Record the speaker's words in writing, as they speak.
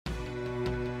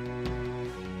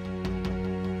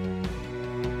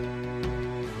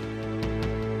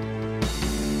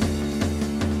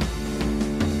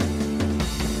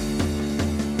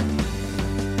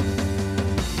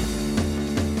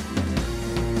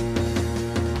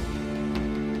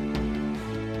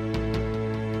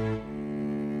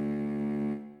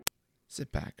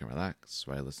Sit back and relax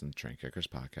while I listen to Train Kickers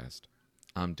podcast.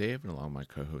 I'm Dave, and along with my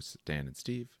co-hosts Dan and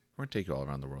Steve, we're going to take you all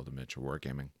around the world of miniature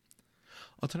wargaming.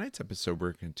 On tonight's episode, we're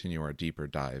going to continue our deeper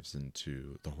dives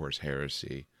into the Horus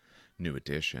Heresy New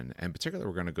Edition, and in particular,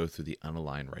 we're going to go through the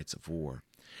unaligned rights of war.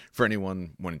 For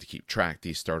anyone wanting to keep track,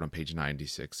 these start on page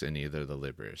 96 in either the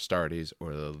Liber Astartes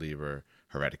or the Liber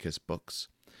Hereticus books.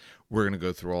 We're going to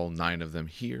go through all 9 of them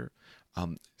here.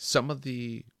 Some of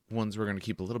the ones we're going to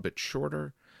keep a little bit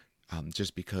shorter,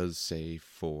 just because, say,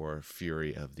 for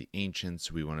Fury of the Ancients,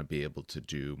 we want to be able to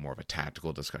do more of a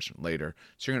tactical discussion later.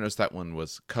 So you're going to notice that one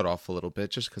was cut off a little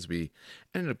bit just because we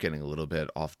ended up getting a little bit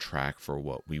off track for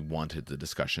what we wanted the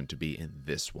discussion to be in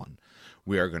this one.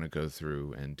 We are going to go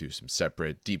through and do some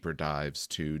separate, deeper dives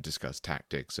to discuss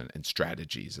tactics and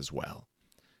strategies as well.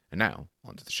 And now,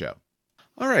 on to the show.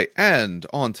 All right, and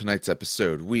on tonight's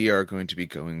episode, we are going to be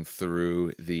going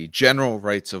through the general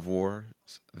rights of war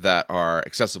that are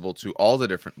accessible to all the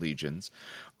different legions.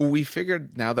 We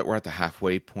figured now that we're at the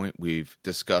halfway point, we've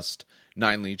discussed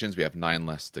 9 legions, we have 9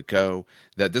 less to go,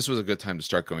 that this was a good time to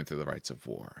start going through the rights of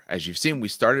war. As you've seen, we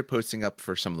started posting up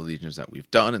for some of the legions that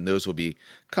we've done, and those will be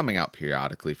coming out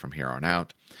periodically from here on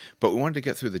out. But we wanted to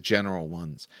get through the general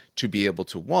ones to be able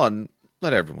to, one,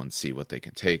 let everyone see what they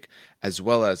can take, as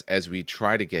well as we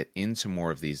try to get into more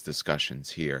of these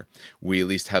discussions here, we at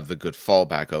least have the good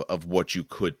fallback of what you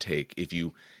could take if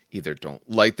you either don't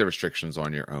like the restrictions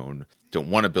on your own, don't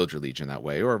want to build your legion that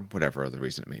way, or whatever other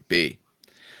reason it may be.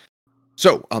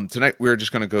 So tonight we're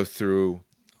just going to go through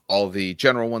all the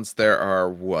general ones. There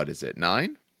are, 9?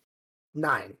 9.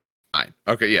 9.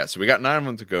 Okay, yeah, so we got 9 of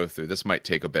them to go through. This might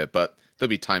take a bit, but there'll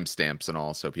be timestamps and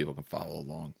all so people can follow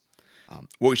along.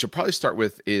 What we should probably start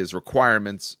with is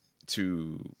requirements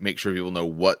to make sure people know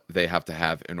what they have to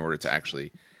have in order to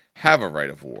actually have a right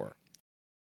of war.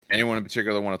 Anyone in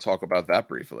particular want to talk about that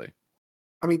briefly?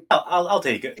 I mean, I'll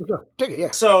take it. sure, take it,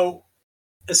 yeah. So,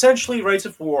 essentially, rights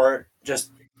of war,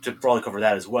 just to broadly cover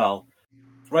that as well,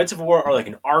 rights of war are like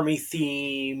an army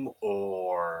theme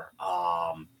or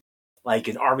like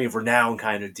an army of renown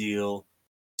kind of deal.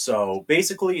 So,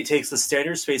 basically, it takes the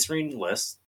standard Space Marine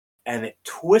list and it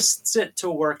twists it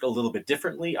to work a little bit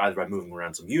differently, either by moving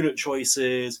around some unit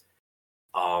choices,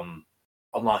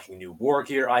 unlocking new war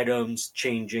gear items,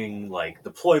 changing like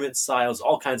deployment styles,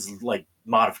 all kinds of like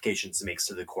modifications it makes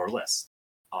to the core list.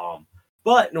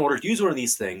 But in order to use one of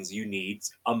these things, you need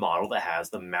a model that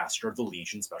has the Master of the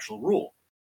Legion special rule.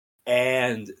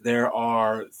 And there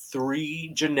are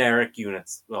 3 generic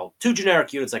units, well, 2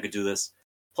 generic units that could do this,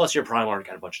 plus your Primarch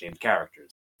and a bunch of named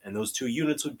characters. And those 2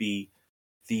 units would be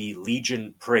the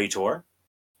Legion Praetor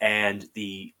and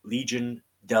the Legion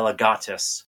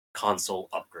Delegatus console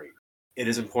upgrade. It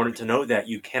is important to note that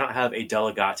you cannot have a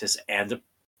Delegatus and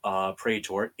a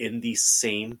Praetor in the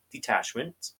same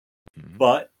detachment,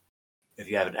 but if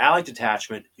you have an allied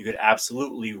detachment, you could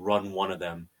absolutely run one of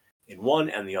them in one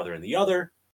and the other in the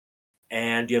other,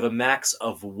 and you have a max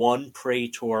of 1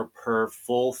 Praetor per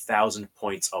full 1,000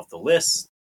 points of the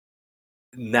list,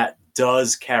 and that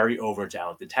does carry over to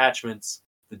allied detachments.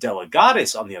 The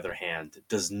Delegatus, on the other hand,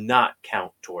 does not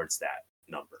count towards that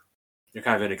number. They're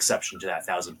kind of an exception to that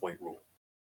 1,000-point rule.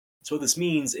 So what this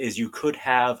means is you could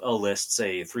have a list,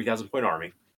 say, a 3,000-point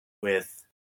army, with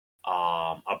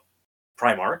a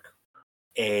Primarch,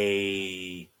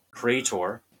 a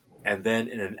Praetor, and then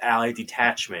in an allied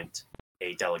detachment,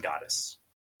 a Delegatus.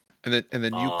 And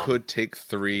then you could take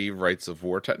 3 rights of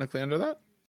war technically under that?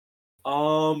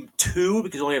 2,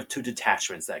 because you only have 2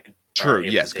 detachments that could. True,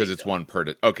 yes, because it's 1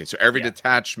 per. Okay, so every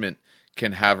detachment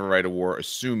can have a right of war,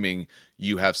 assuming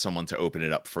you have someone to open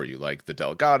it up for you, like the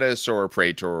Delegatus or a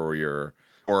Praetor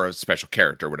or a special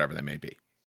character, whatever they may be.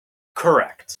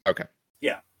 Correct. Okay.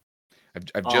 Yeah.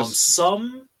 I've just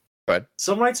some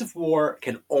rights of war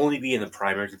can only be in the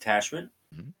primary detachment.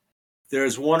 Mm-hmm.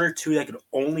 There's 1 or 2 that could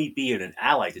only be in an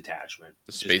allied detachment.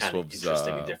 The Space Wolves,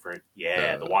 interesting and different.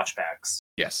 Yeah, the watch packs.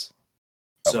 Yes.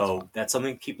 So that's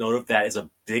something to keep note of. That is a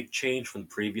big change from the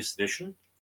previous edition,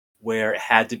 where it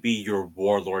had to be your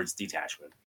Warlord's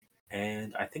detachment.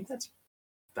 And I think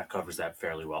that covers that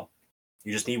fairly well.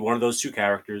 You just need one of those 2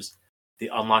 characters. They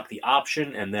unlock the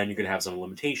option, and then you're going to have some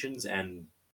limitations and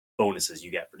bonuses you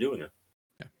get for doing it.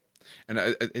 Yeah, and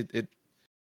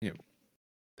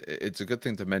it's a good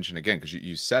thing to mention again, because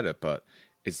you said it, but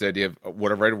it's the idea of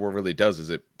what a right of war really does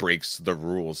is it breaks the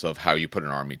rules of how you put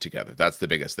an army together. That's the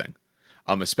biggest thing.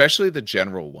 Especially the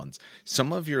general ones.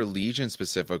 Some of your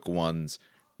Legion-specific ones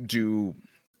do,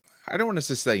 I don't want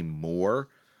to say more,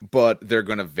 but they're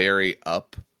going to vary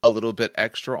up a little bit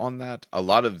extra on that. A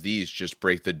lot of these just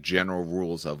break the general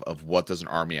rules of what does an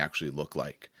army actually look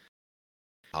like.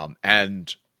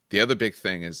 And The other big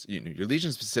thing is, your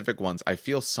Legion specific ones, I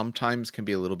feel sometimes can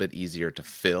be a little bit easier to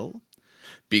fill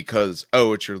because,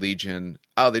 oh, it's your Legion.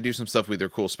 Oh, they do some stuff with their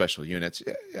cool special units.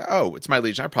 Oh, it's my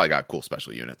Legion. I probably got cool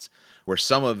special units. Where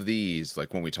some of these,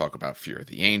 like when we talk about Fear of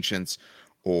the Ancients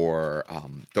or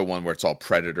the one where it's all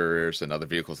Predators and other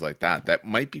vehicles like that, that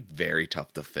might be very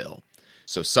tough to fill.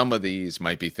 So some of these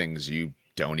might be things you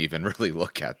don't even really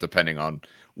look at depending on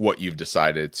what you've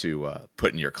decided to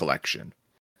put in your collection.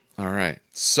 All right.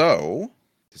 So,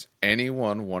 does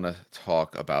anyone want to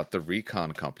talk about the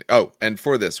recon company? Oh, and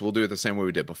for this, we'll do it the same way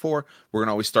we did before. We're going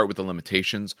to always start with the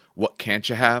limitations. What can't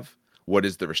you have? What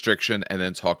is the restriction? And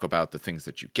then talk about the things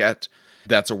that you get.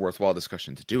 That's a worthwhile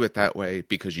discussion to do it that way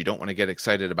because you don't want to get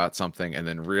excited about something and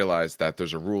then realize that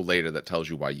there's a rule later that tells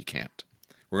you why you can't.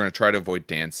 We're going to try to avoid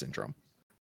Dan syndrome.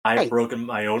 I've broken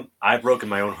my own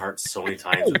heart so many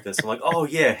times with this. I'm like, oh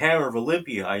yeah, Hammer of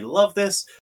Olympia. I love this.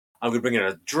 I'm going to bring in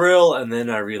a drill, and then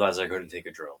I realized I couldn't take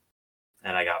a drill.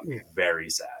 And I got very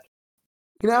sad.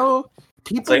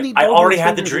 People need I already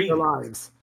had the retrievers in dream. their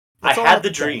lives. I had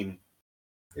the dream.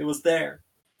 It was there.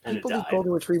 And People it need died.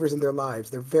 golden retrievers in their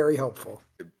lives. They're very helpful.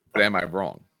 But am I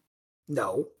wrong?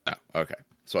 No. Oh, okay.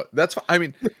 So that's fine. I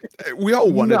mean, we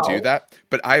all want to No. do that,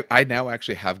 but I now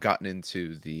actually have gotten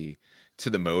into the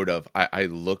mode of I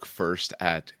look first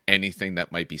at anything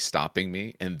that might be stopping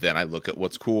me, and then I look at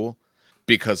what's cool.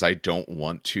 Because I don't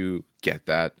want to get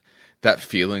that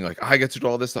feeling like I get to do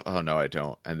all this stuff. Oh no, I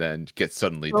don't, and then get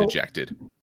suddenly dejected.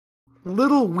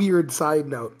 Little weird side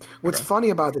note. What's Okay. funny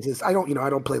about this is I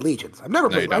don't play Legions. I've never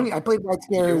played. I played White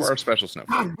Scars. You are a special snowflake.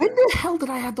 God, when the hell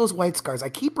did I have those White Scars? I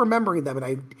keep remembering them,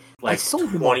 and I sold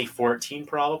them. 2014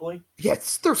 probably.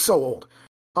 Yes, they're so old.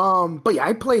 But yeah,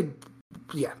 I played.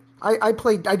 Yeah, I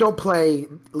played. I don't play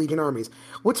Legion armies.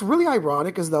 What's really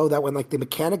ironic is though that when like the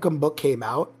Mechanicum book came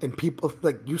out and people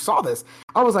like you saw this,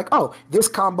 I was like, oh, this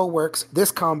combo works.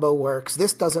 This combo works.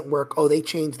 This doesn't work. Oh, they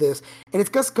changed this, and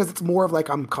it's just because it's more of like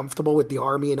I'm comfortable with the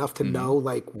army enough to know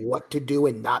like what to do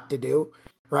and not to do,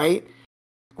 right?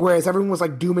 Whereas everyone was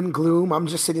like doom and gloom. I'm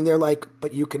just sitting there like,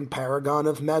 but you can Paragon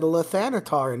of Metal a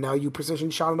Thanatar, and now you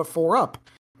precision shot on a 4-up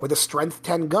with a strength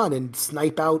 10 gun and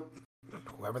snipe out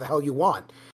whoever the hell you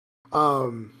want.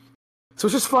 So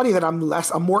it's just funny that I'm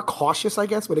more cautious, I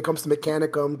guess, when it comes to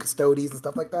Mechanicum, Custodes, and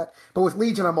stuff like that. But with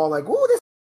Legion, I'm all like, "Ooh, this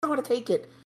I want to take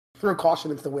it." Throw caution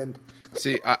into the wind.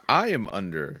 See, I am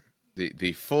under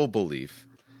the full belief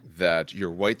that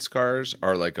your White Scars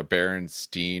are like a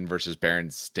Berenstain versus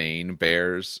Berenstain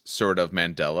Bears sort of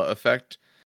Mandela effect.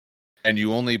 And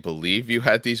you only believe you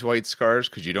had these White Scars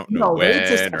because you don't know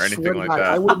when or anything like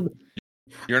that.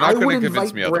 You're not going to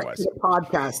convince me otherwise. To the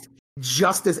podcast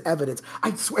just as evidence.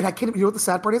 I swear, and I can't. You know what the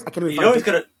sad part is? I can't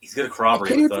even. He's gonna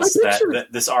corroborate with us that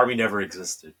this army never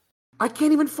existed. I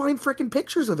can't even find freaking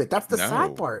pictures of it. That's the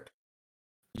sad part.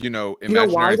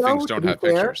 Imaginary things don't have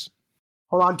pictures.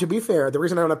 Hold on. To be fair, the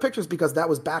reason I don't have pictures is because that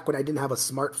was back when I didn't have a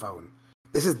smartphone.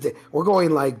 We're going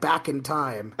like back in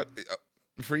time.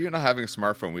 For you not having a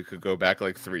smartphone, we could go back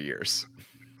like 3 years.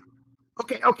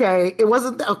 Okay. It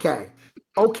wasn't okay.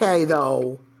 Okay,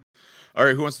 though. All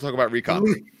right, who wants to talk about recon?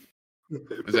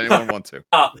 Does anyone want to?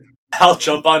 I'll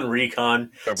jump on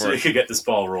recon so we can get this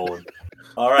ball rolling.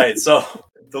 All right, so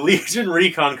the Legion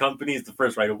Recon Company is the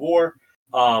first Rite of War.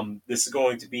 This is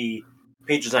going to be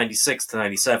pages 96 to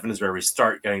 97 is where we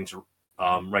start getting to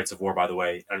Rites of War, by the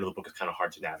way. I know the book is kind of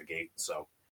hard to navigate, so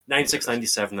 96,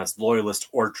 97, that's Loyalist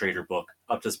or Traitor book.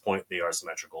 Up to this point, they are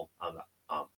symmetrical.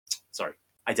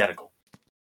 Identical.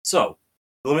 So,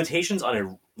 the limitations on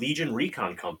a Legion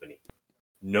Recon Company.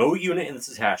 No unit in this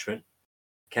attachment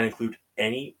can include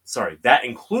that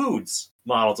includes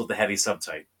models of the heavy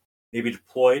subtype. May be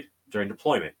deployed during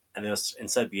deployment, and thus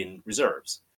instead be in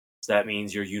reserves. So that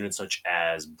means your units such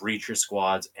as Breacher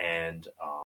squads and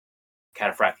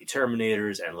Cataphractii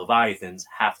Terminators and Leviathans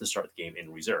have to start the game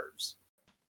in reserves.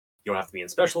 You don't have to be in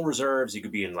special reserves. You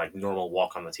could be in like normal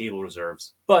walk-on-the-table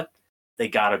reserves, but they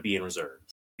gotta be in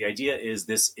reserves. The idea is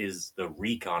this is the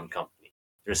Recon Company.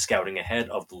 They're scouting ahead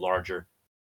of the larger,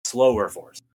 slower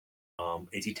force.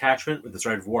 A detachment with the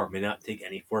Rite of War may not take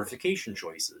any fortification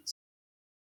choices.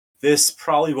 This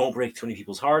probably won't break too many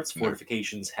people's hearts.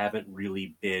 Fortifications haven't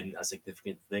really been a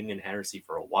significant thing in Heresy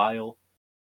for a while,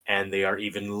 and they are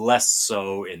even less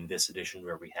so in this edition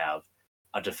where we have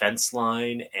a defense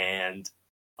line and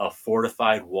a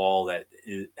fortified wall that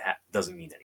doesn't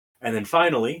mean anything. And then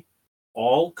finally,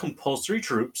 all compulsory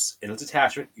troops in a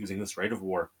detachment using this Rite of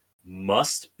War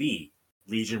must be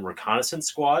Legion Reconnaissance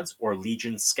Squads or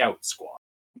Legion Scout Squad.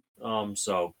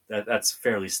 So that's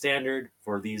fairly standard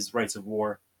for these Rites of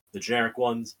War, the generic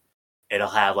ones. It'll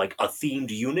have like a themed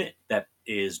unit that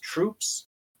is troops,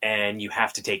 and you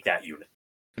have to take that unit.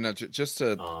 Now, just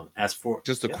to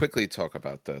Yeah. quickly talk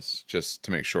about this, just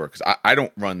to make sure, because I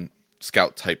don't run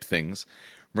scout type things.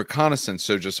 Reconnaissance,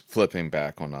 so just flipping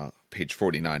back on page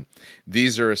 49,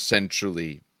 these are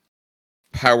essentially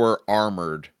power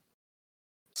armored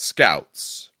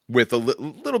scouts with a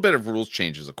little bit of rules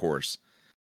changes, of course.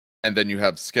 And then you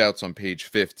have scouts on page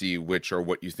 50, which are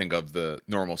what you think of the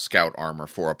normal scout armor,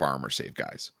 4-up armor save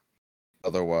guys.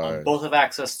 Otherwise, both have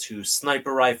access to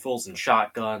sniper rifles and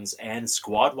shotguns and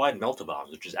squad-wide melta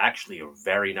bombs, which is actually a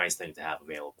very nice thing to have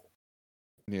available.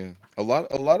 yeah, a lot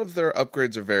of their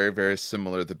upgrades are very, very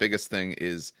similar. The biggest thing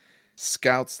is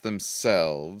scouts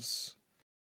themselves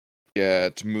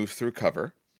get to move through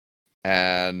cover,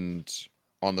 and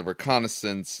on the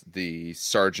reconnaissance, the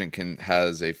sergeant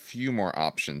has a few more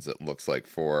options. It looks like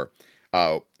for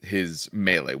his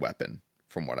melee weapon,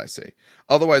 from what I see.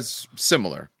 Otherwise,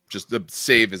 similar. Just the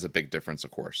save is a big difference,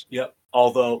 of course. Yep.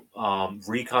 Although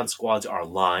recon squads are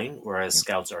line, whereas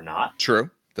scouts are not. True.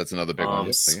 That's another big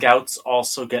one. Scouts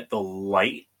also get the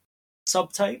light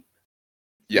subtype,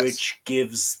 which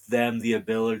gives them the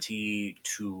ability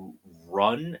to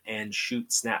run and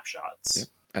shoot snapshots. Yep.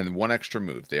 And one extra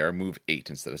move. They are move 8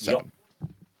 instead of 7. Yep.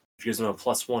 Which gives them a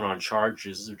 +1 on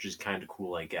charges, which is kind of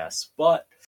cool, I guess. But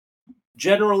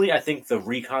generally, I think the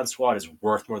recon squad is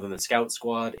worth more than the scout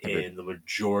squad in the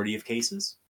majority of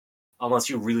cases. Unless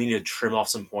you really need to trim off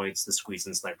some points to squeeze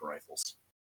in sniper rifles.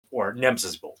 Or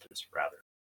Nemesis bolters, rather.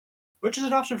 Which is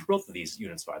an option for both of these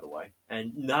units, by the way.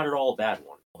 And not at all a bad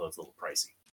one, although it's a little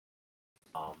pricey.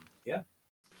 Yeah.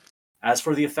 As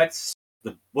for the effects,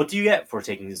 what do you get for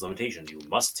taking these limitations? You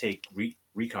must take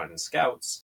recon and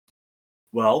scouts.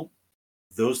 Well,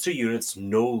 those two units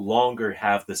no longer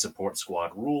have the support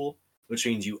squad rule, which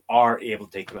means you are able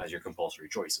to take them as your compulsory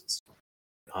choices.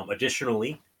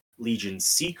 Additionally, Legion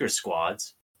Seeker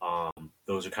squads,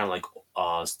 those are kind of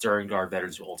like Stirring Guard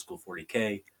veterans with old school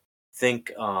 40k.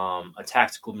 Think a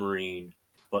tactical marine,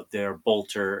 but their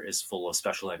bolter is full of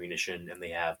special ammunition, and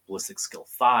they have ballistic skill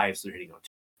 5, so they're hitting on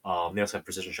 2. They also have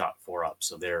precision shot 4-up,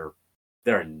 so they're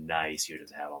a nice unit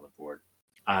to have on the board.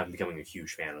 I'm becoming a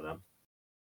huge fan of them.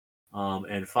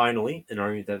 And finally, an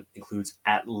army that includes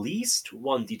at least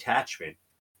one detachment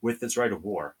with its right of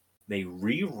war. They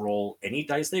re-roll any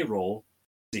dice they roll,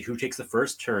 see who takes the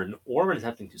first turn, or when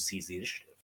attempting to seize the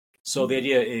initiative. So the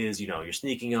idea is, you're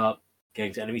sneaking up,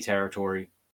 getting to enemy territory,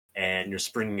 and you're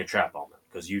springing a trap on them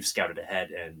because you've scouted ahead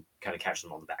and kind of catch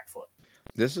them on the back foot.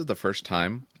 This is the first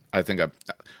time I think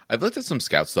I've looked at some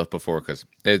scout stuff before because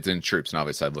it's in troops, and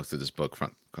obviously I've looked at this book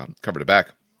front cover to back.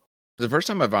 The first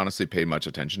time I've honestly paid much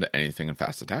attention to anything in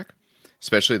fast attack,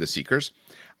 especially the Seekers.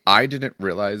 I didn't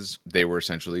realize they were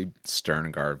essentially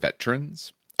Stirring Guard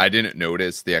veterans. I didn't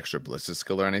notice the extra ballistic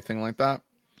skill or anything like that.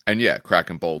 And yeah,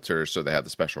 Kraken bolters, so they have the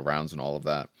special rounds and all of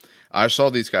that. I saw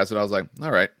these guys and I was like,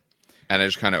 all right. And I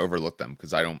just kind of overlooked them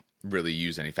because I don't really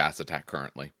use any fast attack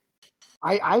currently.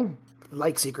 I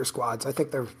like Seeker squads. I think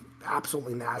they're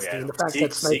absolutely nasty. Yeah, and the fact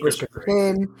that snipers can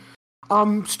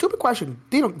pin. Stupid question.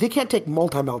 They can't take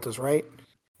multi-meltas, right?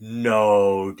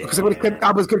 No, because I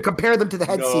was going to compare them to the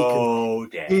head Seeker. No,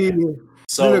 Dan.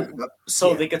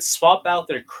 So they could swap out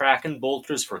their Kraken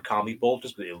bolters for combi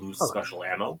bolters, but they lose the special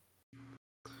ammo.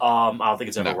 I don't think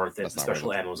it's ever worth it. The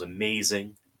special ammo is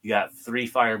amazing. You got 3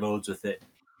 fire modes with it.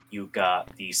 You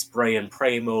got the spray and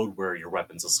pray mode where your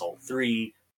weapons assault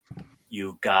 3.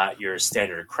 You got your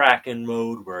standard Kraken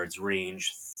mode where it's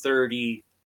range 30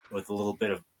 with a little bit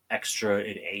of extra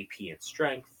in AP and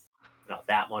strength. Not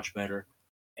that much better.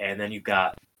 And then you've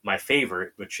got my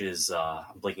favorite, which is, I'm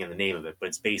blanking on the name of it, but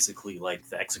it's basically like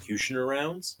the Executioner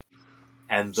rounds.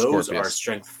 And those are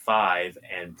strength 5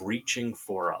 and breaching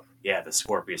 4-up. Yeah, the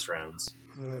Scorpius rounds.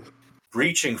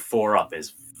 Breaching 4-up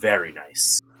is very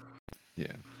nice.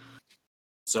 Yeah.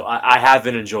 So I have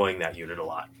been enjoying that unit a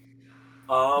lot.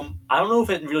 I don't know if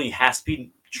it really has to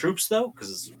be troops, though,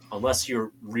 because unless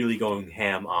you're really going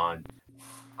ham on,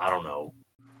 I don't know,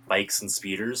 bikes and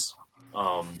speeders,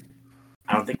 I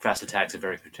don't think fast attack's a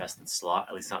very contested slot,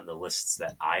 at least not in the lists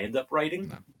that I end up writing.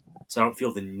 No. So I don't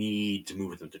feel the need to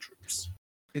move them to troops.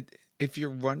 If you're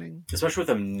running... Especially with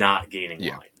them not gaining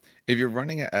line. If you're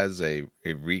running it as a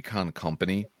recon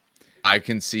company, I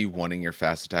can see wanting your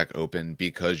fast attack open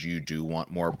because you do want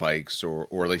more bikes or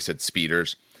like I said,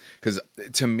 speeders. Because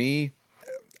to me,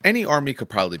 any army could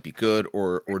probably be good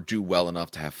or do well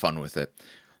enough to have fun with it.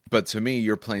 But to me,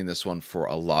 you're playing this one for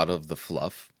a lot of the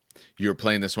fluff. You're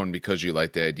playing this one because you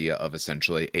like the idea of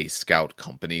essentially a scout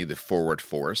company, the forward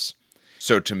force.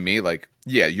 So to me, like,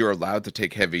 yeah, you're allowed to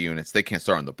take heavy units. They can't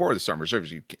start on the board, they start in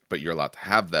reserves, but you're allowed to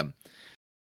have them.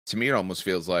 to me, it almost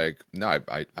feels like, no,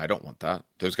 I don't want that.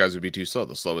 Those guys would be too slow.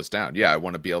 They'll slow us down. Yeah, I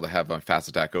want to be able to have my fast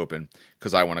attack open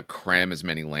because I want to cram as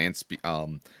many land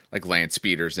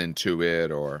speeders into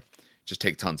it, or just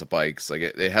take tons of bikes. Like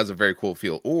it has a very cool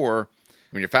feel. Or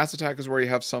I mean, your fast attack is where you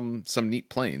have some neat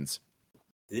planes.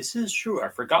 This is true. I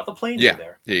forgot the planes Yeah, are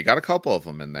there. yeah, you got a couple of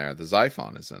them in there. The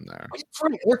Xiphon is in there. That's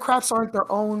right. Aircrafts aren't their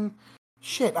own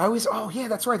shit. Oh yeah,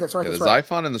 that's right. Yeah, that's the right.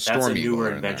 Xiphon and the That's Storm a Eagle newer are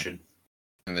in invention. there.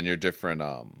 And then your different,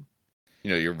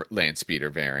 your land speeder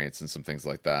variants and some things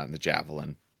like that, and the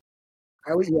Javelin.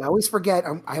 I always forget.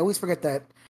 I always forget that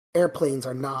airplanes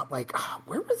are not like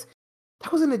where was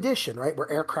that was an addition, right?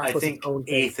 Where aircraft I was think its own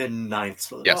thing. 8th and 9th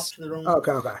split Yes. off to their own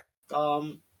Okay.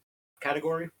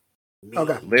 category.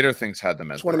 Okay. Later things had them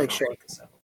as Just want to their make own.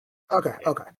 sure. Okay. Yeah.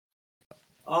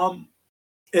 Okay.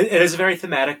 It is a very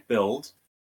thematic build,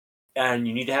 and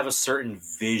you need to have a certain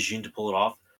vision to pull it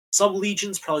off. Some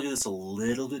legions probably do this a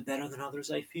little bit better than others,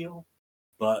 I feel,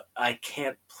 but I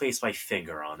can't place my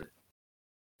finger on it.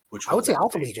 Which I would say one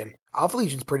Alpha be? Legion. Alpha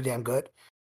Legion's pretty damn good.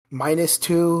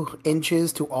 -2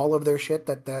 inches to all of their shit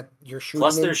that you're shooting.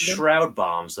 Plus, there's into them. shroud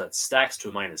bombs that stacks to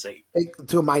a -8.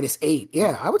 To a -8.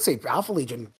 Yeah, I would say Alpha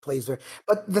Legion plays there.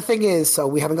 But the thing is, so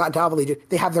we haven't gotten to Alpha Legion.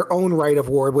 They have their own right of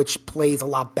war, which plays a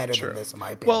lot better Sure. than this, in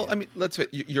my opinion. Well, I mean, let's say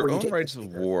your Where you own take rights the of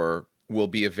speeder. war will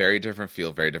be a very different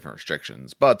feel, very different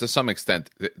restrictions. But to some extent,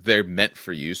 they're meant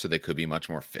for you, so they could be much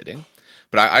more fitting.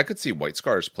 But I could see White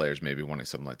Scars players maybe wanting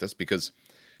something like this because,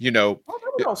 Oh,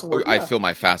 that would also work, I yeah. feel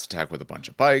my fast attack with a bunch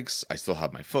of bikes. I still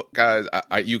have my foot guys.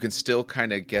 You can still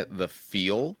kind of get the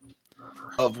feel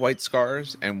of White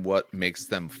Scars and what makes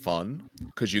them fun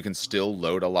because you can still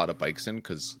load a lot of bikes in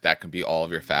because that can be all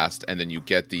of your fast, and then you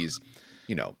get these,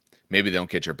 maybe they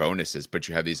don't get your bonuses, but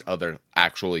you have these other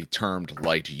actually termed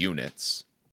light units.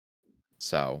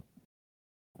 So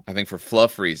I think for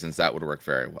fluff reasons that would work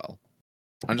very well.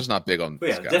 I'm just not big on But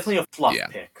these yeah, guys. definitely a fluff Yeah.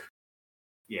 pick.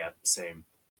 Yeah, same.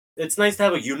 It's nice to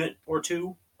have a unit or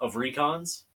two of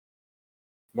recons.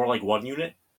 More like one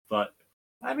unit, but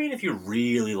I mean, if you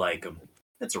really like them,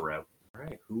 it's a route. All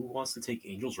right, who wants to take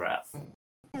Angel's Wrath?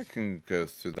 I can go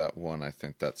through that one. I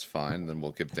think that's fine. Then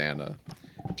we'll give Dan a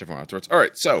different one afterwards. All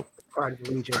right. So, Pride of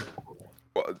the Legion.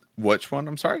 which one?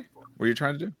 I'm sorry. What are you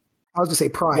trying to do? I was gonna say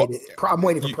Pride. Well, I'm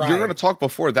waiting for Pride. You're going to talk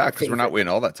before that because we're not favorite. waiting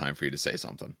all that time for you to say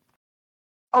something.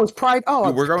 Oh, it's Pride.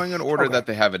 Oh, We're going in order okay. that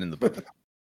they have it in the book.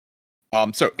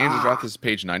 So Angel's Ah. Wrath is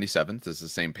page 97. This is the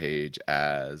same page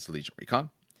as Legion Recon.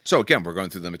 So again, we're going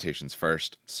through limitations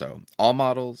first. So all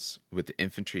models with the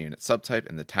infantry unit subtype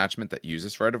and the attachment that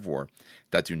uses Rite of War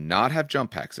that do not have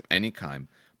jump packs of any kind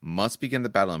must begin the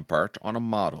battle embarked on a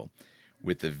model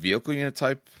with the vehicle unit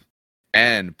type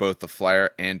and both the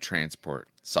flyer and transport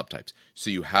subtypes. So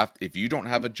you have, if you don't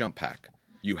have a jump pack,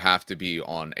 you have to be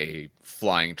on a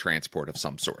flying transport of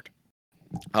some sort.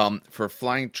 For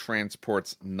flying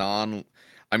transports,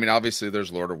 obviously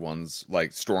there's Lord of ones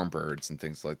like Stormbirds and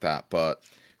things like that, but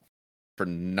for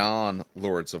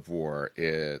non-Lords of War,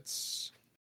 it's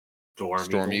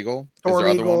Storm Eagle. Is there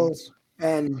other ones?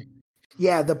 And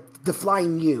yeah, the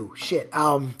Flying U. Shit.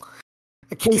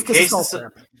 Castus Assault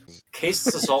Ramp.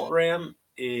 Castus Assault Ram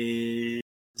is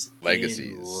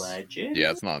Legacies. in Legend?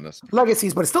 Yeah, it's not in this.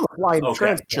 Legacies, but it's still a flying Okay,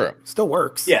 transport. true. Still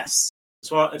works. Yes.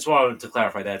 That's why I wanted to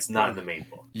clarify that it's not in the main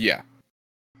book. Yeah.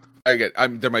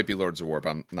 There might be Lords of War, but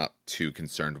I'm not too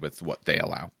concerned with what they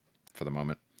allow for the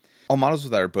moment. All models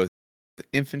that are both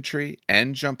infantry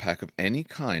and jump pack of any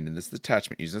kind in this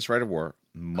detachment using this Rite of War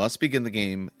must begin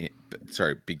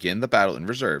the battle in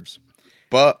reserves,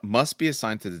 but must be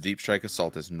assigned to the Deep Strike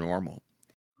Assault as normal.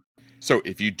 So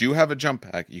if you do have a jump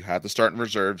pack, you have to start in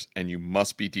reserves, and you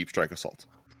must be Deep Strike Assault.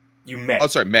 You may. Oh,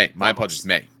 sorry, may. My Almost. apologies,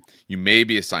 may. You may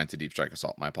be assigned to Deep Strike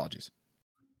Assault. My apologies.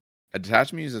 A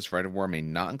detachment using this Rite of War may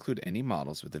not include any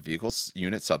models with the vehicle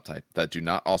unit subtype that do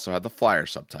not also have the flyer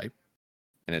subtype.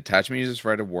 An attachment using this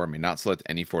Rite of War may not select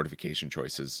any fortification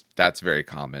choices. That's very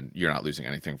common. You're not losing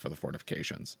anything for the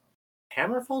fortifications.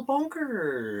 Hammerfall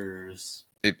Bunkers.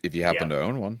 If you happen to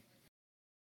own one.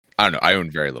 I don't know. I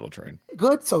own very little train.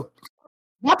 Good. So,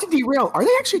 not to derail, are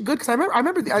they actually good? Because I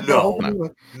remember the No. whole thing,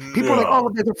 like, people are like, oh,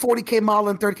 there's a 40K model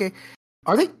and 30K.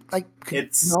 Are they like?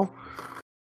 No.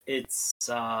 It's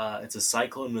a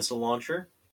Cyclone missile launcher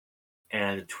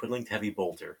and a twin-linked heavy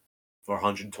bolter for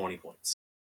 120 points.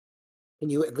 Can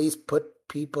you at least put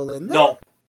people in there?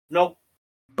 No.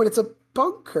 But it's a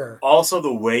bunker. Also,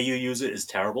 the way you use it is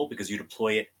terrible because you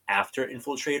deploy it after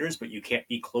infiltrators, but you can't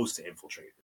be close to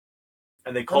infiltrators.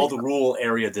 And they call the rule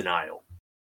area denial.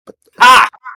 Ah!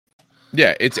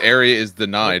 Yeah, its area is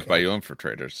denied by your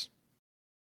infiltrators.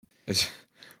 That's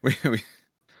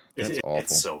awful.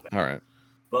 It's so bad. All right.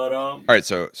 But All right,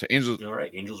 so Angels. All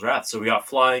right, Angel's Wrath. So we got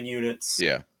flying units.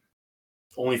 Yeah.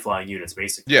 Only flying units,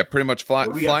 basically. Yeah, pretty much What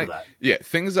do we got flying. for that? Yeah,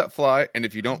 things that fly, and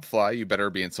if you don't fly, you better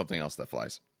be in something else that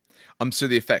flies. So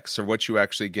the effects are what you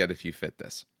actually get if you fit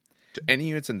this. To any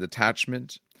units in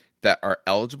detachment that are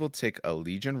eligible to take a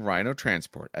Legion Rhino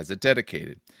transport as a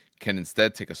dedicated can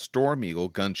instead take a Storm Eagle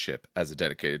gunship as a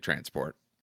dedicated transport.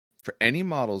 For any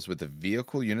models with a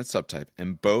vehicle unit subtype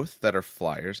and both that are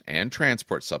flyers and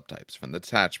transport subtypes from the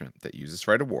detachment that uses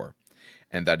Rite of War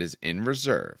and that is in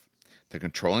reserve, the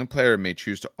controlling player may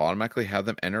choose to automatically have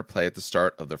them enter play at the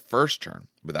start of their first turn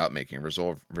without making a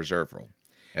reserve roll.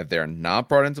 If they are not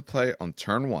brought into play on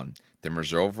turn 1, then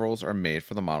reserve rolls are made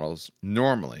for the models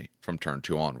normally from turn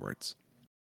 2 onwards.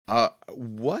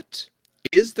 What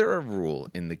is there a rule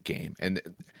in the game? And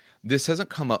this hasn't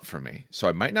come up for me, so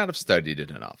I might not have studied it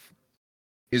enough.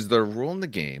 Is there a rule in the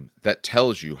game that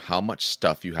tells you how much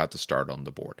stuff you have to start on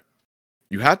the board?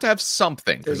 You have to have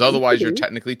something, because otherwise you're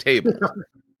technically tabled.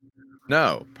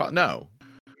 No.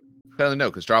 Apparently no,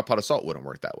 because Drop Pod Assault wouldn't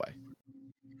work that way.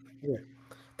 Yeah.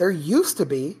 There used to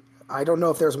be. I don't know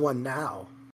if there's one now.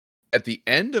 At the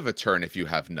end of a turn, if you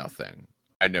have nothing,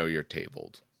 I know you're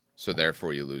tabled. So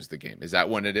therefore you lose the game. Is that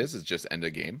when it is? It's just end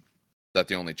of game? Is that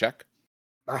the only check?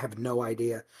 I have no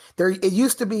idea. It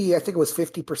used to be, I think it was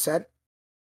 50%.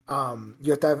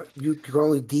 You have to have, you can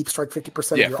only deep strike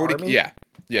 50% of your 40, army. Yeah.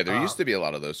 Yeah, there used to be a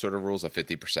lot of those sort of rules of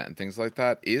 50% and things like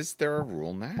that. Is there a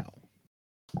rule now?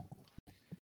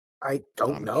 I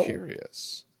don't know. I'm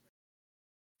curious.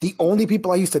 The only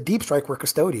people I used to deep strike were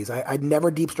custodies. I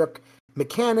never deep struck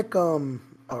Mechanicum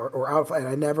or Alpha, and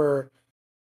I never.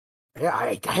 Yeah,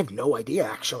 I have no idea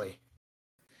actually.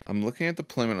 I'm looking at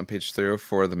deployment on page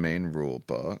 304 of the main rule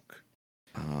book.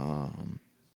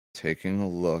 Taking a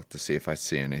look to see if I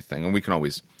see anything, and we can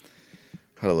always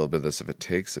cut a little bit of this if it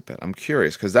takes a bit. I'm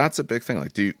curious because that's a big thing.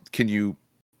 Like, can you?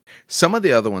 Some of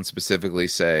the other ones specifically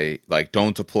say like,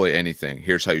 don't deploy anything.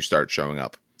 Here's how you start showing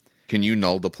up. Can you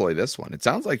null deploy this one? It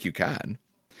sounds like you can.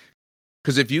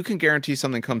 Because if you can guarantee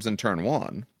something comes in turn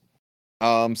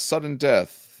 1, sudden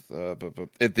death.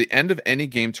 At the end of any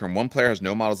game turn, one player has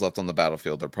no models left on the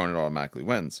battlefield. Their opponent automatically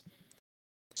wins.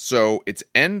 So it's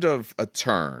end of a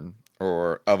turn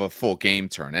or of a full game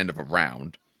turn, end of a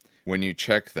round, when you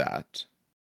check that.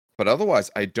 But otherwise,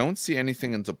 I don't see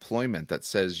anything in deployment that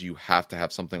says you have to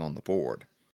have something on the board.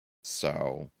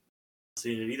 So,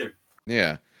 Seen it either.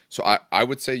 Yeah. So I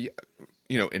would say,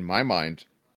 in my mind,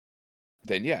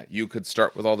 then yeah, you could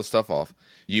start with all the stuff off.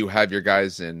 You have your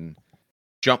guys in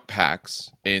jump packs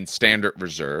in standard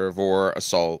reserve or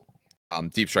assault,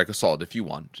 deep strike assault if you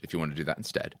want to do that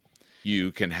instead.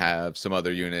 You can have some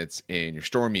other units in your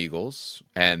Storm Eagles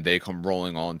and they come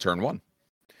rolling on turn 1.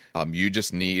 You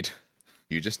just need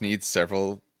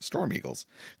several Storm Eagles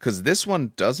because this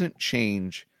one doesn't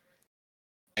change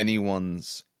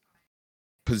anyone's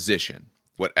position.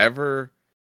 Whatever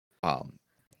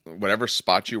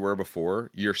spot you were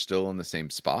before, you're still in the same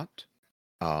spot.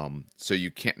 So you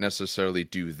can't necessarily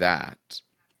do that.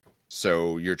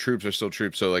 So your troops are still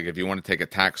troops. So like if you want to take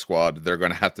attack squad, they're going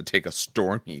to have to take a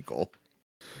Storm Eagle.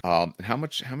 And how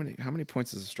many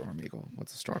points is a Storm Eagle?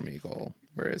 What's a Storm Eagle?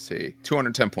 Where is he?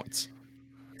 210 points.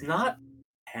 Not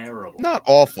terrible. Not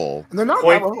awful. And they're not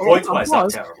points wise, not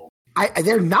terrible.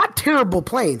 They're not terrible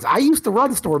planes. I used to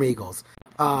run Storm Eagles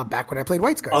back when I played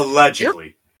White Scars.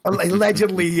 Allegedly.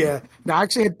 Allegedly, yeah. No, I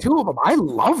actually had 2 of them. I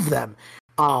love them.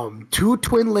 2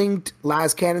 twin-linked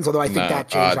las cannons, although I think that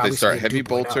changed. They start heavy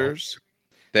bolters.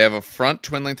 They have a front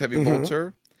twin-linked heavy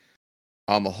bolter,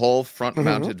 a whole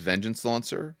front-mounted Vengeance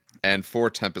Lancer, and 4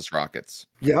 Tempest rockets.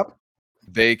 Yep.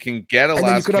 They can get a and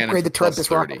las then you could cannon upgrade the for Tempest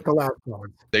 +30. rocket to las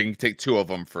cannon. They can take 2 of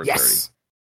them for 30.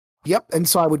 Yep. And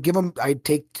so I would give them.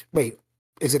 Wait,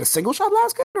 is it a single shot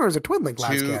las cannon or is it twin link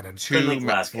las cannon? Two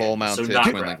full mounted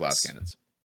twin link las cannons.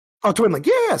 Oh, twin link.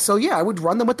 Yeah. So yeah, I would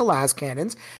run them with the las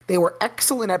cannons. They were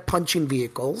excellent at punching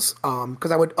vehicles.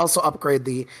 Because I would also upgrade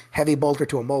the heavy bolter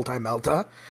to a multi melta.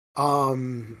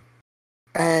 And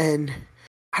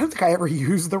I don't think I ever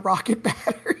used the rocket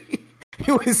battery.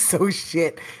 It was so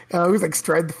shit. It was like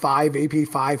strength 5, AP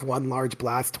 5, 1 large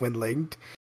blast, twin linked.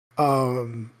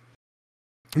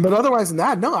 But otherwise than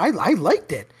that, no, I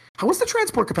liked it. How was the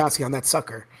transport capacity on that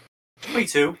sucker?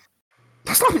 22.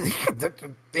 That's not.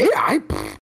 Yeah,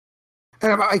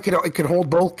 it could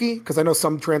hold bulky because I know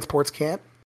some transports can't.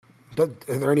 Are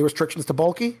there any restrictions to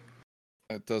bulky?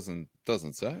 It doesn't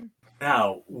say.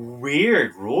 Now,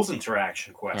 weird rules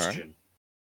interaction question. Right.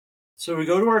 So we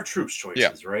go to our troops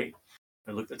choices, right?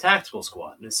 And look at the tactical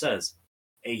squad, and it says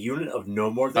a unit of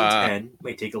no more than 10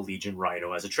 may take a Legion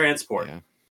Rhino as a transport. Yeah.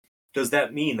 does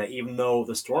that mean that even though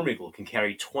the Storm Eagle can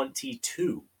carry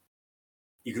 22,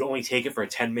 you could only take it for a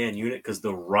 10-man unit because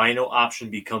the Rhino option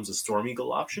becomes a Storm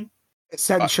Eagle option?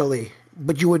 Essentially.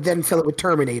 But you would then fill it with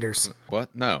Terminators.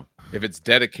 What? No. If it's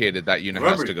dedicated, that unit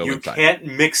Remember, has to go you inside. can't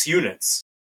mix units.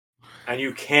 And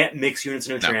you can't mix units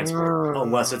in a No. transport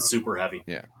unless it's super heavy.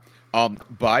 Yeah.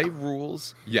 By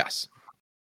rules, yes.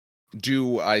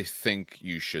 Do I think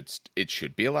it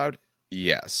should be allowed?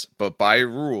 Yes. But by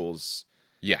rules,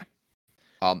 yeah.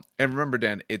 And remember,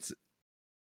 Dan, it's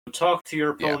Talk to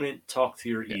your opponent, talk to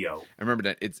your EO. and remember,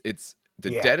 Dan, it's the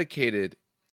dedicated.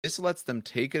 This lets them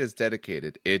take it as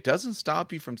dedicated. It doesn't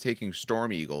stop you from taking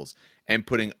Storm Eagles and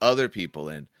putting other people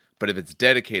in. But if it's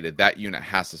dedicated, that unit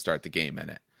has to start the game in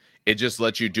it. It just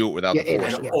lets you do it without the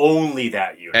force. And only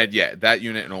that unit. And that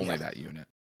unit and only that unit.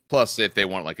 Plus, if they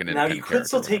want like an independent now you could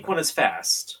still take one as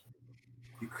fast.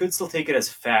 You could still take it as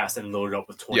fast and load it up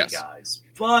with 20 Yes. guys.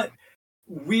 But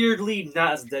weirdly,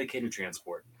 not as a dedicated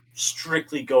transport.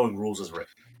 Strictly going rules as written.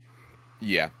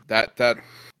 Yeah, that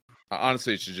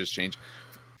honestly, it should just change.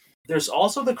 There's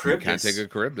also the You Charybdis, can't take a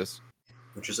Charybdis.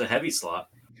 which is a heavy slot,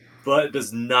 but it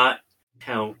does not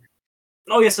count.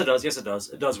 Oh, yes, it does. Yes, it does.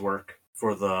 It does work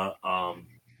for the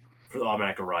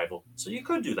automatic arrival. So you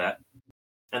could do that,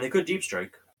 and they could deep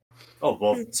strike. Oh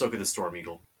well, so could the Storm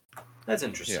Eagle. That's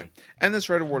interesting. Yeah. And this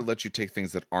Right of War lets you take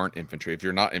things that aren't infantry. If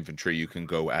you're not infantry, you can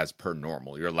go as per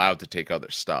normal. You're allowed to take other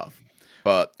stuff.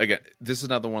 But again, this is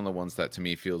another one of the ones that to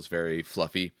me feels very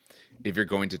fluffy. If you're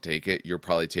going to take it, you're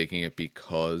probably taking it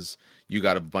because you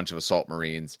got a bunch of assault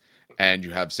marines and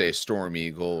you have, say, a Storm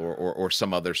Eagle or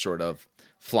some other sort of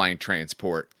flying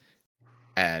transport.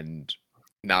 And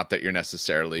not that you're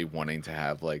necessarily wanting to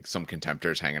have like some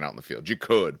contemptors hanging out in the field. You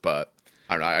could, but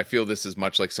I don't know. I feel this is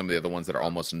much like some of the other ones that are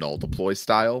almost null deploy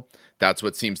style. That's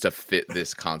what seems to fit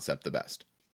this concept the best.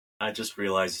 I just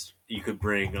realized you could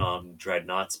bring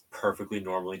dreadnoughts perfectly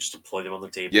normally, just deploy them on the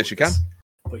table. Yes, you can.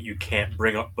 But you can't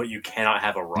but you cannot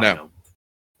have a Rhino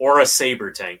or a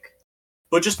Saber tank.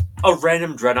 But just a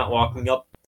random dreadnought walking up,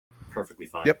 perfectly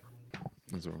fine. Yep.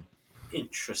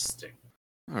 Interesting.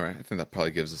 All right, I think that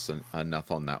probably gives us enough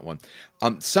on that one.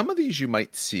 Some of these you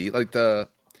might see, like the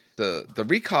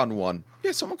recon one.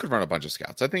 Yeah, someone could run a bunch of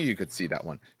scouts. I think you could see that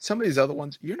one. Some of these other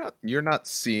ones, you're not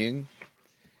seeing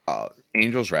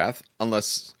Angel's Wrath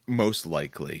unless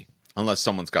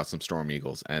someone's got some Storm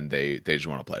Eagles and they just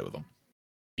want to play with them.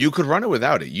 You could run it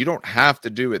without it. You don't have to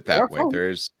do it that way.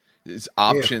 There's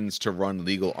options to run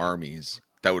legal armies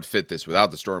that would fit this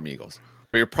without the Storm Eagles.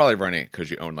 But you're probably running it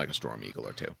because you own like a Storm Eagle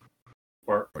or two.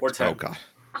 Or 10. Oh god.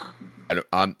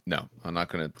 I'm not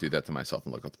going to do that to myself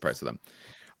and look up the price of them.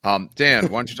 Dan,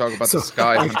 why don't you talk about the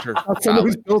Sky Hunter?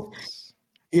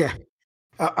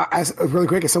 Really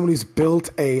quick, as someone who's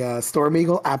built a Storm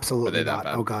Eagle, absolutely not.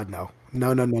 Bad? Oh god, no.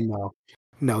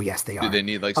 No, yes, they are. Do they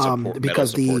need like support,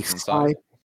 because the side?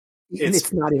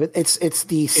 It's not even. It's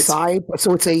the side.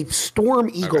 So it's a Storm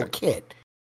Eagle kit.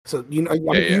 So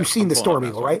you've seen the Storm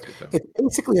Eagle, right? It's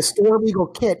basically a Storm Eagle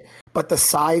kit, but the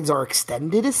sides are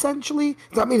extended essentially.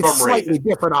 So, I mean, it's slightly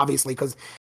different, obviously,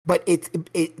 but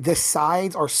the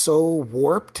sides are so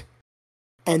warped,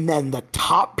 and then the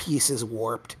top piece is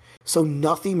warped, so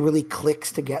nothing really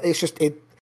clicks together. It's just it.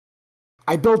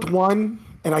 I built one,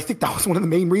 and I think that was one of the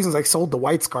main reasons I sold the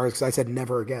White Scars because I said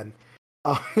never again.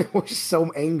 I was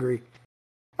so angry.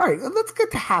 All right, let's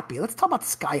get to happy. Let's talk about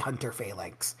Sky Hunter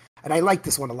Phalanx. And I like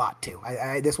this one a lot, too.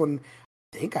 This one,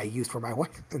 I think I used for my one.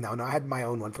 No, I had my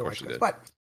own one for my. But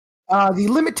the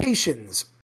limitations.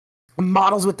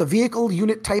 Models with the vehicle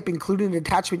unit type included in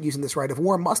attachment using this Right of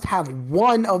War must have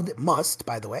one of the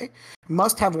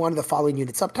following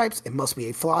unit subtypes. It must be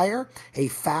a flyer, a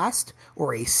fast,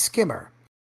 or a skimmer.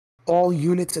 All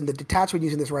units in the detachment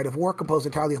using this Right of War composed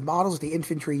entirely of models with the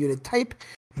infantry unit type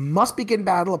must begin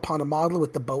battle upon a model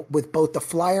with both the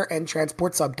flyer and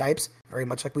transport subtypes, very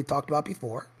much like we talked about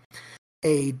before.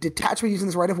 A detachment using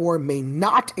this Right of War may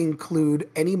not include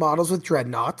any models with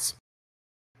dreadnoughts.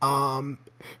 Pardon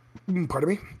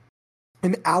me.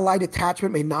 An allied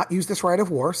attachment may not use this Right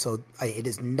of War, so it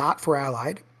is not for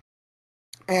allied.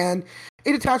 And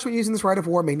a detachment using this Right of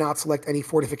War may not select any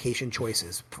fortification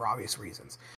choices for obvious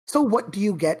reasons. So what do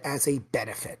you get as a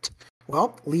benefit?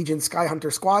 Well, Legion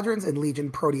Skyhunter Squadrons and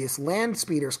Legion Proteus Land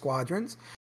Speeder Squadrons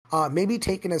may be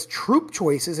taken as troop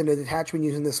choices in a detachment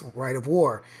using this Right of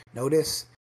War. Notice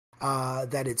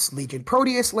that it's Legion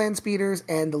Proteus Land Speeders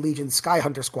and the Legion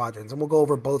Skyhunter Squadrons, and we'll go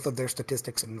over both of their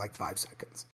statistics in like 5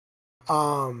 seconds.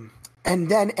 And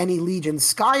then any Legion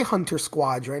Skyhunter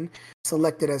Squadron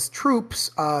selected as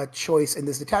troops choice in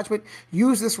this detachment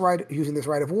using this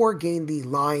Right of War gain the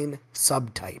line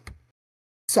subtype.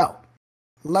 So,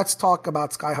 let's talk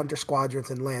about Skyhunter squadrons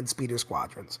and Landspeeder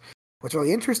squadrons. What's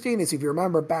really interesting is if you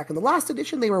remember back in the last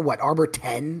edition, they were what, Armor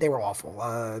 10? They were awful.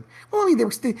 Well, I mean,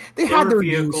 they had were their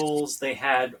vehicles. use. They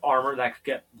had armor that could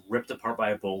get ripped apart by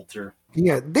a bolter.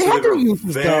 Yeah, they So had their were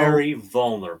uses very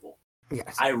vulnerable. though.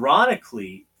 Yes.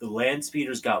 Ironically, the land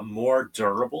speeders got more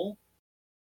durable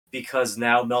because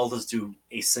now Meltas do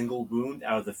a single wound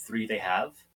out of the 3 they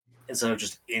have instead of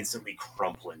just instantly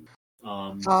crumpling.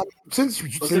 Since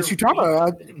you talk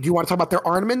about, do you want to talk about their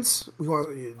armaments? Yeah,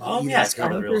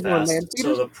 real fast.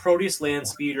 So the Proteus land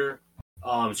speeder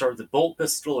start with the bolt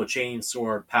pistol, a chain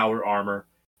sword, power armor,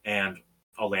 and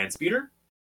a land speeder.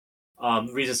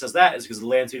 The reason it says that is because the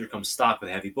land speeder comes stock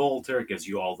with a heavy bolter. It gives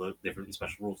you all the different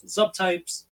special rules and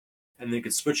subtypes, and then you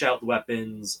can switch out the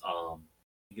weapons.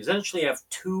 You essentially have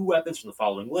 2 weapons from the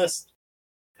following list: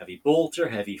 Heavy Bolter,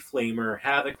 Heavy Flamer,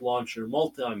 Havoc Launcher,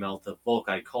 Multi-Melta,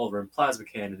 Volkite Culverin, Plasma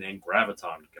Cannon, and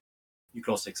Graviton. You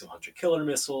could also take some Hunter Killer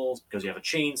Missiles, because you have a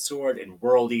Chain Sword, and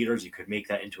World Eaters, you could make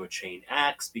that into a Chain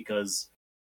Axe, because,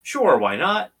 sure, why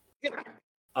not?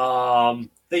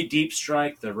 They Deep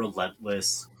Strike, they're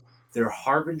relentless. They're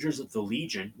Harbingers of the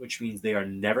Legion, which means they are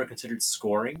never considered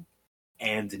scoring,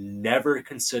 and never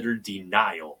considered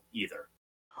denial, either.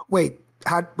 Wait,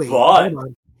 but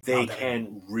they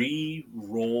can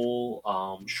re-roll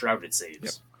shrouded saves.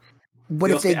 Yep.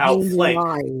 But if they gain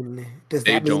line, does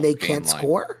that mean they can't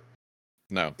score?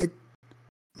 No.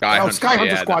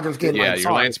 Skyhunter squadrons gain line. Yeah,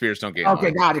 your land spears don't gain line.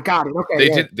 Okay, got it.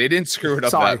 Okay, they didn't screw it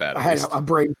up that bad. I had a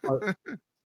brain fart.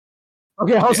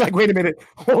 Okay, I was like, wait a minute,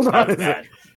 hold on.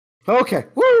 Okay,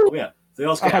 woo. Oh, yeah, they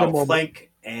also got outflank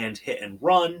and hit and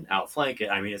run. Outflank,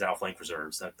 I mean, it's outflank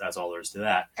reserves. That's all there is to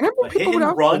that. But hit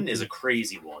and run is a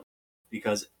crazy one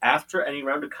because after any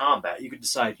round of combat, you could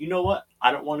decide, you know what,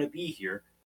 I don't want to be here.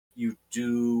 You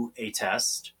do a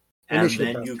test, and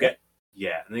then you get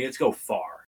and then you get to go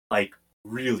far, like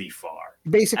really far.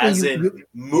 Basically, as in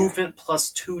movement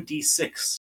plus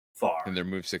 2d6 far, and they're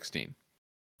move 16,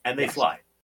 and they fly.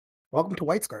 Welcome to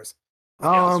White Scars.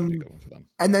 And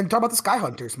then talk about the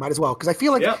Skyhunters, might as well, because I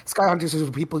feel like Skyhunters is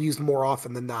what people use more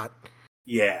often than not.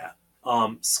 Yeah.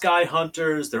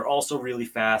 Skyhunters, they're also really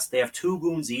fast. They have 2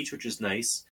 wounds each, which is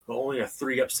nice, but only a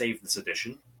 3-up save this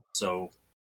edition. So,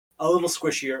 a little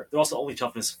squishier. They're also only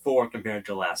toughness 4 compared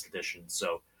to last edition.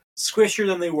 So, squishier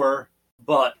than they were,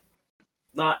 but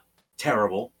not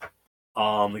terrible.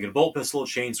 They get a bolt pistol,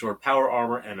 chainsword, power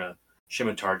armor, and a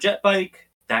Scimitar jet bike.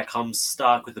 That comes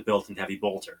stock with the built-in heavy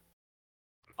bolter.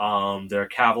 Their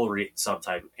cavalry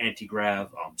subtype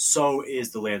anti-grav. So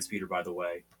is the land speeder, by the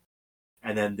way.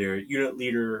 And then their unit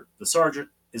leader, the sergeant,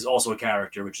 is also a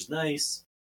character, which is nice.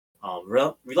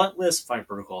 Relentless, find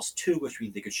protocols 2, which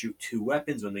means they could shoot 2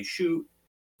 weapons when they shoot.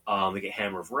 They get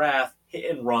Hammer of Wrath,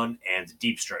 Hit and Run, and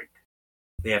Deep Strike.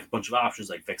 They have a bunch of options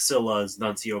like Vexillas,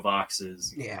 Nuncio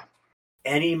Voxes. Yeah.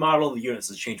 Any model in the unit, this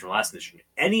has changed from last edition,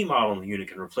 any model in the unit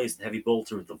can replace the heavy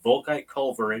bolter with the Volkite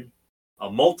Culverin, a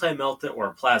Multi-Melta, or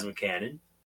a Plasma Cannon.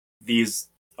 These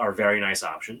are very nice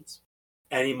options.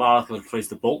 Any model can replace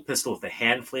the bolt pistol with the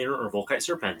Hand Flamer or Volkite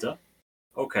Serpenta.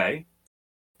 Okay.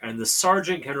 And the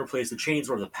Sergeant can replace the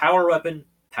Chainsword with a Power Weapon,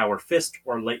 Power Fist,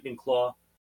 or Lightning Claw.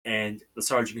 And the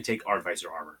Sergeant can take Artificer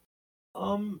Armor.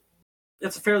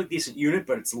 It's a fairly decent unit,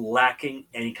 but it's lacking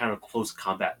any kind of close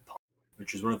combat,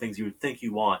 which is one of the things you would think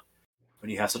you want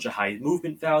when you have such a high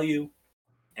movement value,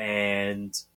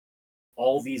 and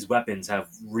all these weapons have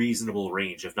reasonable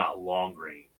range, if not long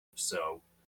range. So,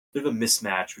 bit of a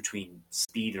mismatch between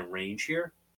speed and range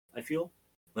here, I feel.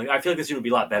 I feel like this unit would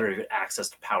be a lot better if it had access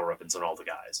to power weapons on all the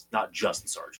guys, not just the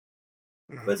Sergeant.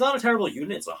 Mm-hmm. But it's not a terrible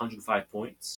unit, it's 105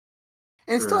 points.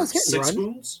 And it still has hit and 6 run.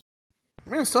 wounds.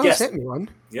 Man, it still has hit and run.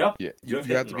 Yep. Yeah, you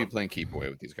have to be playing keep away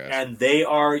with these guys. And they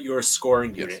are your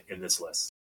scoring unit in this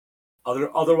list.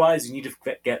 Otherwise, you need to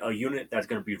get a unit that's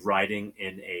going to be riding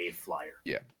in a flyer.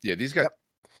 Yeah, these guys. Yep.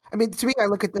 I mean, to me, I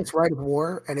look at this Rite of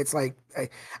War, and it's like,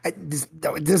 this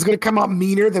is going to come out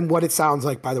meaner than what it sounds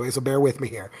like, by the way, so bear with me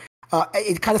here.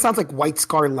 It kind of sounds like White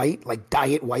Scar Light, like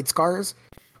Diet White Scars.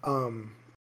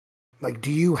 Like,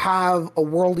 do you have a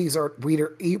World Eater?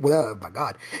 Oh my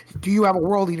God, do you have a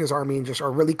World Eaters army and just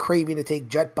are really craving to take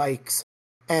jet bikes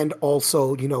and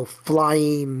also,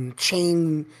 flying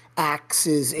chain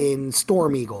axes in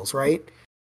Storm Eagles, right?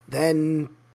 Then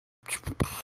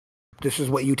this is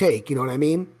what you take. You know what I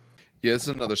mean? Yeah, this is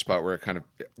another spot where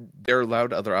they're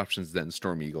allowed other options than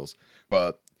Storm Eagles,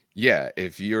 but yeah,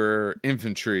 if you're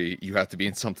infantry, you have to be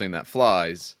in something that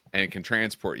flies and can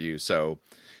transport you. So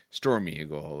Storm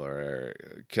Eagle or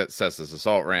Cessna's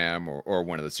Assault Ram or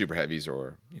one of the super heavies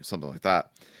or something like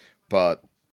that. But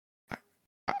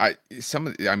I've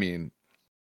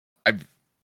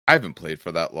I haven't played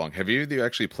for that long. Have you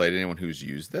actually played anyone who's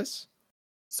used this?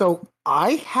 So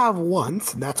I have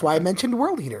once, and that's why I mentioned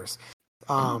World Eaters.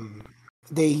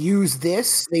 They use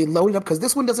this, they load it up because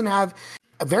this one doesn't have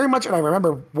very much, and I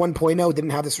remember 1.0 didn't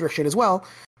have this restriction as well.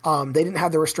 They didn't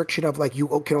have the restriction of like you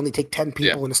can only take 10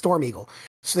 people in a Storm Eagle.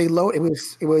 So they load it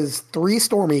was 3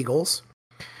 Storm Eagles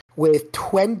with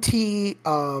 20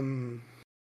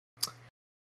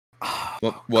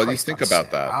 well, you think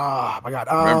about that. Oh my god.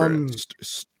 Remember,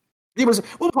 it was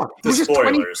just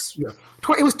spoilers.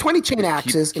 20. It was 20 chain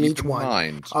axes in each one.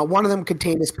 Mind, one of them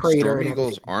contained his Praetor. Storm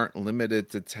Eagles aren't limited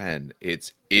to 10.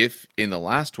 It's if in the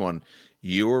last one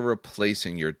you are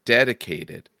replacing your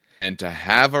dedicated, and to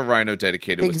have a Rhino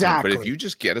dedicated with 10. But if you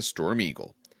just get a Storm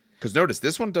Eagle, because notice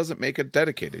this one doesn't make it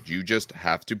dedicated. You just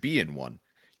have to be in one.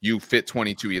 You fit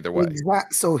 22 either way.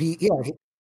 Exactly.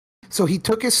 So he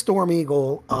took his Storm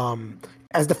Eagle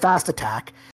as the fast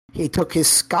attack. He took his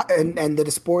Sky and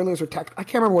the spoilers were I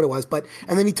can't remember what it was,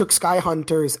 and then he took Sky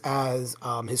Hunters as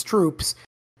his troops.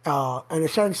 And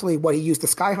essentially what he used the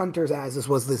Sky Hunters as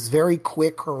was this very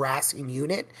quick harassing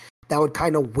unit that would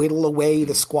kind of whittle away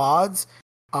the squads.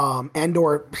 Or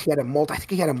he had a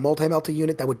multi-melta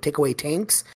unit that would take away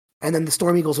tanks. And then the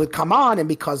Storm Eagles would come on, and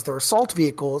because they're assault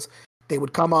vehicles, they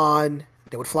would come on,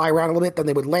 they would fly around a little bit, then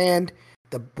they would land,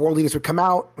 the World Eaters would come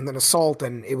out, and then assault,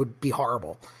 and it would be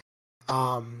horrible.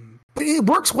 But it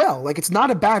works well. Like, it's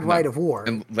not a bad rite of war.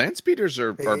 And land speeders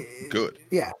are good.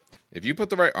 Yeah. If you put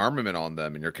the right armament on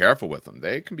them and you're careful with them,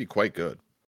 they can be quite good.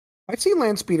 I've seen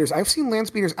land speeders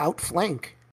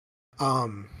outflank.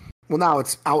 Well, now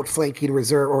it's outflanking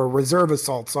reserve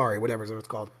assault. Sorry, whatever it's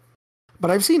called.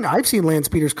 But I've seen land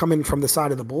speeders come in from the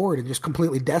side of the board and just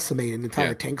completely decimate an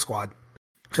entire tank squad,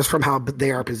 just from how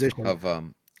they are positioned.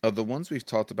 Of the ones we've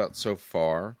talked about so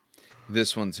far,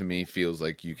 this one to me feels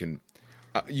like you can.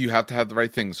 You have to have the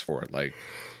right things for it. Like,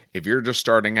 if you're just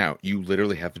starting out, you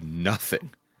literally have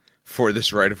nothing for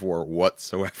this rite of war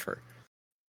whatsoever.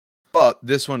 But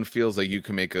this one feels like you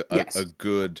can make a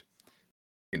good,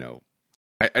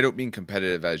 I don't mean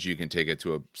competitive as you can take it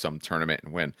to some tournament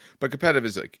and win, but competitive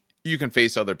is like you can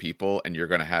face other people and you're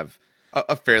going to have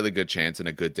a fairly good chance and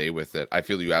a good day with it. I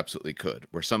feel you absolutely could.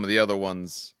 Where some of the other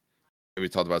ones that we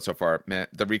talked about so far,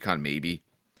 the recon maybe,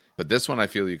 but this one I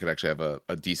feel you could actually have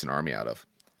a decent army out of.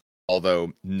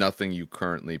 Although nothing you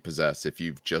currently possess, if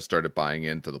you've just started buying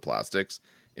into the plastics,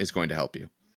 is going to help you.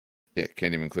 Yeah,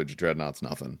 can't even include your dreadnoughts,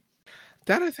 nothing.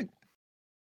 That I think.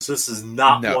 So this is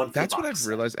not one. That's what I've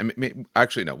realized. I mean,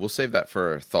 actually, no. We'll save that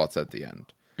for thoughts at the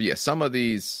end. But yeah, some of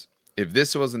these, if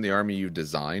this wasn't the army you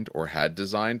designed or had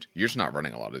designed, you're just not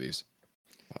running a lot of these.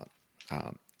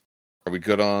 Are we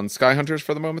good on Sky Hunters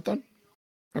for the moment then?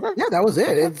 Okay. Yeah, that was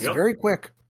it. It's very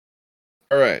quick.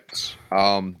 All right.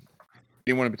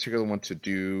 Anyone in particular want to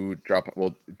do drop?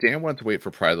 Well, Dan wanted to wait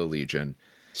for Pride of the Legion.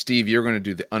 Steve, you're going to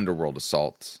do the Underworld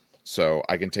Assault. So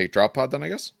I can take Drop Pod then, I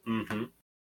guess? Mm-hmm.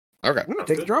 Okay. I'm going to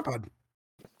take the Drop Pod.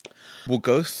 We'll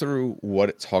go through what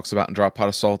it talks about in Drop Pod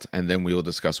Assault, and then we will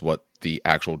discuss what the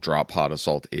actual Drop Pod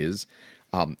Assault is.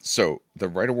 So the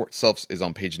Rite of War itself is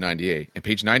on page 98, and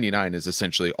page 99 is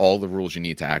essentially all the rules you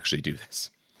need to actually do this.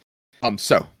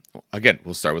 So, again,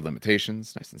 we'll start with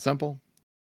limitations, nice and simple.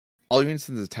 All units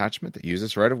in the detachment that use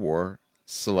this Rite of War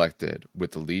selected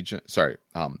with the Legion,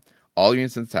 all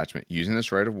units in the detachment using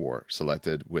this Rite of War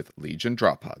selected with Legion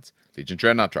Drop Pods, Legion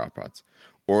Dreadnought Drop Pods,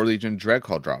 or Legion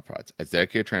Dreadcall Drop Pods as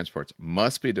dedicated transports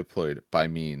must be deployed by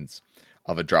means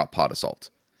of a Drop Pod Assault.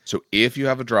 So if you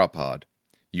have a Drop Pod,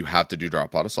 you have to do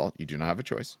Drop Pod Assault. You do not have a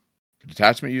choice. The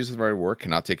detachment used with the Rite of War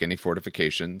cannot take any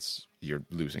fortifications. You're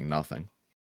losing nothing.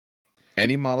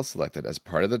 Any model selected as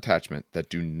part of the detachment that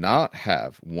do not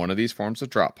have one of these forms of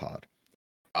Drop Pod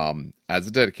as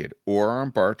a dedicated or are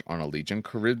embarked on a Legion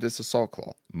Charybdis Assault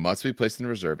Claw must be placed in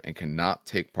reserve and cannot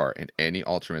take part in any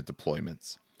alternate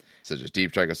deployments, such as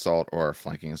Deep Strike Assault or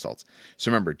flanking assaults. So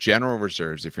remember, general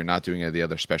reserves, if you're not doing any of the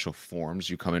other special forms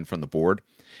you come in from the board,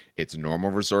 it's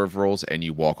normal reserve rolls and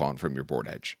you walk on from your board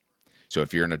edge. So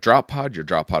if you're in a Drop Pod, your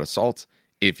Drop Pod Assault.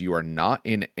 If you are not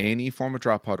in any form of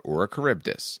Drop Pod or a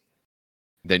Charybdis,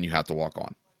 then you have to walk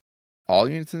on. All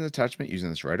units in the detachment using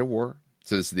this Rite of War,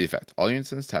 so this is the effect, all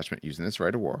units in this detachment using this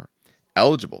Rite of War,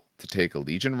 eligible to take a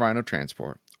Legion Rhino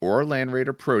transport or a Land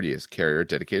Raider Proteus carrier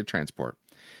dedicated transport,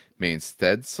 may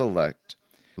instead select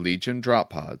Legion Drop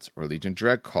Pods or Legion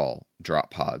Dreadcall Drop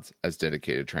Pods as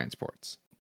dedicated transports.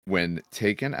 When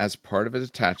taken as part of a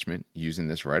detachment using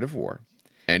this Rite of War,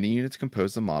 any units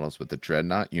composed of models with the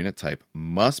Dreadnought unit type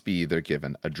must be either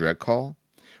given a Dreadcall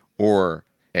or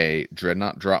a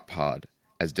Dreadnought Drop Pod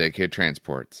as dedicated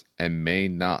transports and may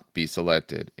not be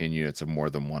selected in units of more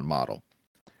than one model.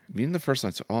 Meaning the first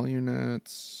line, so all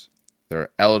units, they're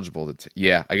eligible to...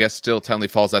 yeah, I guess still technically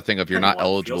falls that thing of you're not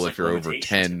eligible if you're over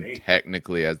 10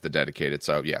 technically as the dedicated.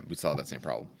 So yeah, we still have that same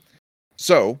problem.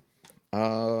 So,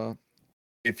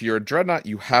 if you're a Dreadnought,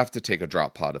 you have to take a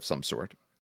drop pod of some sort.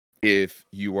 If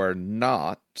you are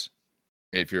not,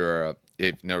 in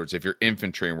other words, if you're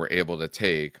infantry and we're able to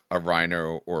take a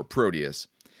Rhino or a Proteus,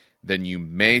 then you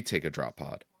may take a drop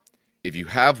pod. If you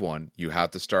have one, you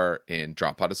have to start in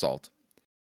drop pod assault.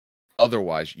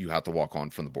 Otherwise, you have to walk on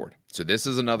from the board. So this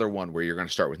is another one where you're going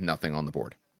to start with nothing on the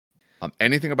board.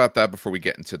 Anything about that before we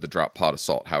get into the drop pod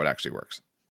assault, how it actually works?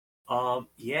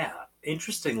 Yeah.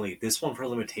 Interestingly, this one for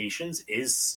limitations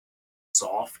is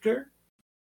softer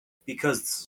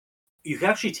because you can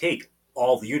actually take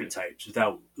all the unit types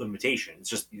without limitation. It's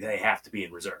just they have to be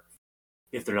in reserve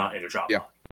if they're not in a drop pod,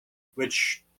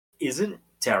 which isn't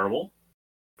terrible.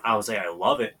 I would say I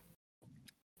love it,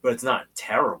 but it's not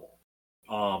terrible.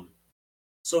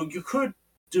 So you could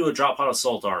do a drop pod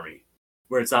assault army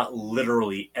where it's not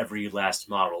literally every last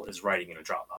model is riding in a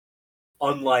drop pod.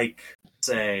 Unlike,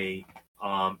 say,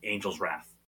 Angel's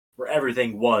Wrath, where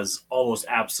everything was almost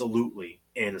absolutely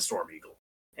in a Storm Eagle.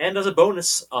 And as a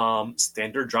bonus,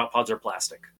 standard drop pods are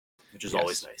plastic, which is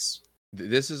always nice.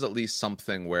 This is at least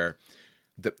something where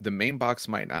the main box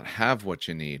might not have what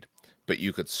you need, but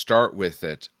you could start with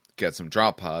it, get some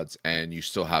drop pods, and you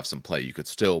still have some play. You could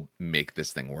still make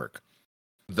this thing work.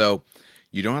 Though,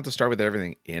 you don't have to start with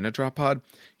everything in a drop pod.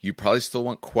 You probably still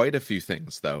want quite a few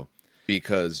things, though,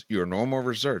 because your normal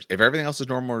reserves, if everything else is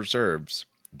normal reserves,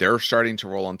 they're starting to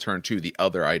roll on turn 2 the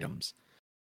other items.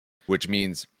 Which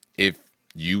means if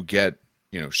you get,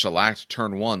 shellacked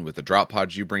turn 1 with the drop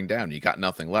pods you bring down, you got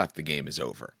nothing left, the game is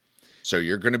over. So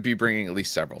you're going to be bringing at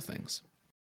least several things.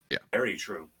 Yeah. Very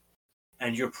true.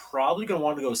 And you're probably going to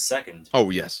want to go second. Oh,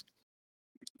 yes.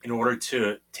 In order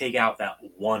to take out that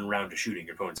one round of shooting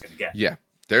your opponent's going to get. Yeah.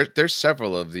 There's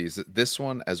several of these. This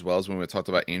one, as well as when we talked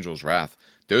about Angel's Wrath,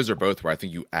 those are both where I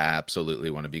think you absolutely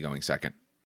want to be going second.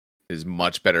 It is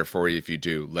much better for you if you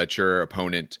do. Let your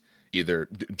opponent either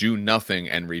do nothing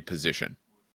and reposition.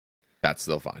 That's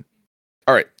still fine.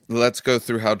 All right, let's go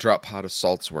through how drop pod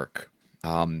assaults work.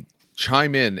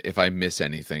 Chime in if I miss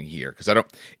anything here, because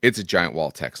it's a giant wall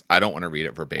text. I don't want to read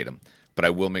it verbatim, but I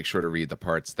will make sure to read the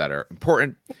parts that are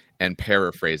important and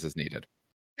paraphrase as needed.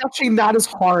 Actually, not as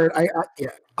hard.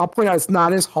 I'll point out it's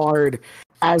not as hard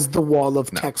as the wall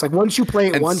of text. Like once you play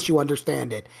it, once you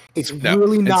understand it, it's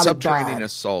really not a bad. Subterranean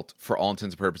Assault, for all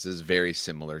intents and purposes, is very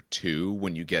similar to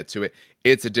when you get to it.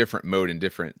 It's a different mode and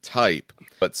different type,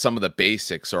 but some of the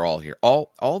basics are all here.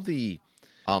 All the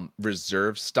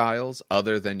reserve styles,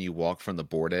 other than you walk from the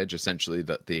board edge, essentially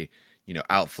the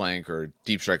outflank or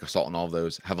deep strike assault and all of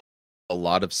those have a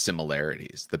lot of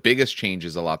similarities. The biggest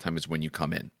changes a lot of times is when you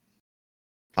come in.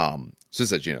 So it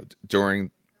says,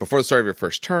 before the start of your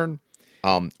first turn,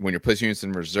 when you're placing units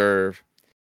in reserve,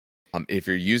 if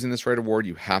you're using this right award,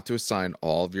 you have to assign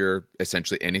all of your,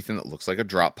 essentially anything that looks like a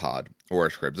drop pod or a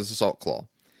Scribs' Assault Claw,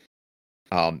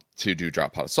 to do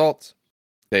drop pod assault.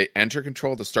 They enter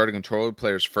control at the start of control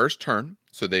player's first turn.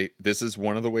 So this is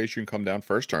one of the ways you can come down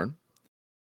first turn.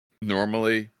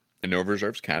 Normally, no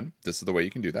reserves can. This is the way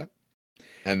you can do that.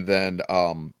 And then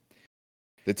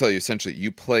they tell you essentially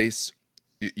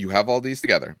you have all these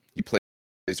together. You place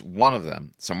one of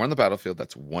them somewhere on the battlefield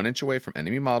that's 1 inch away from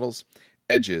enemy models,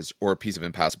 edges, or a piece of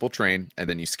impassable terrain, and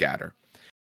then you scatter.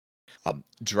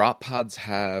 Drop pods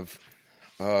have...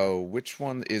 which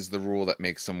one is the rule that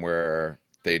makes them where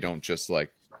they don't just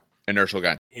inertial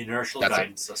guidance? Inertial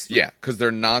guidance system. Yeah, because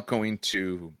they're not going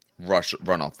to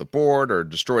run off the board or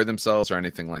destroy themselves or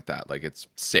anything like that. It's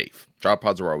safe. Drop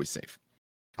pods are always safe.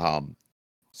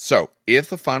 So, if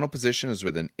the final position is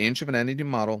within an inch of an enemy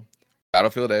model,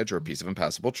 battlefield edge, or a piece of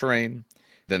impassable terrain,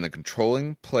 then the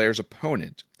controlling player's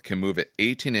opponent can move it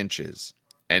 18 inches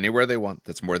anywhere they want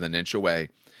that's more than an inch away.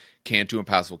 Can't do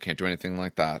impassable, can't do anything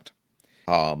like that.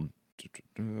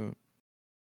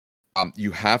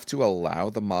 You have to allow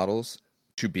the models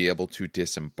to be able to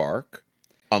disembark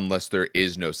unless there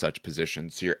is no such position.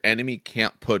 So your enemy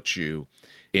can't put you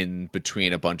in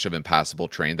between a bunch of impassable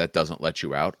terrain that doesn't let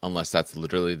you out unless that's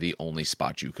literally the only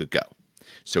spot you could go.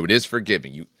 So it is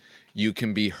forgiving. You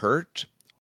can be hurt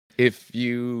if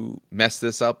you mess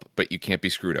this up, but you can't be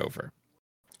screwed over.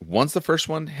 Once the first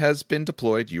one has been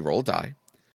deployed, you roll a die.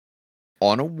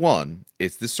 On a 1,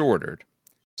 it's disordered.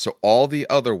 So all the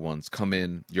other ones come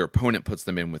in, your opponent puts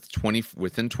them in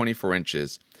within 24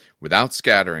 inches without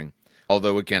scattering.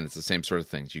 Although, again, it's the same sort of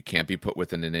things. You can't be put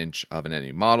within an inch of an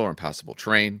enemy model or impassable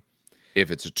terrain.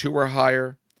 If it's a 2 or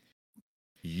higher,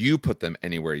 You put them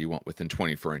anywhere you want within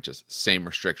 24 inches. Same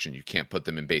restriction. You can't put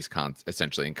them in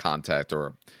essentially in contact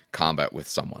or combat with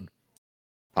someone.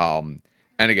 And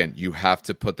again, you have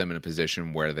to put them in a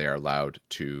position where they are allowed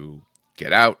to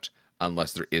get out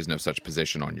unless there is no such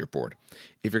position on your board.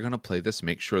 If you're going to play this,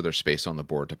 make sure there's space on the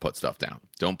board to put stuff down.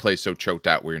 Don't play so choked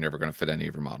out where you're never going to fit any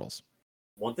of your models.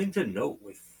 One thing to note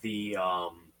with the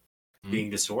being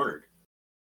disordered,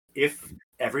 if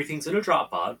everything's in a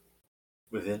drop pod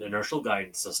with an inertial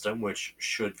guidance system, which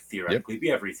should theoretically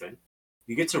be everything,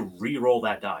 you get to re-roll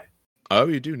that die. Oh,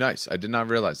 you do? Nice. I did not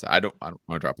realize that. I don't want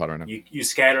to drop pod right now. You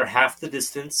scatter half the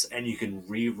distance, and you can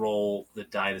re-roll the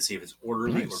die to see if it's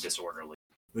orderly or disorderly,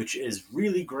 which is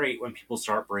really great when people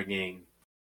start bringing,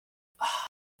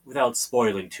 without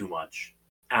spoiling too much,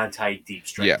 anti-deep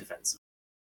strike defenses.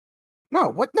 No,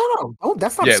 what? No. Oh,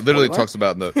 that's not. Yeah, it literally talks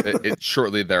about it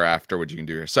shortly thereafter what you can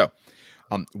do here. So,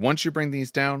 once you bring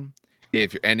these down,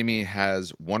 if your enemy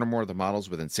has one or more of the models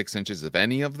within 6 inches of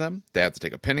any of them, they have to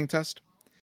take a pinning test.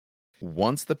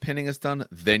 Once the pinning is done,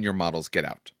 then your models get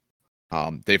out.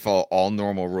 They follow all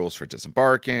normal rules for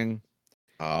disembarking.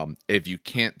 If you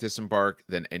can't disembark,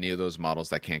 then any of those models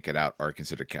that can't get out are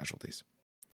considered casualties.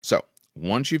 So,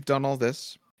 once you've done all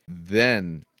this,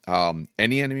 then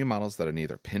any enemy models that are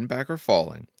neither pinned back or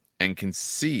falling and can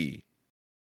choose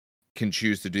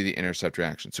to do the intercept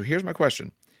reaction. So here's my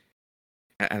question.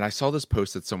 And I saw this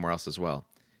posted somewhere else as well.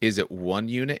 Is it one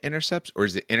unit intercepts or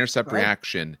is it intercept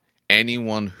reaction?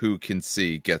 Anyone who can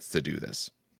see gets to do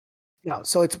this. No,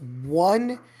 so it's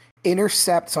one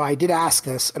intercept. So I did ask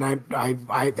this, and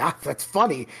I that's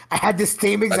funny. I had this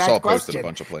same exact question. I saw posted a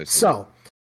bunch of places. So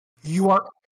you are.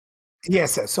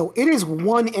 Yes, so it is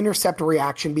one intercept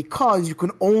reaction because you can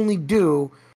only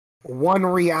do one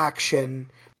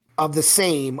reaction of the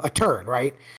same a turn,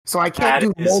 right? So I can't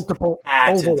do multiple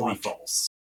Overwatch. False.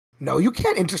 No, you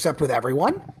can't intercept with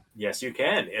everyone. Yes, you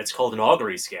can. It's called an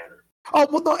augury scanner. Oh,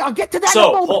 well, no, I'll get to that.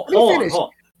 So, hold on.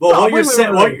 Well,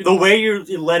 the way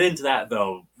you led into that,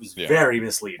 though, was very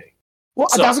misleading. Well,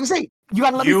 I was going to say, you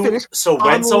got to let me finish. So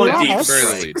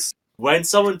when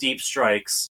someone deep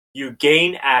strikes, you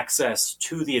gain access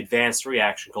to the advanced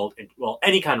reaction called,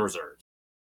 any kind of reserve.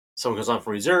 Someone goes on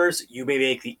for reserves, you may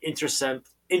make the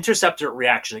interceptor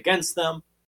reaction against them.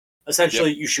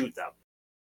 Essentially, you shoot them.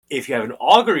 If you have an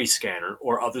augury scanner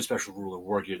or other special rule or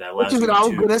war gear that allows you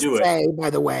to do it, by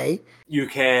the way, you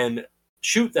can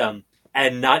shoot them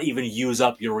and not even use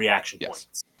up your reaction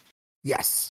points.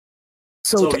 Yes.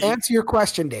 So to answer your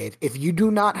question, Dave, if you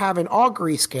do not have an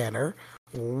augury scanner,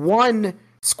 one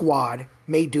squad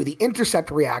may do the intercept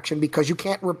reaction because you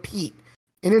can't repeat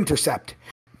an intercept.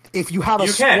 If you have a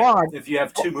squad, if you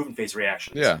have two movement phase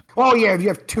reactions. Yeah. Oh yeah, if you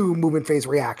have two movement phase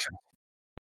reactions.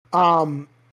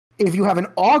 If you have an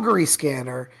augury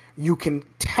scanner, you can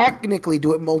technically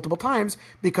do it multiple times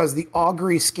because the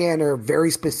augury scanner very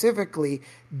specifically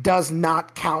does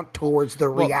not count towards the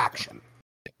reaction.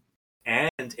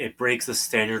 And it breaks the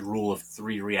standard rule of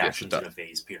 3 reactions in a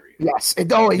phase period. Yes. It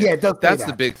does. That's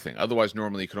the big thing. Otherwise,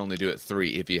 normally you could only do it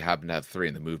 3 if you happen to have 3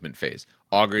 in the movement phase.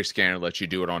 Augury scanner lets you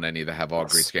do it on any that have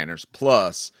augury scanners,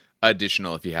 plus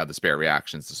additional if you have the spare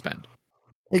reactions to spend.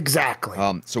 Exactly.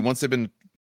 So once they've been...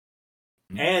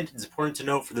 And it's important to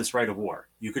note for this rite of war,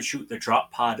 you could shoot the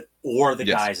drop pod or the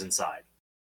guys inside.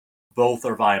 Both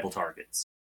are viable targets.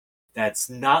 That's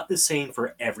not the same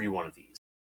for every one of these.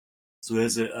 So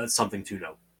there's something to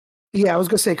note. Yeah, I was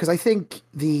going to say, because I think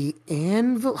the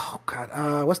Anvil... Oh,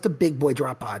 God. What's the big boy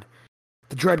drop pod?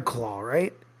 The Dreadclaw,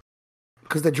 right?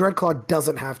 Because the Dreadclaw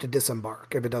doesn't have to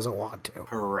disembark if it doesn't want to.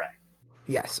 Correct.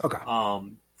 Yes, okay.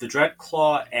 The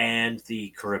Dreadclaw and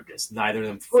the Charybdis. Neither of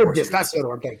them Charybdis, that's the other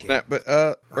one, thank you.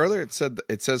 But earlier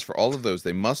it says for all of those,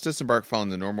 they must disembark following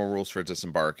the normal rules for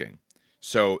disembarking.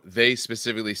 So they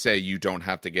specifically say you don't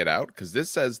have to get out, because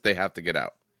this says they have to get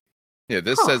out. Yeah,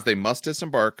 this says they must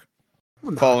disembark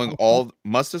following all the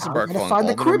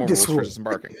normal rules for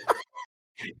disembarking.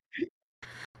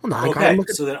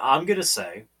 So then I'm going to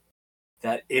say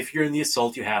that if you're in the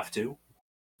assault, you have to.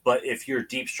 But if you're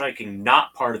deep striking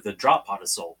not part of the drop pod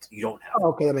assault, you don't have to.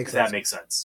 Okay, that makes sense. That makes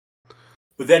sense.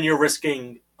 But then you're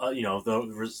risking,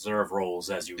 the reserve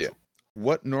rolls as usual. Yeah.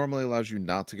 What normally allows you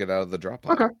not to get out of the drop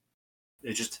pod? Okay.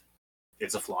 It's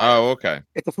a flyer. Oh, okay.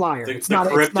 It's a flyer. It's not a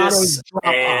drop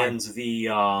and pod. The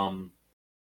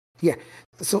Yeah.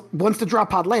 So once the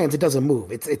drop pod lands, it doesn't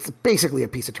move. It's basically a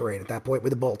piece of terrain at that point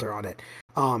with a bolter on it.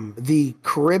 The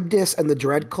Charybdis and the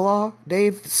Dreadclaw,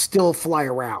 Dave, still fly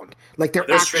around. Like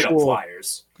they're straight up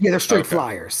flyers. Yeah, they're straight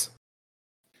flyers.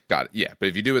 Got it. Yeah, but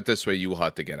if you do it this way, you will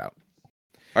have to get out.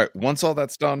 All right. Once all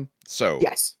that's done, so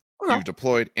yes, you've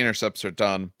deployed, intercepts are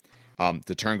done.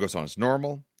 The turn goes on as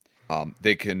normal.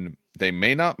 They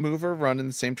may not move or run in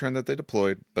the same turn that they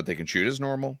deployed, but they can shoot as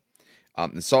normal.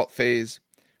 The assault phase,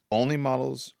 only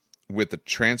models with the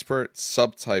transport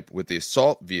subtype with the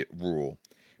assault rule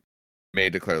may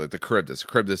declare, like the Charybdis.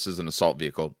 Charybdis is an assault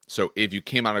vehicle, so if you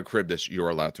came out of Charybdis, you're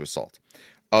allowed to assault.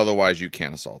 Otherwise, you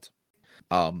can't assault.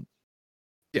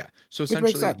 Yeah. So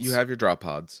essentially, you have your drop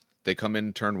pods. They come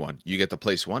in turn 1. You get to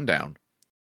place one down,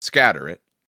 scatter it.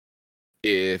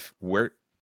 If we're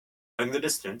in the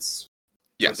distance,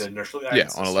 yes, on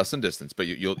a less than distance, but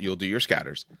you'll do your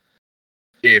scatters.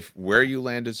 If where you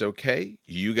land is okay,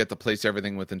 you get to place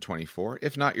everything within 24.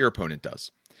 If not, your opponent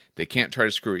does. They can't try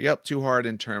to screw you up too hard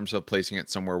in terms of placing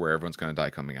it somewhere where everyone's going to die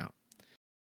coming out.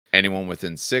 Anyone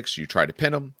within 6, you try to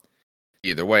pin them.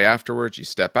 Either way, afterwards, you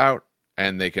step out,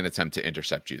 and they can attempt to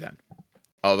intercept you then.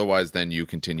 Otherwise, then you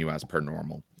continue as per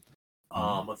normal.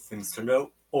 Things to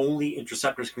note, only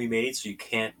interceptors can be made, so you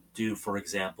can't do, for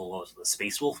example, what was it, the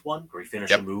Space Wolf one, where you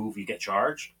finish a move, you get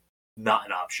charged. Not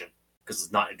an option, because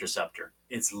it's not interceptor.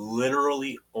 It's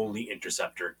literally only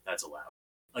interceptor that's allowed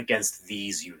against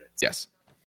these units. Yes.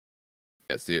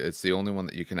 It's the only one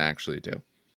that you can actually do.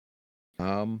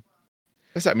 I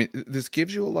mean, this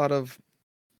gives you a lot of,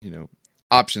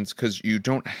 options, because you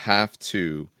don't have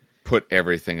to put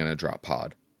everything in a drop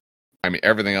pod. I mean,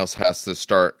 everything else has to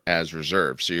start as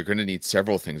reserve, so you're going to need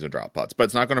several things in drop pods, but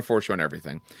it's not going to force you on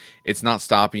everything. It's not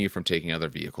stopping you from taking other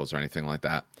vehicles or anything like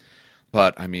that.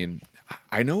 But, I mean,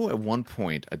 I know at one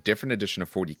point, a different edition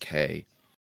of 40K,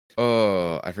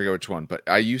 I forget which one, but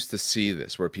I used to see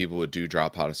this where people would do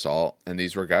drop pod assault, and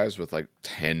these were guys with like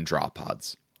 10 drop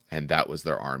pods, and that was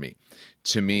their army.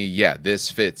 To me, yeah,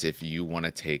 this fits if you want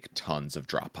to take tons of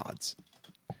drop pods.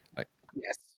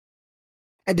 Yes.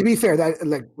 And to be fair, that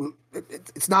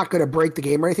it's not going to break the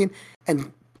game or anything.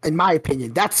 And in my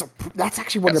opinion, that's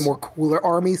actually one of the more cooler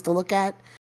armies to look at.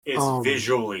 It's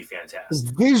visually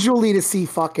fantastic. Visually to see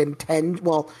fucking 10.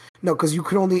 Well, no, because you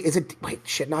could only.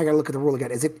 Now I got to look at the rule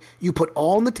again. Is it you put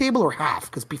all on the table or half?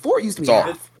 Because before it used to be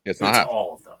half. It's not half.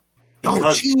 All of them.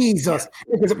 Oh, Jesus.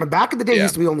 Yeah. Because back in the day, it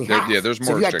used to be only half. Yeah, there's more.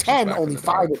 So if you had 10, only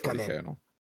 5 would come in.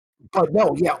 But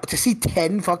no, yeah, to see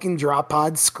 10 fucking drop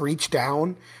pods screech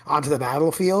down onto the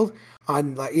battlefield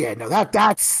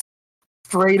that's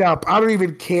straight up. I don't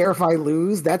even care if I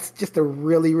lose. That's just a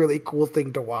really, really cool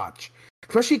thing to watch.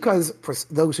 Especially because, for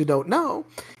those who don't know,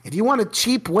 if you want a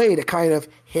cheap way to kind of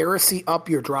heresy up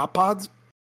your drop pods,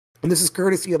 and this is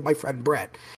courtesy of my friend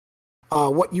Brett,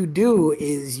 what you do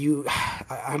is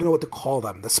I don't know what to call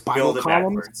them, the spinal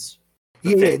columns.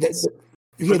 The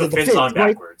fins on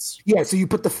backwards. Right? Yeah, so you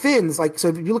put the fins, so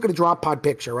if you look at a drop pod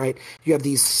picture, right, you have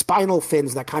these spinal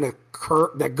fins that kind of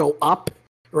that go up,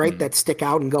 right, that stick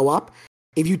out and go up.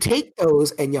 If you take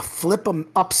those and you flip them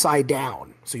upside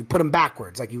down, so you put them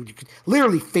backwards, like you could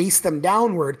literally face them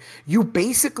downward, you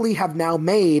basically have now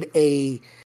made a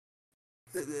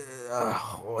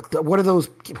what are those?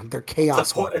 They're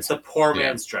chaos. It's the poor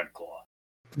man's Dreadclaw.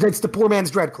 It's the poor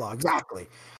man's Dreadclaw, exactly.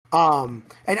 And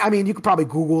I mean, you could probably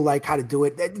Google how to do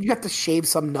it. You have to shave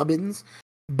some nubbins,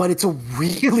 but it's a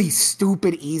really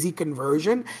stupid, easy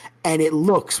conversion, and it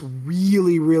looks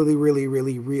really, really, really,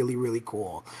 really, really, really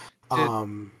cool.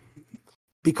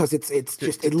 Because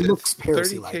it looks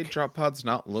heresy-like. 30K drop pods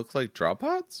not look like drop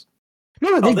pods?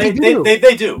 No, they do.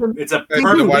 It's a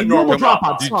perfectly normal drop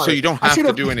pod. So you don't have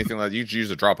to do anything like that. You just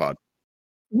use a drop pod.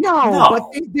 No,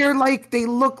 but they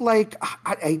look like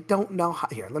I don't know how.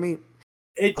 Here, let me.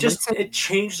 It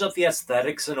changes up the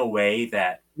aesthetics in a way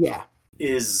that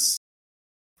is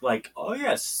like, oh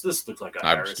yes, this looks like a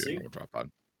heresy.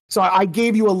 So I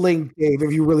gave you a link, Dave,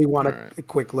 if you really want a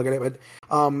quick look at it. But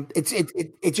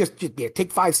it just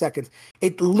take 5 seconds.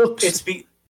 It looks different.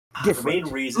 The main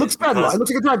reason it looks like a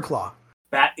Dreadclaw.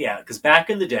 Because back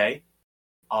in the day,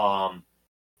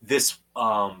 this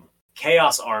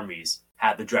Chaos armies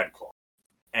had the Dreadclaw,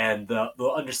 and the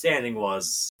understanding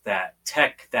was that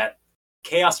tech that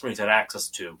Chaos Marines had access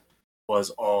to was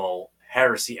all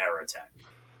Heresy era tech.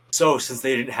 So since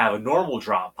they didn't have a normal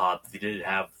drop pod, they didn't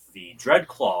have the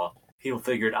Dreadclaw, people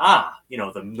figured,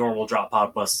 the normal drop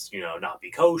pod must, not be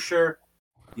kosher,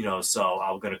 so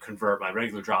I'm going to convert my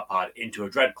regular drop pod into a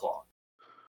Dreadclaw.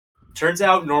 Turns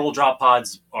out normal drop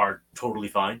pods are totally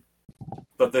fine,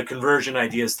 but the conversion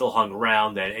idea still hung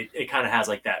around, and it kind of has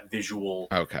that visual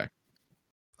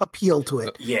appeal to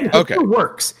it. Okay. It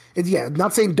works. I'm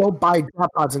not saying don't buy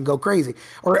drop pods and go crazy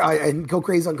and go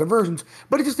crazy on conversions,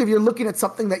 but it's just if you're looking at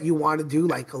something that you want to do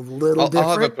a little different.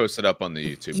 I'll have it posted up on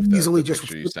the YouTube. Easily the just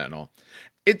picture you sent and all.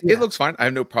 It looks fine. I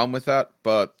have no problem with that,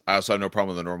 but I also have no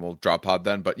problem with the normal drop pod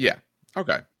then. But yeah,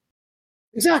 okay.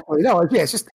 Exactly. No,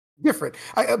 it's just different.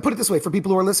 I put it this way for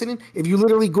people who are listening: if you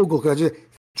literally Google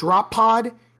drop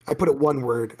pod, I put it one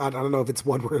word. I don't know if it's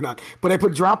one word or not, but I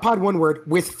put drop pod one word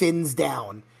with fins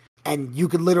down, and you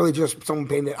could literally just someone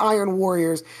painted Iron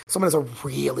Warriors. Someone has a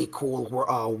really cool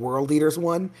World Leaders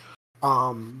one.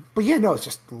 But yeah, no, it's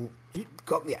just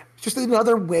it's just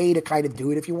another way to kind of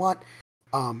do it if you want.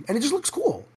 And it just looks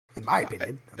cool, in my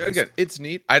opinion. Again, it's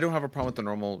neat. I don't have a problem with the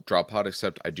normal drop pod,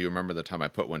 except I do remember the time I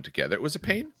put one together. It was a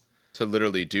pain to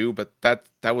literally do, but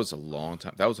that was a long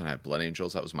time. That was when I had Blood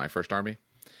Angels. That was my first army.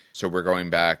 So we're going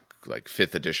back like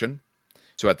 5th edition.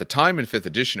 So at the time in 5th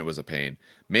edition, it was a pain.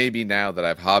 Maybe now that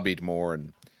I've hobbied more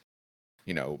and,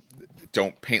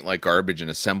 don't paint like garbage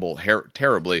and assemble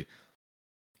terribly,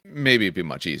 maybe it'd be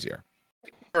much easier.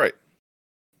 All right.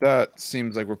 That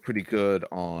seems like we're pretty good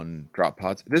on drop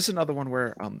pods. This is another one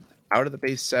where out of the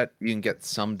base set, you can get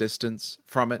some distance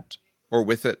from it or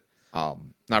with it.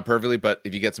 Not perfectly, but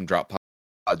if you get some drop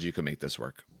pods, you can make this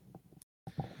work.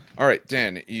 All right,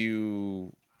 Dan,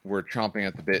 you were chomping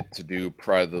at the bit to do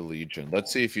Pride of the Legion.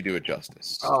 Let's see if you do it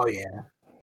justice. Oh, yeah.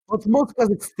 Well, it's most because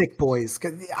it's thick boys.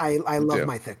 Cause I love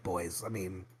my thick boys. I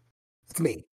mean, it's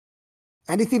me.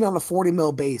 Anything on a 40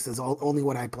 mil base is only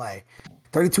what I play.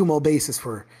 32 mil base is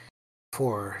for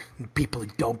people who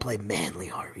don't play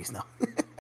manly armies. No.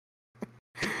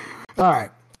 All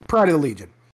right, Pride of the Legion.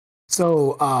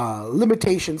 So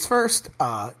limitations first.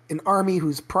 An army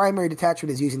whose primary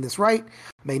detachment is using this right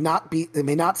may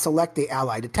not select the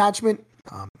allied detachment.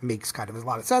 Makes kind of a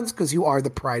lot of sense because you are the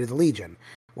Pride of the Legion.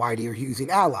 Why are you using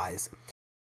allies?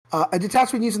 A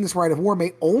detachment using this right of war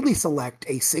may only select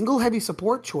a single heavy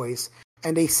support choice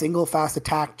and a single fast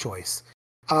attack choice.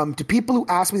 To people who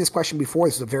asked me this question before,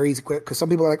 this is a very easy quick, because some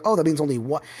people are like, oh, that means only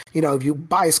one. If you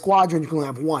buy a squadron, you can only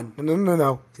have one.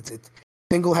 No. It's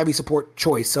single heavy support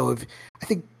choice. So I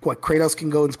think Kratos can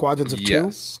go in squadrons of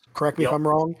two. Correct me if I'm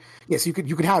wrong. Yes, you could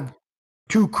have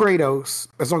 2 Kratos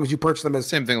as long as you purchase them as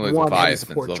same thing with one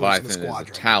Leviathan. Leviathan is a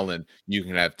Talon. You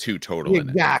can have 2 total in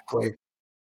it. Exactly.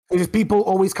 Just people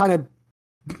always kind of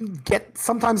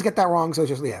sometimes get that wrong. So it's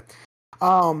just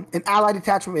an allied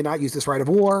detachment may not use this right of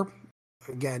war.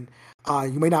 Again,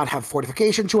 you may not have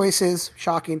fortification choices.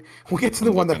 Shocking. We'll get to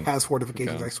the one that has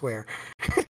fortifications, okay. I swear.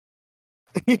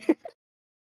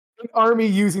 An army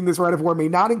using this right of war may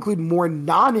not include more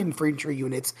non-infantry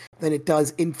units than it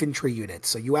does infantry units.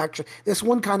 So this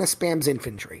one kind of spams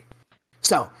infantry.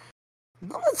 So,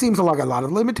 that seems like a lot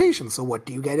of limitations. So what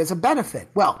do you get as a benefit?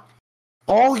 Well,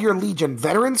 all your Legion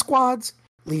veteran squads,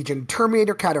 Legion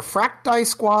Terminator Cataphracti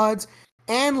squads,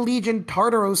 and Legion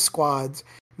Tartaros squads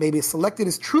may be selected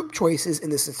as troop choices in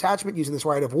this detachment using this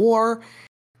right of war,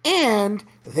 and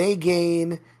they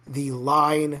gain the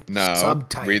line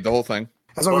subtype. Read the whole thing.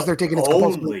 As long as they're taking its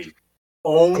compulsory.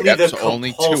 Only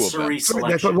compulsory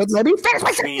selection. Let me finish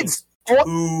my sentence.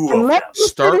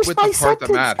 Start with the part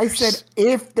that matters. I said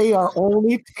if they are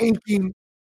only taking...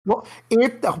 oh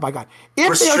my God.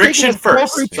 Restriction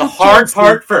first. The hard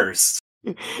part first.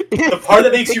 The part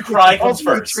that makes you cry comes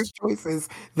first. Choices,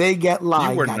 they get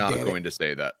line. You were not going to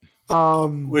say that.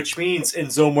 Which means in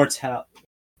Zone Mortalis,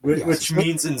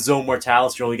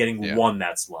 you're only getting one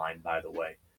that's line, by the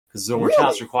way. Because Zone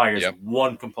Mortalis requires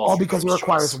one compulsory. Oh, because it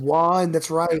requires one.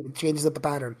 That's right. It changes up the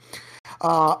pattern.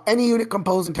 Any unit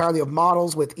composed entirely of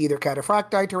models with either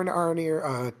Cataphracti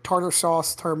Terminator, Tartar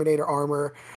Sauce Terminator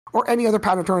armor, or any other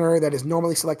pattern Terminator that is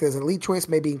normally selected as an elite choice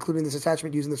may be included in this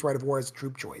attachment using this right of war as a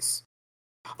troop choice.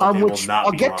 Which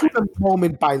I'll get to in a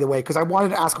moment, by the way, because I wanted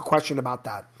to ask a question about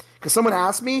that. Because someone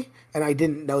asked me, and I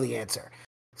didn't know the answer.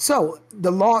 So,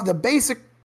 the basic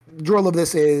drill of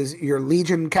this is your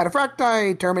Legion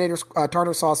Cataphracti, Terminator,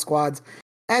 Tartar Sauce squads,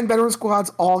 and veteran squads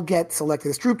all get selected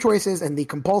as troop choices, and the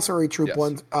compulsory troop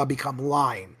ones become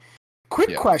line.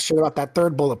 Quick question about that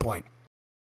third bullet point.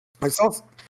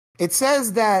 It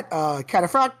says that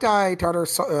Cataphracti,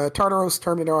 Tartaros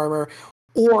Terminator armor,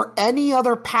 or any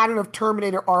other pattern of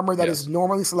Terminator armor that is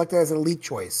normally selected as an elite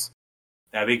choice.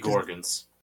 That'd be Gorgons.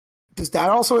 Does that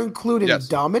also include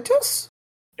Indomitus?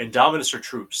 Indomitus are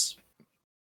troops.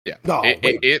 Yeah. No. If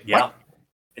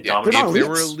there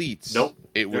were elites, nope,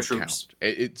 it would count.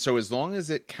 So as long as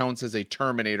it counts as a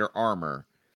Terminator armor,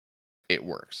 it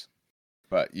works.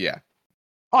 But yeah.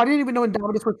 Oh, I didn't even know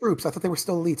Indomitus were troops. I thought they were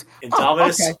still elites.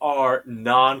 Indomitus are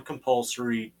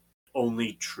non-compulsory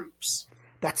only troops.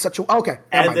 That's such a... Okay.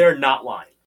 And they're not line.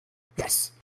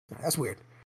 Yes. That's weird.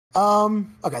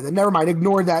 Okay, then never mind.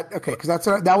 Ignore that. Okay, because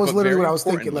that was literally what I was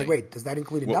thinking. Like, wait, does that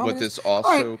include Indomitus? What this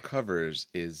also covers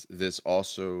is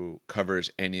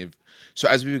any of... So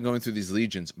as we've been going through these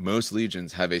legions, most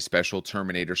legions have a special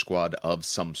Terminator squad of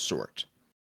some sort.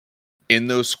 in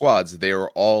those squads, they are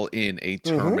all in a Mhm.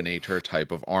 Terminator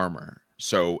type of armor.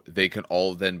 So they can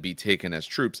all then be taken as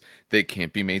troops. They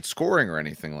can't be made scoring or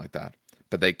anything like that,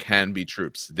 but they can be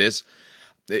troops. It's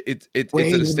Wait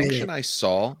a a distinction minute. I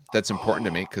saw that's important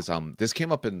to make because this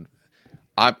came up in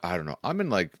I don't know, I'm in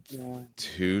like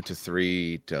 2 to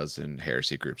 3 dozen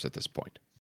heresy groups at this point.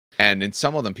 And in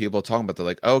some of them, people are talking about, they're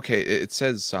like, okay, it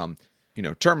says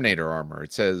Terminator armor,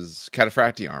 it says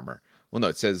Cataphractii armor. Well, no,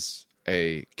 it says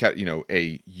a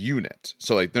unit.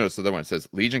 So like notice the other one, it says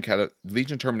Legion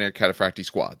Terminator Cataphractii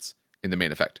squads in the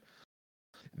main effect.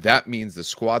 That means the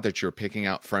squad that you're picking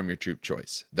out from your troop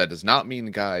choice. That does not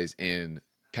mean guys in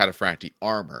Cataphractii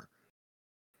armor.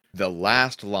 The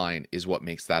last line is what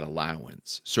makes that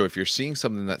allowance. So if you're seeing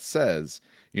something that says,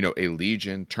 a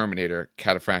Legion Terminator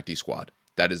Cataphractii squad,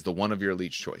 that is the one of your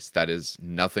elite choice. That is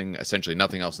essentially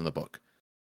nothing else in the book.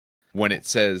 When it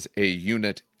says a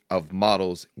unit of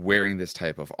models wearing this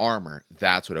type of armor,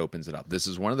 that's what opens it up. This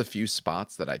is one of the few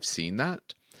spots that I've seen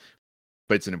that,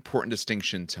 but it's an important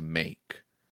distinction to make.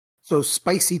 So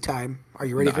spicy time. Are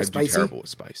you ready for I'd spicy? be terrible with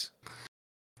spice.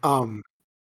 No.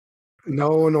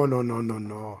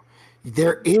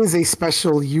 There is a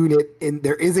special unit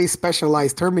there is a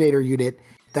specialized Terminator unit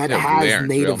that has Lairns,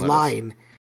 native line.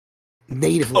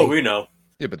 Natively. Oh, we know.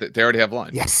 Yeah, but they already have line.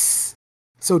 Yes.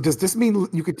 So does this mean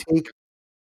you can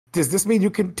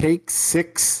take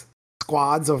 6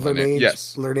 squads of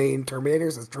Lernaean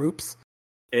Terminators as troops?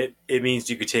 It means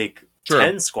you could take True.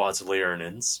 10 squads of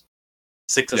Leonins,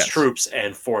 6 as troops,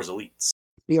 and 4 as elites.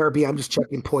 BRB, I'm just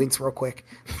checking points real quick.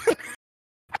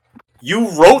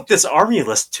 You wrote this army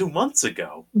list 2 months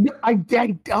ago. I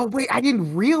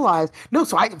didn't realize. No,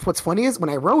 what's funny is when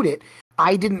I wrote it,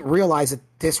 I didn't realize that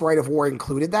this Rite of War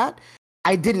included that.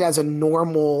 I did it as a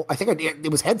normal. I think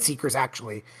it was Headseekers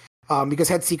actually, because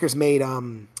Headseekers made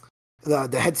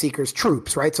the Headseekers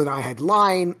troops, right? So now I had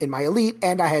line in my elite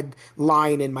and I had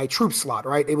line in my troop slot,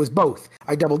 right? It was both.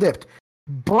 I double dipped,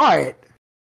 but.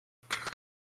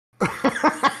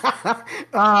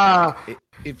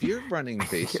 If you're running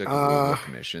basic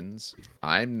missions,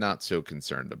 I'm not so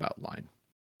concerned about line.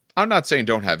 I'm not saying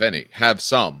don't have any. Have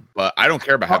some, but I don't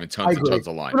care about having tons and tons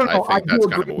of lines. No, I think that's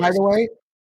kind of a waste. By the way,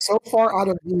 so far out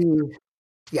of the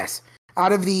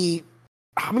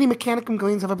how many Mechanicum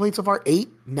games have I played so far? 8,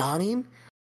 9?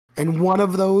 And one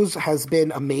of those has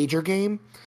been a major game.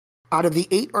 Out of the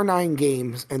 8 or 9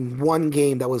 games and one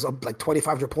game that was like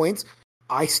 2,500 points,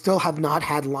 I still have not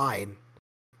had line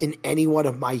in one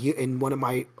of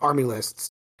my army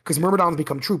lists, because Myrmidons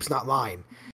become troops, not line,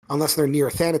 unless they're near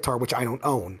Thanatar, which I don't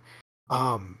own.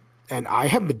 And I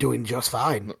have been doing just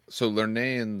fine. So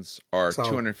Lernaeans are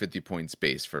 250 points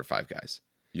base for 5 guys.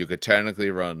 You could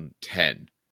technically run 10,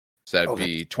 so that'd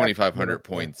be 2,500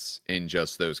 points in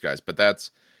just those guys. But that's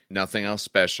nothing else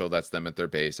special. That's them at their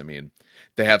base. I mean,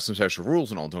 they have some special rules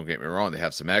and all. Don't get me wrong; they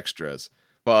have some extras,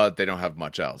 but they don't have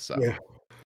much else. So. Yeah.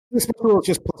 This rule is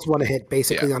just +1 a hit,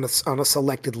 basically, on a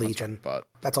selected legion. But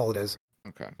that's all it is.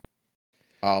 Okay.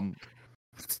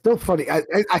 It's still funny.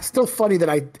 I still funny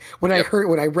that when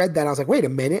I read that, I was like, wait a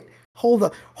minute, hold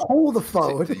the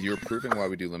phone. So you're proving why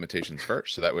we do limitations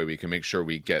first, so that way we can make sure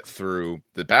we get through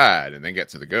the bad and then get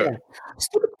to the good. Yeah.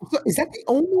 Is that the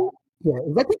only? Yeah,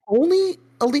 is that the only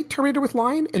elite Terminator with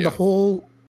line in the whole?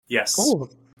 Yes. Oh,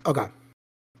 okay.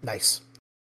 Nice.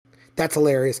 That's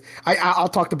hilarious. I'll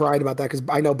talk to Brian about that, because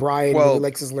I know Brian really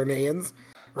likes his Lernaeans,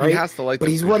 right? He has to like, but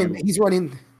he's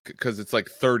running because it's like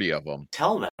 30 of them.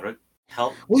 Tell him about it.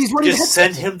 He's running. Just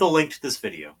send him the link to this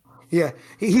video. Yeah,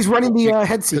 he's running the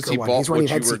Headseeker one. He's running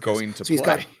what you were going to play.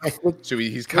 So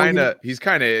he's kind of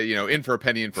in for a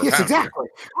penny, in for a pound. Exactly.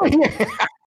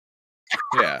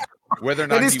 Yeah. Whether or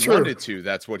not he wanted to,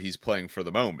 that's what he's playing for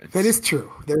the moment. That is true.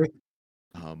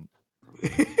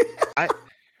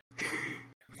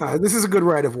 This is a good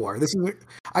Rite of War.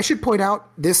 I should point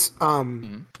out this,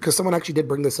 because someone actually did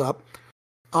bring this up.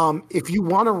 If you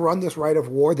want to run this Rite of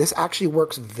War, this actually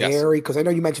works because I know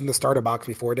you mentioned the starter box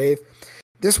before, Dave.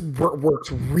 This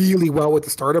works really well with the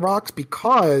starter box,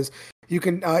 because you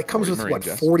can. It comes with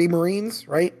Marines, 40 Marines,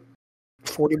 right?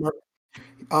 40 Marines.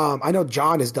 I know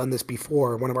John has done this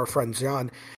before. One of our friends,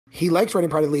 John, he likes running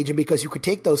Pride of Legion because you could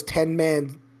take those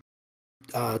 10-man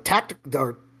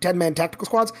tactical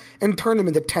squads and turn them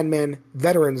into 10-man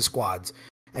veteran squads.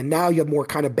 And now you have more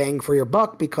kind of bang for your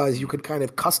buck, because you could kind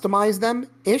of customize them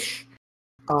ish.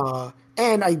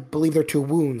 And I believe they're 2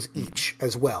 wounds each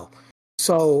as well.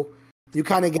 So you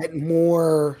kind of get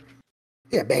more,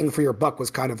 bang for your buck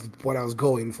was kind of what I was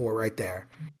going for right there.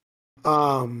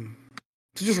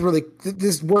 So just really,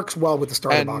 this works well with the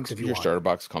starter box if you want. Your starter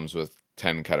box comes with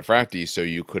 10 Cataphracti, so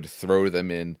you could throw them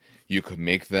in, you could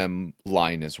make them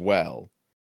line as well.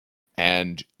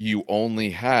 And you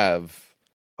only have,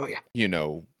 you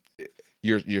know,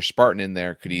 your Spartan in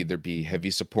there could either be heavy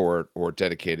support or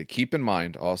dedicated. Keep in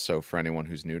mind also, for anyone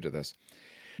who's new to this,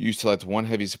 you select one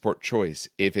heavy support choice.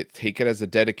 If it take it as a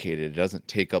dedicated, it doesn't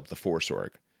take up the Force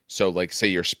Org. So like say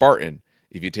your Spartan,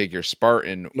 if you take your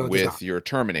Spartan with your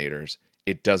Terminators,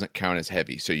 it doesn't count as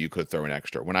heavy, so you could throw an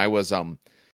extra. When I was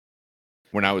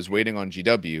waiting on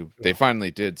GW, they finally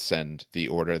did send the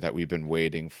order that we've been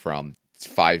waiting from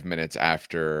 5 minutes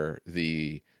after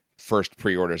the first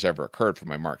pre-orders ever occurred for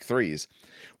my Mark IIIs,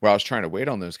 where I was trying to wait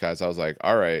on those guys. I was like,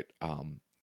 all right,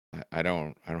 I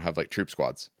don't have like troop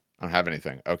squads. I don't have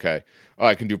anything. Okay. Oh,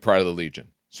 I can do Pride of the Legion.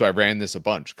 So I ran this a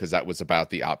bunch because that was about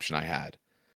the option I had.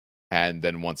 And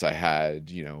then once I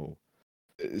had, you know,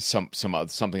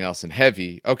 something else in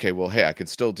heavy, okay, well, hey, I can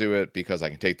still do it because I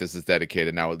can take this as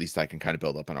dedicated. Now at least I can kind of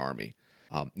build up an army.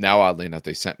 Now, oddly enough,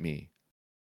 they sent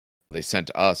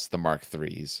us the Mark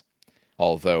IIIs,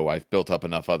 although I've built up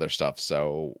enough other stuff,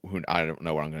 so I don't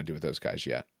know what I'm going to do with those guys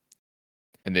yet.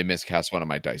 And they miscast one of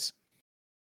my dice.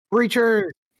 Breacher.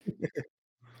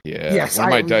 Yeah, yes, one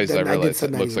of my dice, I realized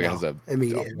it looks like it has a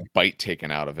bite taken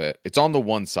out of it. It's on the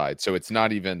one side, so it's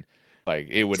not even like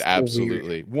it would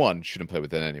absolutely one shouldn't play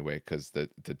with it anyway because the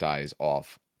die is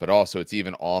off. But also, it's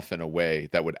even off in a way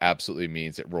that would absolutely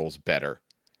means it rolls better.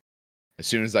 As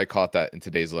soon as I caught that in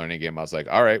today's learning game, I was like,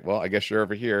 all right, well, I guess you're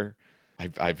over here.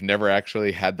 I've never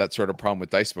actually had that sort of problem with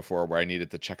dice before where I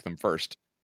needed to check them first.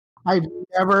 I've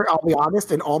never, I'll be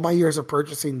honest, in all my years of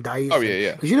purchasing dice. Oh,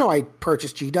 yeah. Because, you know, I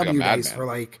purchased GW dice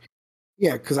for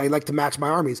because I like to match my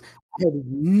armies. I have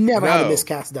never had a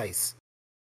miscast dice.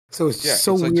 So it's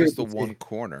so it's like weird. Just the one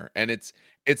corner. And it's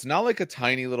not like a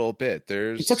tiny little bit.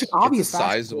 It's such an obvious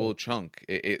sizable chunk.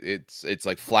 It's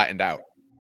like flattened out.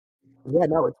 Yeah,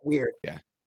 no, it's weird. Yeah.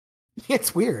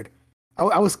 It's weird.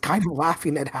 I was kind of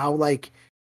laughing at how,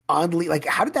 oddly,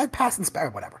 how did that pass in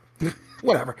spare? Whatever.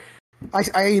 Whatever. I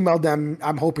emailed them.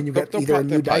 I'm hoping you get either a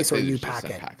new dice or a new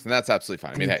packet. And that's absolutely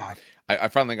fine. I mean, hey, I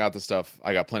finally got the stuff.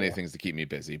 I got plenty of things to keep me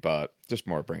busy, but just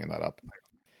more bringing that up.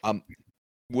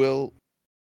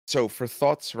 So for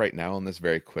thoughts right now on this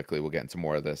very quickly, we'll get into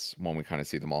more of this when we kind of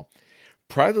see them all.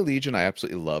 Pride of the Legion, I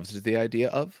absolutely loved the idea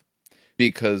of,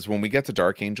 because when we get to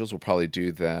Dark Angels, we'll probably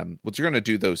do them. Well, you're going to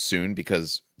do those soon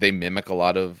because they mimic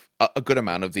a good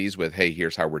amount of these with, hey,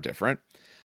 here's how we're different.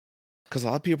 Because a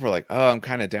lot of people are like, oh, I'm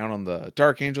kind of down on the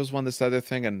Dark Angels one, this other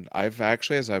thing. And I've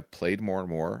actually, as I've played more and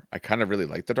more, I kind of really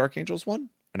like the Dark Angels one.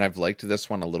 And I've liked this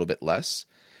one a little bit less,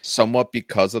 somewhat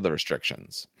because of the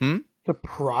restrictions.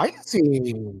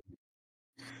 Surprising.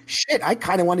 Shit, I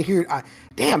kind of want to hear.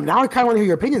 Now I kind of want to hear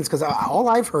your opinions because all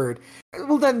I've heard.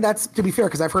 Well, then that's to be fair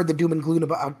because I've heard the doom and gloom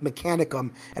about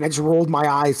Mechanicum, and I just rolled my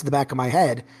eyes to the back of my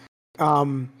head.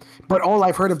 But all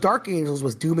I've heard of Dark Angels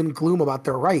was doom and gloom about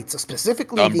their rights,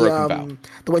 specifically the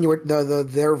one you were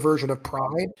their version of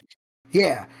Pride.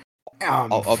 Yeah.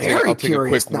 I'll take a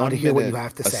quick now to hear what you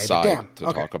have to say.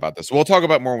 Talk about this. We'll talk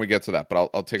about more when we get to that, but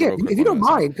I'll take a real quick if you don't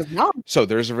mind, because now. So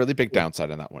there's a really big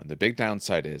downside on that one. The big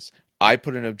downside is I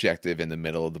put an objective in the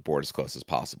middle of the board as close as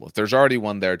possible. If there's already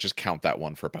one there, just count that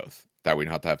one for both. That we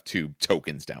don't have to have two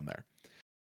tokens down there.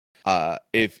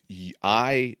 If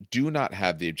I do not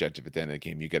have the objective at the end of the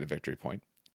game, you get a victory point.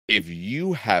 If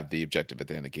you have the objective at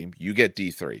the end of the game, you get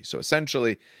D3. So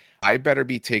essentially, I better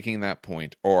be taking that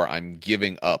point or I'm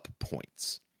giving up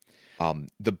points.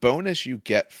 The bonus you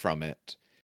get from it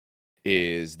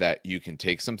is that you can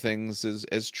take some things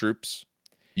as troops.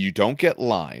 You don't get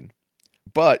line,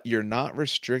 but you're not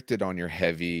restricted on your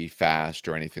heavy, fast,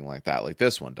 or anything like that, like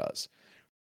this one does.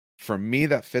 For me,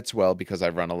 that fits well because I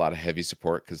run a lot of heavy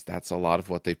support because that's a lot of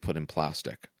what they put in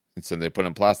plastic. And so they put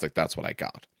in plastic, that's what I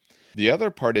got. The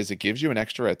other part is it gives you an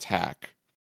extra attack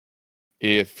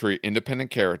if for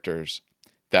independent characters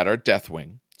that are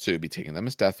Deathwing. So you'll be taking them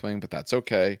as Deathwing, but that's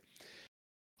okay.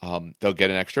 They'll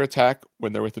get an extra attack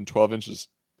when they're within 12 inches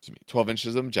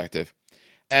of objective.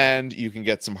 And you can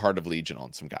get some Heart of Legion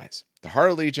on some guys. The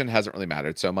Heart of Legion hasn't really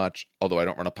mattered so much, although I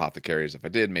don't run apothecaries. If I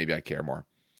did, maybe I care more.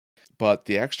 But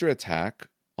the extra attack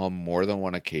on more than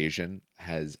one occasion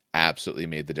has absolutely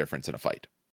made the difference in a fight.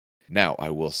 Now,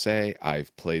 I will say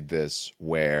I've played this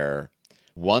where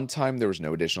one time there was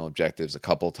no additional objectives, a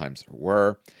couple times there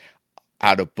were.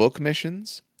 Out of book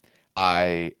missions,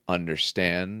 I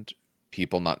understand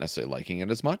people not necessarily liking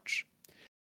it as much.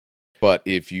 But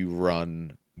if you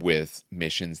run with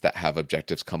missions that have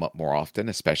objectives come up more often,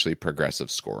 especially progressive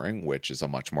scoring, which is a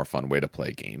much more fun way to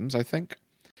play games, I think,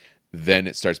 then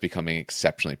it starts becoming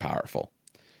exceptionally powerful.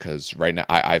 Because right now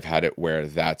I've had it where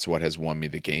that's what has won me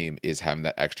the game, is having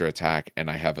that extra attack, and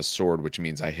I have a sword, which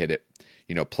means I hit it,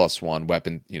 +1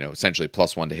 weapon, essentially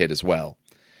 +1 to hit as well.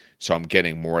 So I'm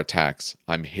getting more attacks.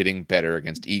 I'm hitting better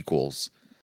against equals.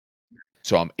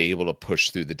 So I'm able to push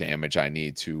through the damage I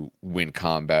need to win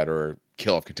combat or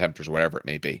kill off contemptors, whatever it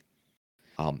may be.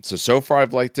 So far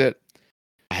I've liked it.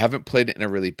 I haven't played it in a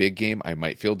really big game. I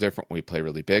might feel different when we play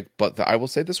really big, but I will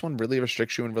say this one really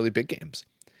restricts you in really big games.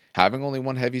 Having only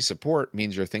one heavy support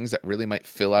means your things that really might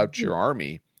fill out your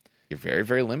army, you're very,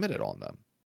 very limited on them.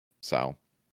 So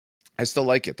I still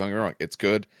like it. Don't get me wrong. It's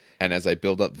good. And as I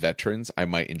build up veterans, I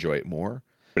might enjoy it more.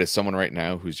 But as someone right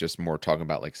now who's just more talking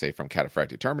about, like, say, from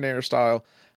Cataphractic Terminator style,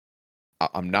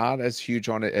 I'm not as huge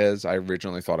on it as I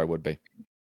originally thought I would be.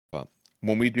 But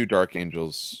when we do Dark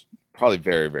Angels, probably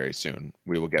very, very soon,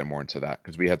 we will get more into that,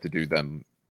 because we have to do them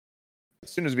as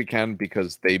soon as we can,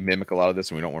 because they mimic a lot of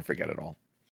this and we don't want to forget it all.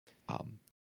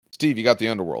 Steve, you got the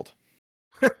Underworld.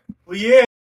 Well, yeah.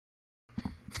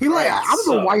 I don't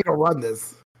know why you don't run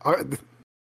this.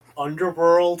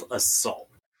 Underworld Assault.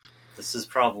 This is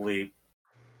probably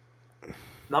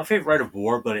not my favorite Rite of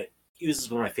War, but it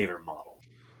uses one of my favorite models.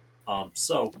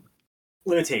 So,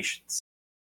 limitations.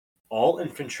 All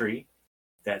infantry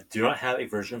that do not have a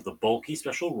version of the bulky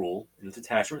special rule in the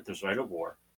detachment with Rite of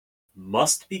War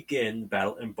must begin the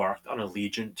battle embarked on a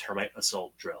Legion Termite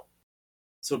Assault drill.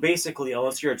 So basically,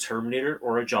 unless you're a Terminator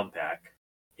or a Jump Pack,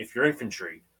 if you're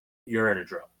infantry, you're in a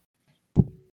drill.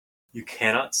 You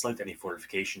cannot select any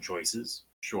fortification choices.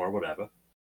 Sure, whatever.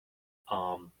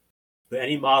 But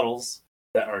any models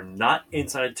that are not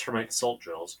inside Termite Assault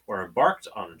drills or embarked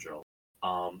on a drill,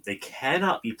 they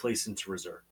cannot be placed into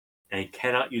reserve and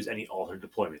cannot use any alternate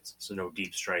deployments. So no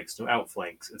deep strikes, no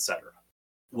outflanks, etc.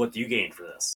 What do you gain for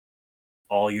this?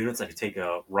 All units that could take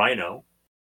a Rhino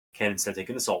can instead take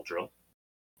an assault drill.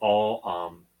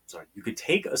 You could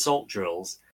take assault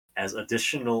drills as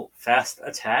additional fast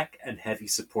attack and heavy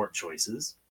support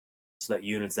choices, so that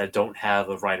units that don't have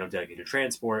a Rhino dedicated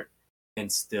transport can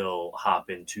still hop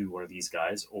into one of these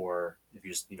guys, or if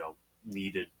you just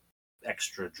needed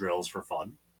extra drills for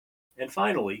fun. And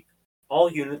finally,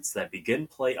 all units that begin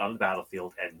play on the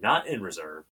battlefield and not in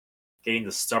reserve gain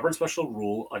the stubborn special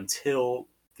rule until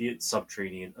the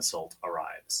Subterranean Assault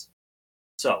arrives.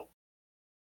 So,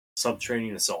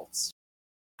 Subterranean Assaults.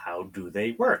 How do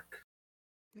they work?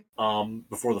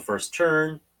 Before the first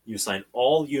turn, you assign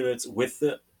all units with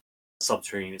the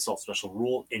Subterranean Assault special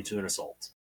rule into an assault.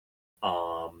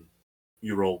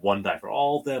 You roll 1 die for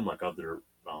all of them, like other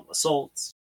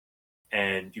assaults,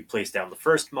 and you place down the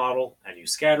first model and you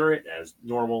scatter it as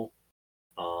normal.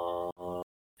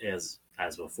 As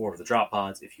before with the drop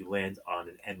pods, if you land on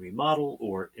an enemy model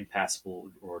or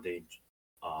impassable or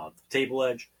table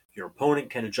edge, your opponent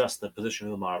can adjust the position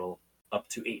of the model up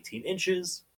to 18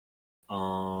 inches.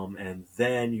 And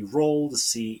then you roll to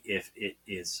see if it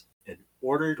is an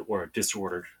ordered or a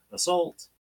disordered assault.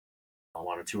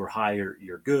 On a 2 or higher,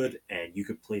 you're good, and you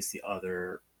could place the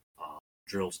other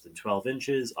drills within 12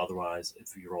 inches. Otherwise,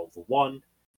 if you roll the 1,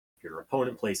 your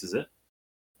opponent places it.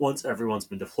 Once everyone's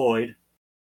been deployed,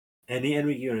 any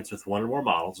enemy units with 1 or more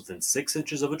models within 6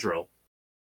 inches of a drill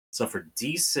suffer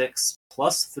D6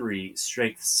 plus 3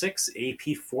 strength 6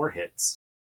 AP 4 hits.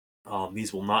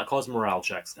 These will not cause morale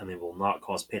checks, and they will not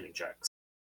cause pinning checks.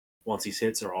 Once these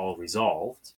hits are all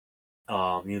resolved,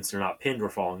 units are not pinned or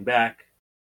falling back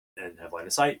and have line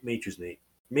of sight, may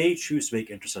choose to make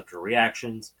interceptor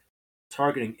reactions,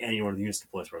 targeting any one of the units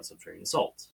deployed for subterranean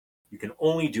assault. You can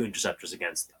only do interceptors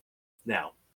against them.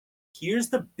 Now, here's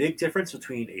the big difference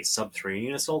between a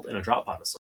subterranean assault and a drop pod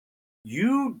assault.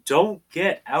 You don't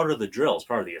get out of the drill as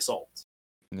part of the assault.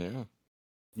 Yeah.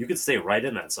 You can stay right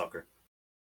in that sucker.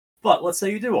 But let's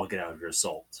say you do want to get out of your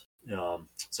assault.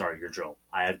 Your drill.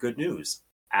 I have good news.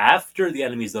 After the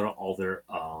enemy's done all their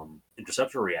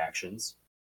interceptor reactions,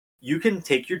 you can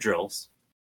take your drills,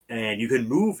 and you can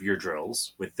move your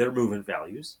drills with their movement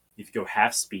values. If you go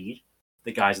half speed,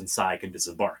 the guys inside can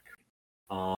disembark.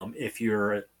 If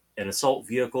you're an assault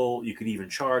vehicle, you could even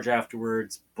charge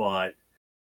afterwards, but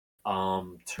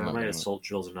termite assault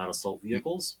drills are not assault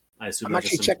vehicles. I assume I'm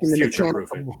actually checking the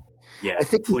Mechanicum. Yeah, I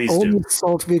think the only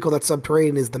assault vehicle that's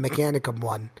subterranean is the Mechanicum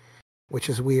one, which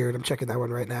is weird. I'm checking that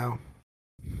one right now.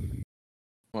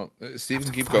 Well, Steve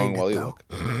can keep going while you look.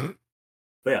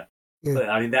 But yeah.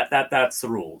 I mean that's the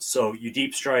rule. So you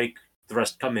deep strike, the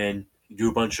rest come in, you do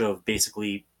a bunch of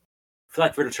basically, for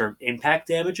lack of a better term, impact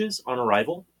damages on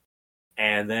arrival,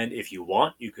 and then if you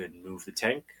want, you can move the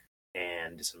tank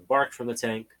and disembark from the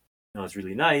tank. Now what's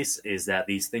really nice is that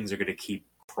these things are going to keep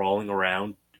crawling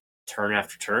around turn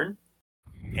after turn.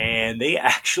 And they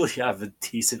actually have a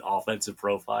decent offensive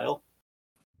profile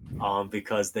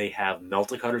because they have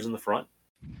melta cutters in the front,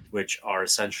 which are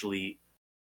essentially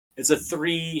it's a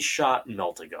 3-shot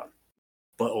melta gun,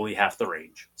 but only half the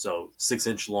range. So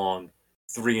 6-inch long,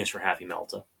 3-inch for half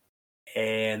melta.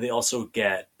 And they also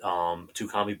get 2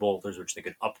 combi bolters, which they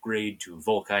could upgrade to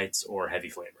Volkites or heavy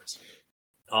flamers.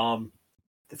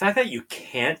 The fact that you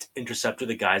can't intercept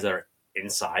the guys that are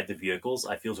inside the vehicles,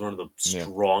 I feel is one of the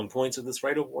strong points of this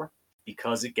Rite of War,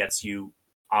 because it gets you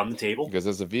on the table. Because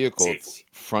as a vehicle, safely.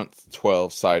 It's front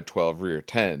 12, side 12, rear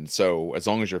 10. So as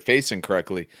long as you're facing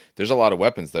correctly, there's a lot of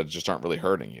weapons that just aren't really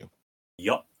hurting you.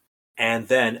 Yup. And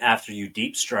then after you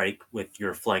deep strike with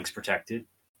your flanks protected,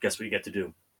 guess what you get to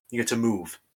do? You get to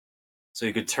move. So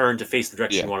you could turn to face the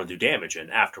direction you want to do damage in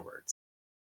afterwards.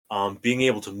 Being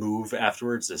able to move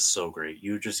afterwards is so great.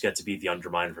 You just get to be the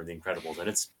Underminer from the Incredibles, and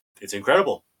it's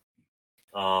incredible.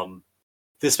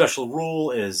 This special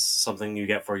rule is something you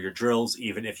get for your drills,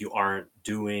 even if you aren't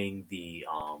doing the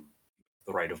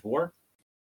Rite of War.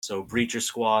 So Breacher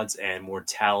squads and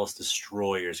Mortalis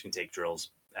destroyers can take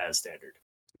drills as standard.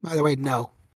 By the way,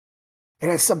 no. It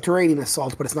has subterranean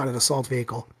assault, but it's not an assault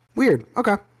vehicle. Weird.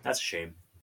 Okay. That's a shame.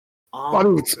 Well, I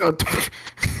mean,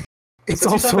 it's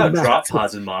also about drop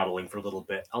pods and modeling for a little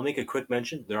bit. I'll make a quick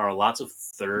mention. There are lots of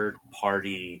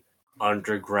third-party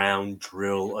underground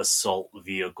drill assault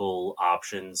vehicle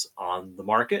options on the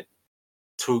market.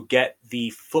 To get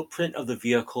the footprint of the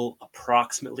vehicle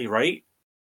approximately right,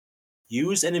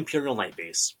 use an Imperial Knight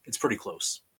base. It's pretty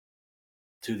close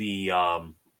to the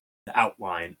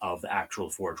outline of the actual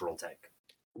Forge Roll tank.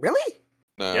 Really?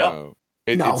 No.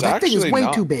 Yep. No, it's that thing is way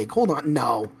not too big. Hold on.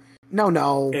 No.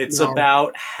 It's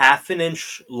about half an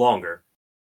inch longer.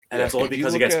 And that's only if you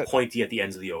because it look gets at- pointy at the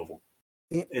ends of the oval.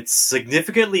 Yeah. It's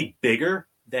significantly bigger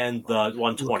than the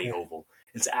 120 oval.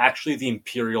 It's actually the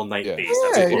Imperial Knight base.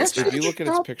 That's Yeah, close that's to If you look at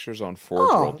its pictures on Forge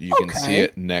Oh, World, you can see okay.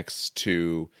 it next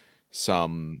to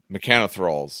some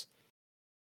Mechanothralls.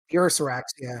 The Ursarax,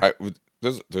 yeah. Right,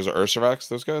 those are Ursarax,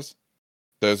 those guys?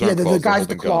 Those Yeah, aren't the claws, they're guys with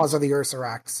the holding claws guns. are the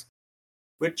Ursarax.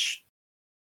 Which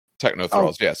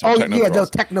Technothralls, yes. Oh, Technothralls. yeah, the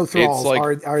Technothralls It's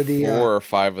like are the... 4 or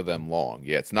 5 of them long.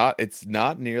 Yeah, it's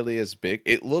not nearly as big.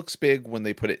 It looks big when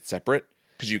they put it separate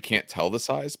because you can't tell the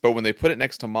size, but when they put it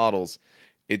next to models,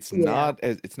 it's not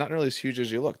nearly as huge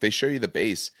as you look. They show you the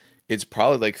base. It's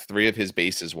probably like 3 of his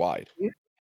bases wide. You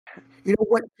know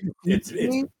what? it's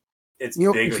confused me? it's You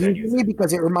know, bigger than you confusing me think.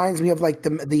 because it reminds me of like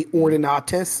the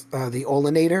Ordinatus, the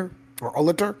Olinator or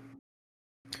Oliter.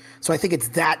 So I think it's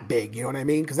that big. You know what I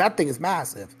mean? Because that thing is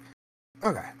massive.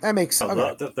 Okay, that makes sense.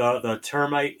 Okay. The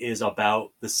termite is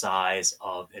about the size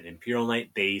of an Imperial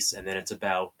Knight base, and then it's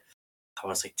about, I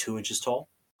want to say, 2 inches tall.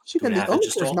 Actually, then the 2.5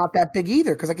 inches Oliter's tall. not that big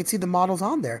either because I can see the models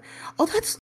on there. Oh,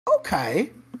 that's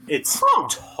okay. It's Huh.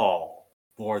 tall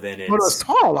more than Well, it's it's.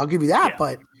 tall. I'll give you that, Yeah.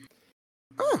 but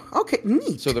okay,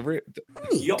 neat. So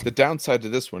neat. the downside to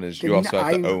this one is you Didn't also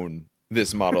have to I- own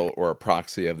this model or a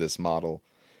proxy of this model.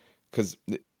 Because,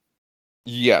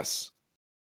 yes,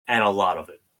 And a lot of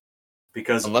it.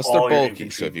 Because unless all they're your bulky.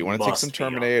 infantry So if you want to take some must be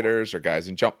on board. Terminators or guys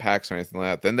in jump packs or anything like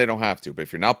that, then they don't have to. But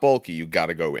if you're not bulky, you got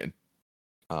to go in.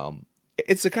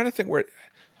 It's the kind of thing where,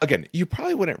 again, you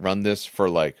probably wouldn't run this for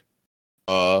like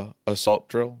a assault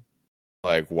drill.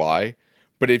 Like, why?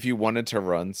 But if you wanted to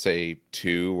run, say,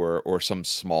 2 or some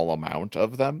small amount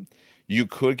of them, you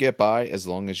could get by as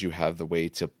long as you have the way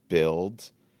to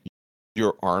build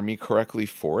your army correctly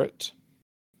for it.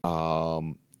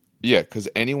 Yeah, because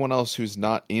anyone else who's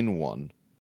not in one,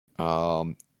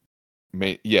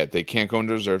 they can't go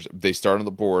into reserves. They start on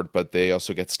the board, but they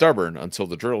also get stubborn until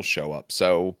the drills show up.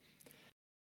 So,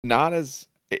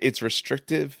 it's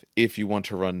restrictive if you want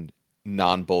to run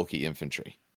non-bulky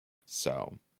infantry.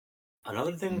 So,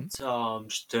 Another thing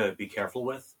just to be careful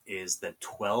with is that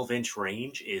 12-inch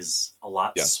range is a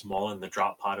lot smaller than the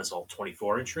drop pod assault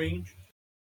 24-inch range.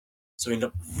 So we end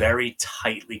up very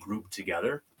tightly grouped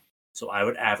together. So I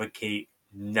would advocate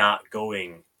not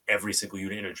going every single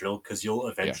unit in a drill because you'll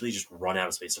eventually just run out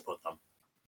of space to put them.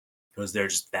 Because they're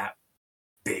just that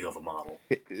big of a model.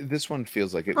 This one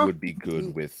feels like it would be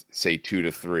good with, say, 2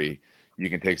 to 3. You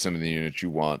can take some of the units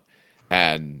you want.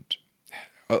 And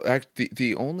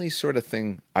the only sort of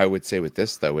thing I would say with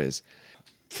this, though, is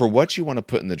for what you want to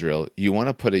put in the drill, you want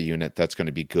to put a unit that's going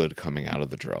to be good coming out of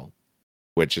the drill,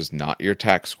 which is not your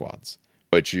tac squads.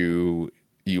 But you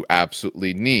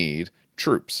absolutely need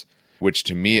troops, which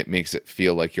to me, it makes it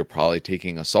feel like you're probably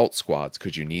taking assault squads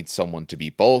because you need someone to be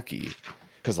bulky.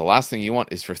 Because the last thing you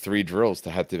want is for 3 drills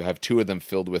to have 2 of them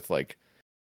filled with like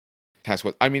task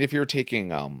squads. I mean, if you're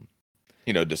taking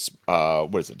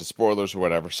what is it, despoilers or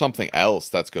whatever, something else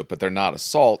that's good, but they're not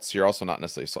assaults. You're also not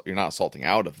necessarily you're not assaulting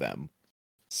out of them.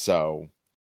 So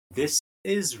this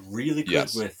is really good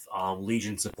with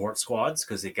Legion support squads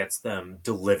because it gets them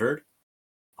delivered.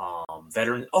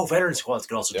 Veteran squads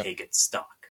can also take it stock.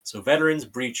 So veterans,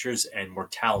 breachers, and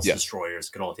Mortalis destroyers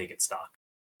can all take it stock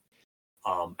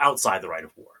outside the Rite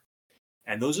of War.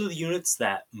 And those are the units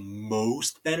that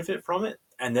most benefit from it.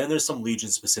 And then there's some Legion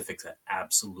specifics that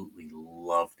absolutely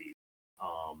love these.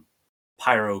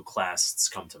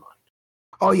 Pyroclasts come to mind.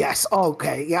 Oh, yes.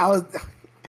 Okay. Yeah.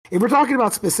 If we're talking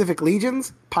about specific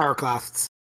Legions, Pyroclasts.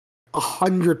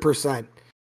 100%.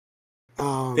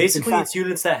 Basically, it's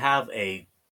units that have a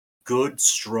good,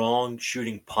 strong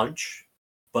shooting punch,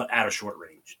 but at a short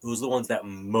range. Those are the ones that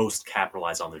most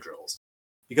capitalize on the drills.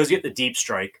 Because you get the deep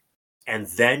strike, and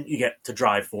then you get to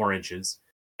drive 4 inches,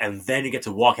 and then you get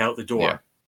to walk out the door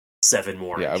 7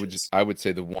 more inches. I would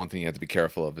say the one thing you have to be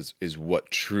careful of is what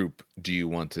troop do you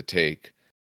want to take?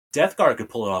 Death Guard could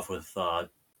pull it off with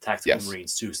Tactical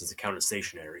Marines too, since it counted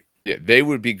stationary. Yeah, they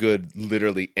would be good.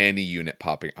 Literally any unit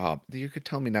popping up. You could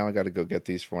tell me now. I got to go get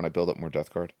these for when I build up more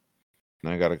Death Guard.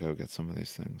 Now I got to go get some of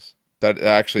these things. That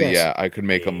actually, I could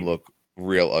make them look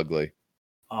real ugly.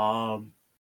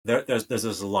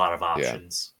 There's a lot of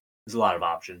options. There's a lot of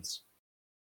options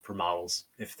for models.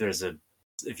 If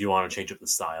you want to change up the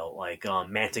style, like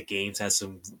Mantic Games has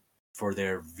some for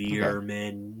their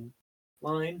Veerman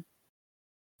line,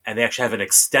 and they actually have an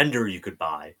extender you could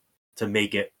buy to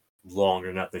make it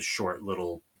longer, not the short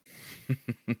little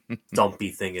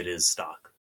dumpy thing it is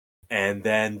stock. And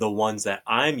then the ones that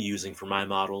I'm using for my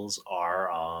models are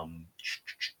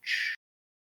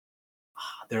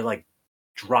they're like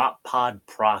drop pod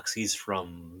proxies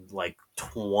from like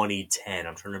 2010. I'm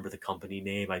trying to remember the company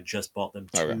name. I just bought them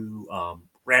to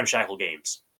Ramshackle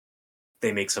Games.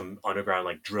 They make some underground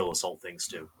like drill assault things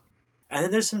too. And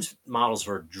then there's some models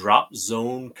for Drop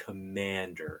Zone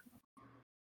Commander.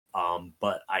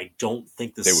 But I don't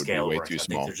think the scale works. I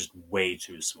think they're just way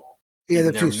too small. Yeah,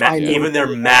 they're too small. Even their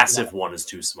massive one is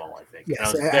too small, I think.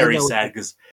 Yes, and I was very sad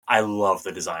because I love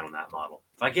the design on that model.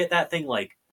 If I get that thing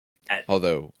like at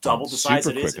double the size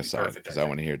it is, perfect. Because I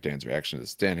want to hear Dan's reaction to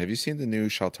this. Dan, have you seen the new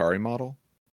Shaltari model?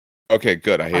 Okay,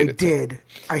 good. I hate it.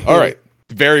 I hate All right.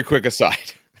 Very quick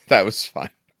aside. That was fine.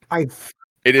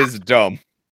 It is dumb.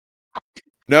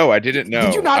 No, I didn't know.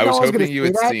 Did you not I was know hoping you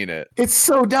had seen it. It's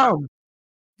so dumb.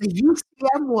 The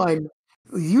UCM one,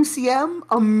 UCM,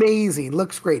 amazing.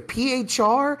 Looks great.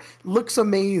 PHR looks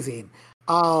amazing.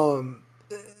 The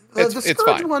Scourge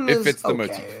fine. one It is fits the okay.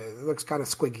 motif. It looks kind of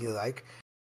squiggy like.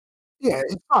 Yeah,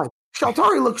 it's fine.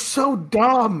 Shaltari looks so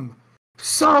dumb.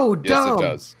 So dumb. Yes, it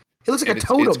does. It looks like a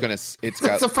totem. It's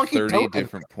got a 30 totem.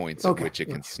 different points at which it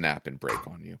can snap and break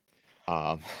on you.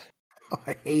 I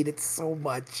hate it so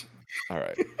much. All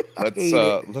right,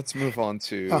 let's move on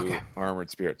to Armored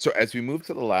Spirit. So as we move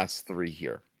to the last 3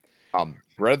 here,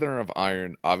 Brethren of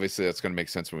Iron, obviously that's going to make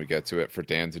sense when we get to it for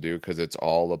Dan to do because it's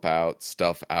all about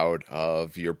stuff out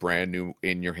of your brand new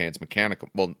in your hands Mechanicum.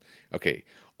 Well, okay,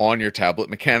 on your tablet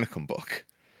Mechanicum book.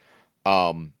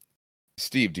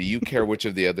 Steve, do you care which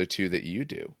of the other 2 that you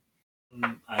do?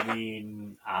 I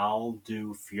mean, I'll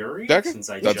do Fury. Since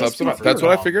that's what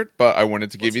I figured, but I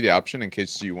wanted to give you the option in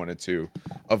case you wanted to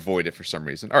avoid it for some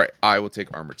reason. All right, I will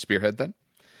take Armored Spearhead then.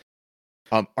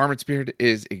 Armored Spearhead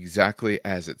is exactly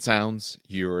as it sounds.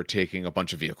 You're taking a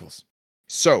bunch of vehicles.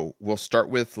 So we'll start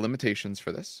with limitations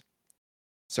for this.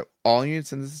 So all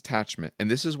units in this attachment,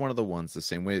 and this is one of the ones the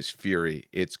same way as Fury,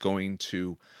 it's going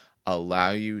to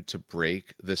allow you to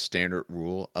break the standard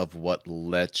rule of what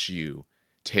lets you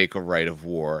take a Rite of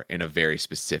War in a very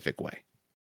specific way.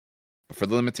 But for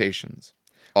the limitations,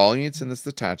 all units in this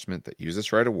detachment that use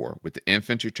this Rite of War with the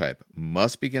infantry type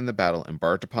must begin the battle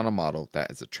embarked upon a model that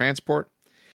is a transport.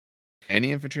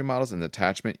 Any infantry models in the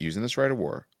detachment using this Rite of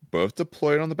War, both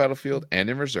deployed on the battlefield and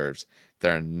in reserves,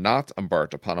 that are not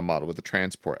embarked upon a model with a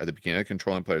transport at the beginning of the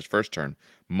controlling player's first turn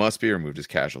must be removed as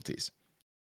casualties.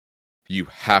 You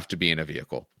have to be in a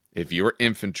vehicle. If you are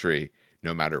infantry,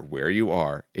 no matter where you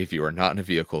are, if you are not in a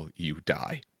vehicle, you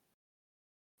die.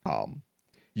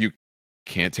 You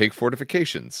can't take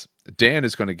fortifications. Dan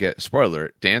is going to get,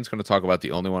 spoiler, Dan's going to talk about the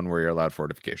only one where you're allowed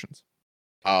fortifications.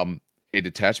 A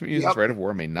detachment using Rite of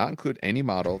War may not include any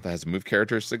model that has a move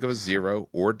characteristic of a 0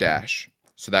 or dash.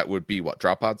 So that would be what?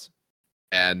 Drop pods?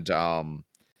 And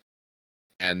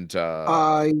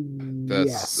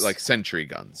yes. Like sentry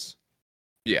guns.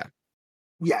 Yeah.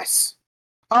 Yes.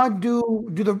 Do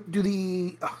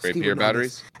the rapier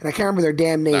batteries? And I can't remember their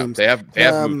damn names. No, they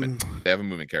have movement. They have a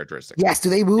movement characteristic. Yes, do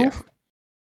they move?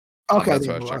 Yeah. Okay. That's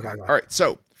what I was checking. All right,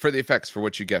 so for the effects for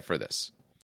what you get for this.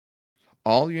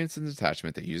 All units in the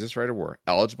detachment that use this Rite of War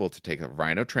eligible to take a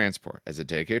Rhino transport as a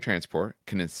dedicated transport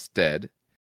can instead,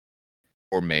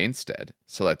 or may instead,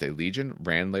 select a Legion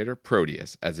Ranlator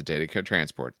Proteus as a dedicated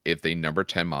transport if they number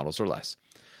 10 models or less.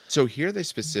 So here they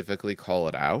specifically call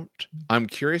it out. I'm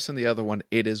curious on the other one.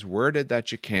 It is worded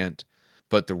that you can't,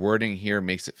 but the wording here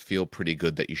makes it feel pretty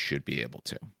good that you should be able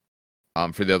to.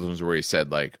 For the other ones where he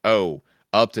said like, oh,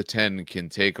 up to 10 can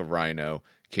take a Rhino.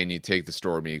 Can you take the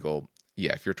Storm Eagle?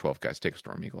 Yeah, if you're 12 guys, take a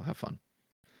Storm Eagle. Have fun.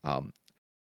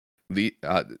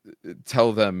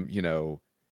 Tell them,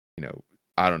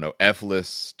 I don't know,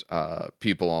 F-list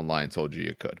people online told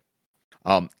you could.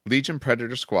 Legion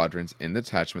Predator squadrons in the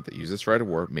detachment that use this Rite of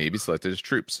War may be selected as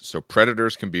troops. So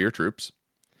Predators can be your troops.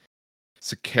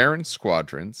 Sicaran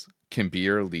squadrons can be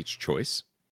your elite choice.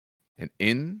 And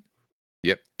in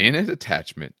a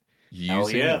detachment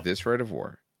using this Rite of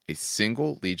War, a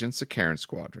single Legion Sicaran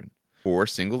squadron or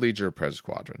single Legion or Predator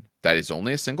squadron that is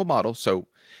only a single model. So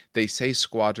they say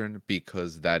squadron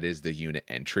because that is the unit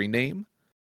entry name,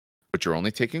 but you're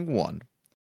only taking one,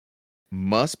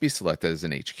 must be selected as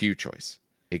an HQ choice.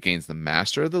 It gains the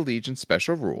Master of the Legion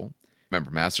special rule.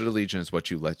 Remember, Master of the Legion is what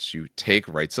lets you take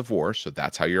rights of war, so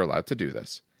that's how you're allowed to do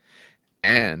this.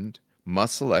 And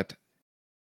must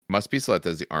be selected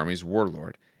as the Army's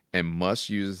Warlord, and must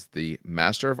use the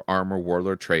Master of Armor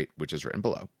Warlord trait, which is written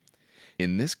below.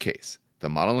 In this case, the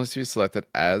model must be selected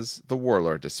as the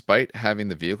Warlord despite having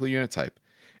the vehicle unit type,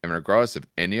 and regardless of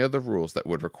any other rules that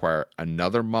would require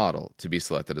another model to be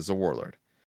selected as a Warlord.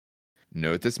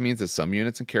 Note this means that some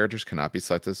units and characters cannot be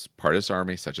selected as part of this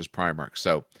army, such as Primarch.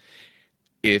 So,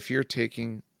 if you're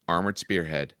taking Armored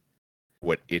Spearhead,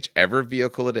 whichever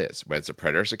vehicle it is, whether it's a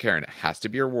Predator or Sicaran, it has to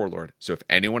be your Warlord. So if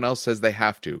anyone else says they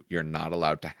have to, you're not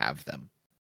allowed to have them.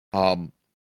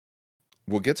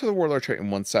 We'll get to the Warlord trait in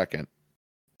 1 second.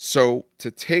 So to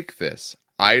take this,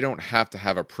 I don't have to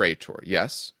have a Praetor.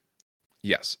 Yes?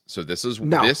 Yes. So this is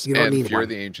this and Fear of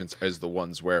the Ancients is the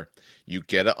ones where you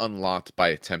get it unlocked by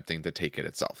attempting to take it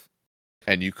itself.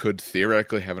 And you could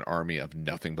theoretically have an army of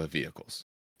nothing but vehicles.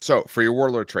 So for your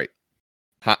Warlord trait.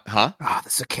 Huh? The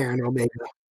Sicaran Omega.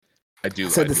 I do.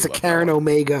 The Sicaran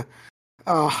Omega.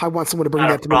 I want someone to bring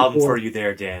that to me. I have a problem for you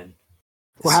there, Dan.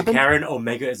 What happened? Sicaran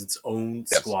Omega is its own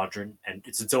squadron, and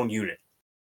it's its own unit.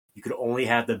 You could only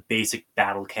have the basic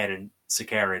battle cannon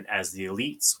Sicaran as the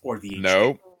elites or the HQ.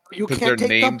 No, you can't they're take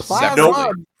named the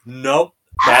plasma. Nope.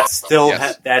 That's still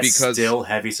yes, still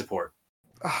heavy support.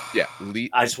 Yeah,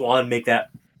 I just want to make that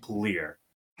clear.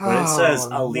 When it says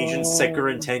a Legion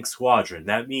Sicaran tank squadron,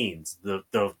 that means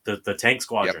the tank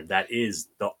squadron. That is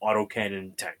the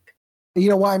autocannon tank. You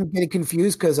know why I'm getting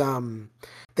confused? Because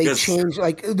they changed,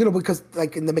 because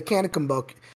in the Mechanicum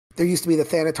book, there used to be the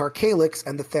Thanatar Calyx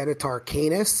and the Thanatar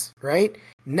Canis, right?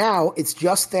 Now it's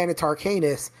just Thanatar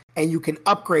Canis, and you can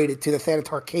upgrade it to the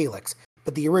Thanatar Calyx.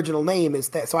 But the original name is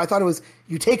that. So I thought it was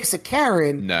you take a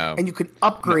Sicaran and you can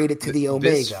upgrade it to the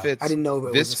Omega. I didn't know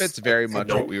if this fits very much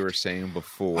what we were saying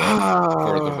before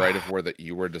for the Rite of War that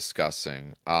you were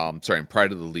discussing. In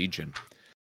Pride of the Legion,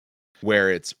 where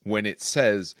it's when it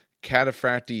says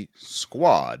Cataphracti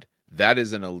Squad, that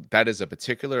is a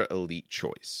particular elite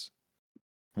choice.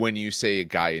 When you say a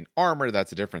guy in armor,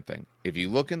 that's a different thing. If you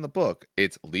look in the book,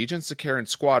 it's Legion Sicaran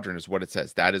Squadron is what it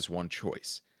says. That is one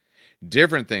choice.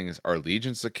 Different things are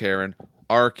Legion Sicaran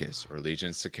Arcus or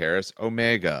Legion Sicaris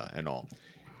Omega and all.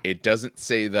 It doesn't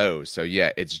say those. So yeah,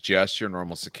 it's just your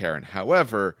normal Sicaran.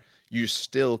 However, you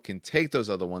still can take those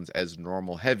other ones as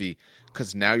normal heavy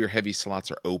because now your heavy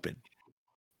slots are open.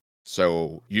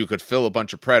 So you could fill a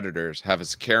bunch of Predators, have a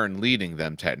Sicaran leading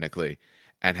them technically,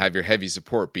 and have your heavy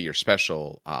support be your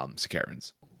special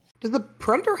Sicarans. Does the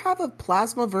Predator have a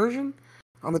plasma version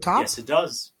on the top? Yes, it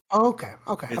does. Oh,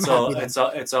 okay. It's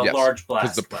a large blast.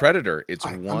 Because the Predator, it's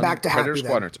one Predator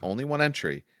squadron. It's only one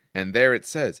entry, and there it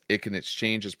says it can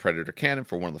exchange its Predator cannon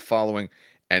for one of the following,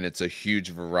 and it's a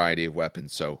huge variety of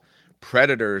weapons. So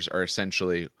Predators are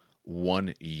essentially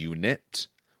one unit,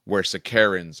 where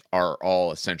Sicarans are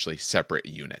all essentially separate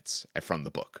units from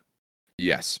the book.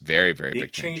 Yes, very, very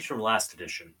big change from last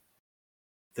edition.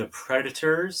 The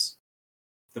Predators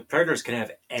can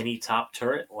have any top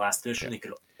turret. Last edition, they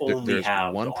could only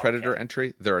have one Predator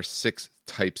entry. There are 6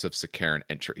 types of Sicaran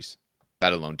entries.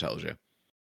 That alone tells you.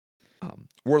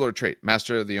 Warlord trait,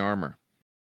 Master of the Armor.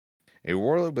 A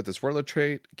Warlord with this Warlord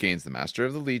trait gains the Master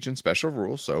of the Legion special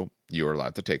rule, so you are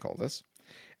allowed to take all this,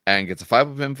 and gets a 5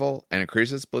 of Invul and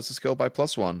increases Blitz's skill by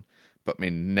 +1, but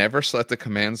may never select the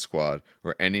command squad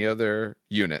or any other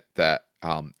unit that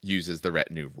uses the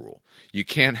retinue rule. You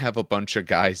can't have a bunch of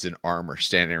guys in armor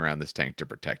standing around this tank to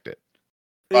protect it.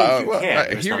 You can.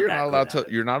 They're just Here not you're that not good allowed at to. it.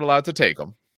 You're not allowed to take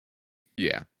them.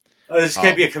 Yeah. This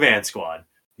can't be a command squad.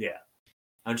 Yeah.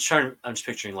 I'm just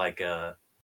picturing like the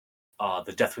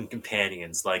Deathwing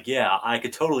companions. Like, yeah, I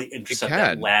could totally intercept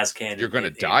that las cannon. You're going to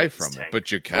die from it,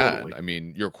 but you can. Totally. I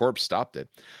mean, your corpse stopped it.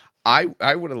 I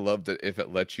would have loved it if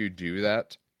it let you do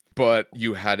that, but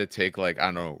you had to take like, I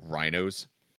don't know, rhinos.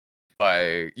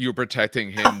 Like you're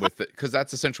protecting him with it, because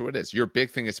that's essentially what it is. Your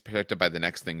big thing is protected by the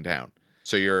next thing down.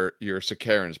 So your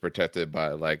Sicaran is protected by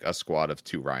like a squad of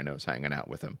 2 rhinos hanging out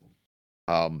with him.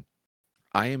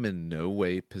 I am in no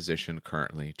way positioned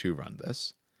currently to run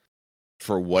this.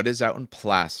 For what is out in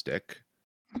plastic,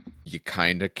 you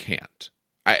kind of can't.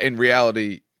 In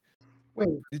reality,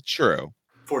 it's true.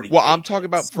 40K. Well, I'm talking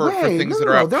about for things that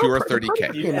are out pure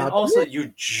 30K. And also,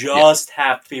 you just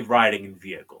have to be riding in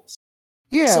vehicles.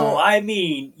 Yeah. So, I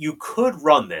mean, you could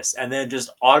run this and then just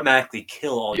automatically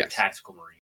kill all your tactical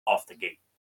marines out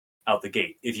the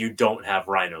gate, if you don't have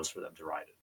rhinos for them to ride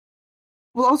it.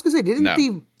 Well, I was going to say, didn't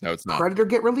the it's not. Predator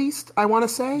get released, I want to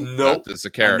say? Nope. The base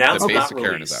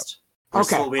Sicaran is out. We're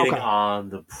still waiting on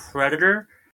the Predator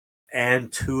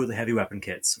and 2 of the heavy weapon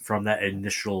kits from that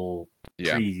initial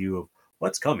preview of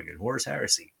what's coming in Horus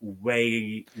Heresy.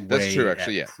 That's true,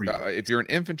 actually, yeah. If you're an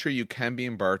infantry, you can be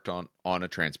embarked on a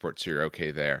transport, so you're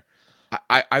okay there.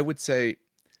 I would say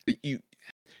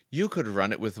you could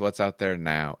run it with what's out there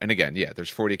now. And again, yeah,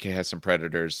 there's 40K has some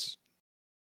Predators.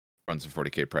 Runs some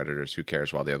 40K Predators. Who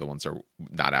cares? While the other ones are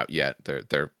not out yet,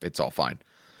 it's all fine.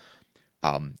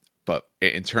 But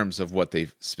in terms of what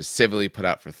they've specifically put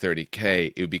out for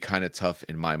 30K, it would be kind of tough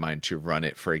in my mind to run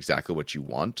it for exactly what you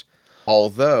want.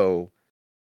 Although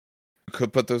you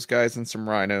could put those guys in some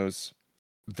rhinos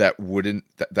that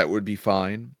would be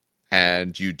fine.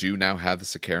 And you do now have the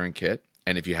Sicaran kit.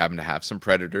 And if you happen to have some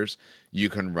Predators, you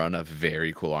can run a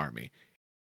very cool army.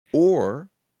 Or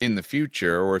in the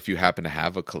future, or if you happen to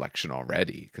have a collection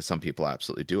already, because some people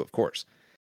absolutely do, of course,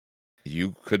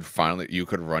 you could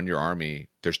run your army.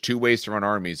 There's 2 ways to run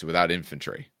armies without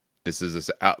infantry. This is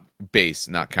a base,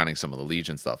 not counting some of the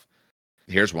Legion stuff.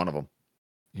 Here's one of them,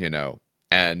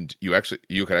 and you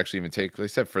could actually even take, like I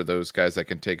said, for those guys that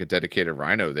can take a dedicated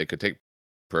rhino, they could take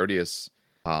Proteus,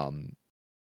 Land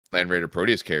Raider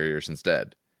Proteus carriers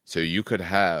instead. So you could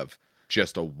have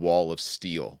just a wall of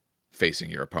steel facing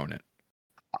your opponent.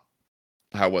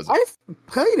 How was it? I've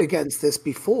played against this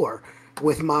before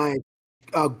with my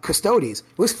Custodes.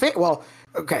 It was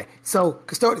so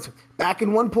Custodes back in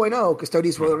 1.0,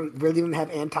 Custodes really didn't have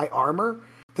anti-armor.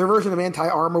 Their version of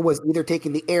anti-armor was either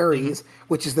taking the Ares,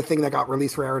 which is the thing that got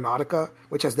released for Aeronautica,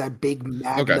 which has that big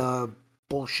Magna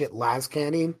bullshit las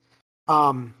cannon.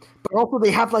 But also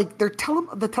they have like the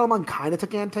Telemon kind of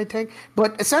took anti-tank,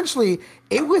 but essentially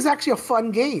it was actually a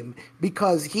fun game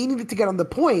because he needed to get on the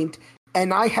point,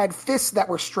 and I had fists that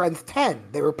were strength 10.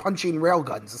 They were punching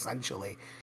railguns essentially.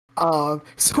 So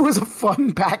it was a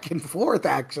fun back and forth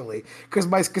actually, because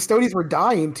my Custodes were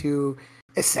dying to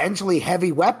essentially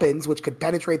heavy weapons which could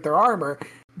penetrate their armor.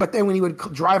 But then when he would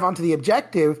drive onto the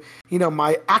objective,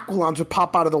 my Aquilons would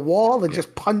pop out of the wall and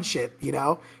just punch it. It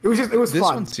was fun. This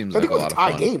one seems like a lot of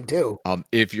fun. Game too.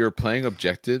 If you're playing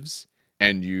objectives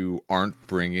and you aren't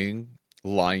bringing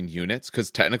line units, because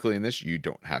technically in this you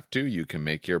don't have to. You can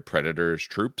make your Predators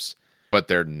troops, but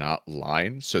they're not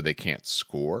line, so they can't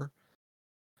score.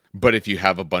 But if you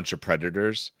have a bunch of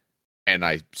Predators and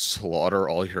I slaughter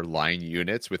all your line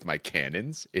units with my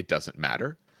cannons, it doesn't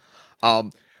matter. I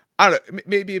don't know,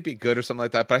 maybe it'd be good or something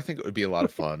like that, but I think it would be a lot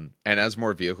of fun. And as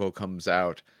more vehicle comes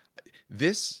out,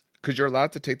 because you're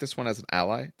allowed to take this one as an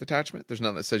ally detachment. There's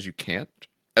nothing that says you can't,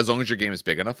 as long as your game is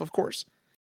big enough, of course.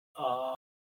 Or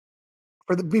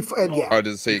does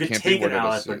it say you can't take be an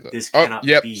ally, but this cannot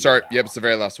be sorry. Yep, it's the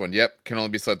very last one. Yep, can only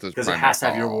be selected as because it has to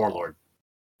have your warlord.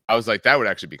 I was like, that would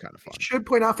actually be kind of fun. I should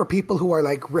point out for people who are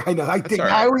like, I know,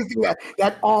 I always do that.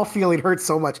 That all feeling hurts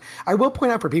so much. I will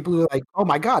point out for people who are like, oh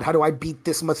my God, how do I beat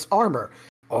this much armor?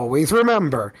 Always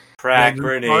remember. Crack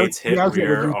grenades hit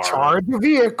rear armor. Charge the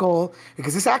vehicle,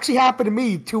 because this actually happened to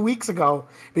me 2 weeks ago,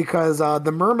 because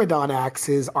the Myrmidon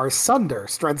axes are Sunder,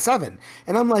 strength 7.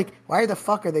 And I'm like, why the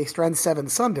fuck are they strength 7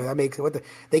 Sunder? That makes it,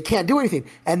 they can't do anything.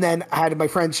 And then I had my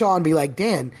friend Sean be like,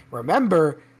 Dan,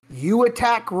 remember, you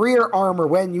attack rear armor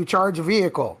when you charge a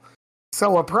vehicle.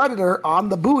 So a Predator on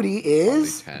the booty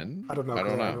is 10. I don't know. I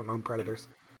don't know Predators.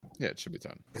 Yeah, it should be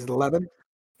 10. Is it 11?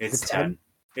 It's 10.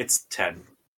 It's 10.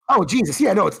 Oh Jesus!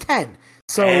 Yeah, no, it's 10.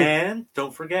 So and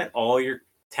don't forget, all your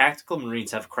tactical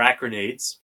marines have crack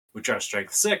grenades, which are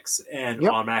strength 6 and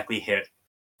automatically hit,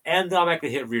 and they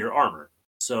automatically hit rear armor.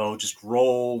 So just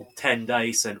roll 10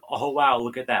 dice, and oh wow,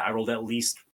 look at that! I rolled at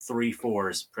least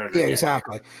 3/4 Predator. Yeah,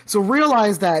 exactly. So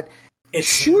realize that It's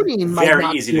shooting might very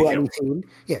not easy to do kill. anything.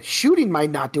 Yeah, shooting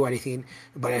might not do anything,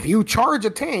 but if you charge a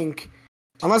tank,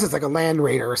 unless it's like a Land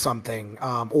Raider or something,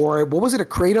 or what was it, a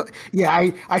Kratos?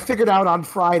 Yeah, I figured out on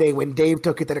Friday when Dave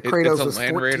took it that a Kratos It's a was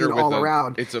Land 14 Raider all with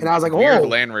around, It's a and I was like, weird oh,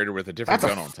 Land Raider with a different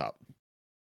that's a- gun on top.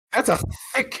 that's a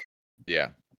thick, Yeah.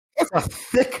 that's a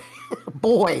thick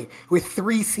boy with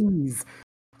 3 C's.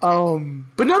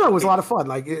 But no, it was a lot of fun.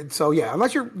 Like, so yeah,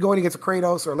 unless you're going against a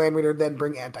Kratos or a Land Raider, then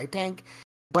bring anti-tank.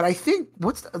 But I think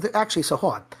actually, so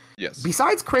hold on. Yes.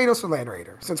 Besides Kratos or Land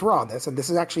Raider, since we're on this, and this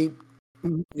is actually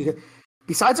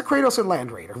besides a Kratos or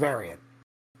Land Raider variant,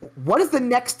 what is the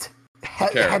next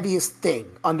heaviest thing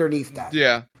underneath that?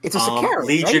 Yeah. It's a Sakaran,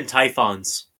 Legion right?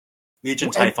 Typhons.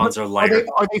 Legion Typhons are Are lighter.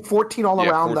 they 14 all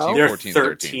around 14. though? They're 14,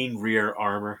 13 rear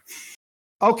armor.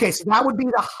 Okay, so that would be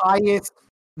the highest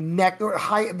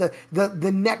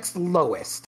the next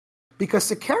lowest. Because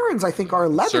Sakarans, I think, are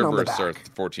 11 on the back. Cerberus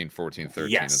are 14, 14,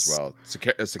 13 Yes. as well.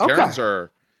 Sakarans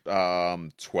are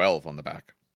 12 on the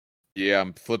back. Yeah,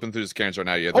 I'm flipping through the Sakarans right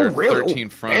now. Yeah, they're really? 13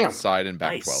 front, Damn. side, and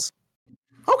back Nice.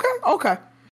 12. Okay.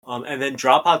 And then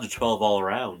drop pods are 12 all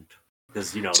around.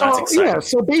 Because, that's exciting. Yeah,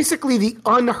 so basically the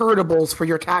unhurtables for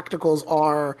your tacticals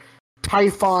are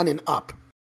Typhon and up.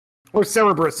 Or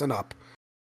Cerberus and up.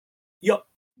 Yep.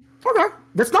 Okay.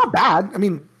 That's not bad. I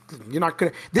mean,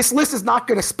 this list is not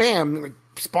gonna spam like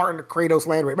Spartan, Kratos,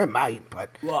 Land Raider. It might,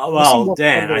 but Well,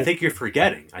 Dan, I think you're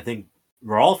forgetting. I think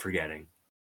we're all forgetting.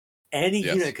 Any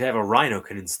Yes. unit could have a Rhino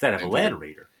can instead have a Indeed. Land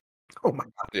Raider. oh my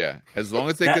god, Yeah, as long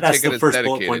as they That's could take the it as first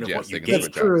bullet point dedicated, of yes, what they you can gave.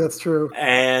 switch that's true.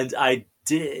 And I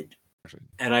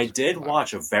did out.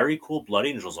 watch a very cool Blood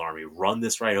Angels army run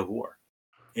this Rite of War.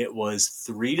 It was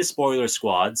 3 despoiler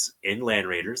squads in Land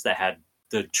Raiders that had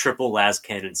the triple las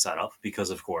cannon setup, because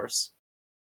of course.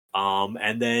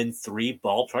 And then 3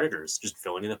 ball predators just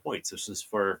filling in the points. This was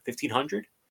for 1,500.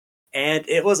 And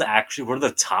it was actually one of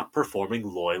the top performing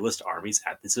loyalist armies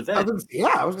at this event.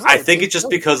 I think it's just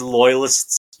because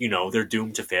loyalists, they're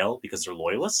doomed to fail because they're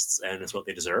loyalists and it's what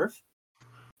they deserve.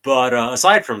 But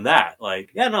aside from that,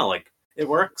 it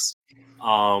works.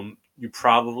 You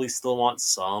probably still want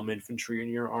some infantry in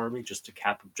your army just to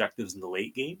cap objectives in the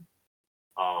late game.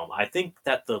 I think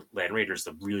that the Land Raider is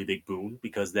a really big boon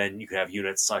because then you can have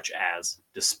units such as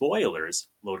Despoilers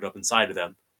loaded up inside of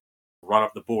them, run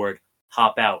up the board,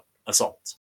 hop out,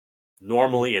 assault.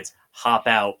 Normally it's hop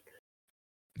out,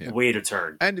 wait a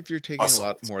turn. And if you're taking assault. a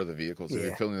lot more of the vehicles, if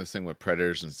you're filling this thing with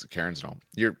Predators and Sakarans and all,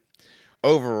 you're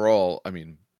overall, I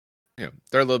mean,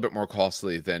 they're a little bit more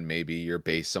costly than maybe your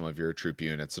base, some of your troop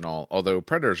units and all. Although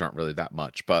Predators aren't really that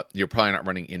much, but you're probably not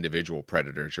running individual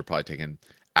Predators. You're probably taking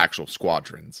actual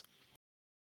squadrons.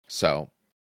 So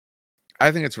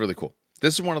I think it's really cool.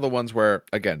 This is one of the ones where,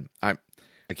 again, I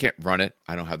can't run it.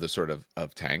 I don't have this sort of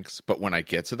tanks, but when I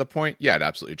get to the point, yeah, I'd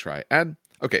absolutely try. And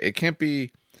okay, it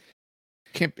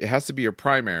has to be your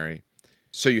primary.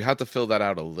 So you have to fill that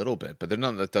out a little bit, but there's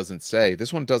none that doesn't say,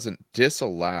 this one doesn't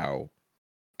disallow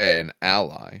an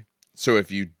ally. So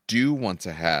if you do want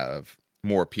to have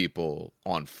more people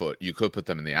on foot, you could put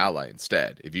them in the ally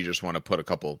instead. If you just want to put a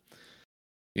couple,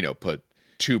 put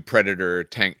 2 Predator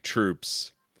tank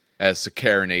troops as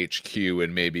Sakaran HQ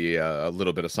and maybe a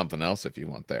little bit of something else if you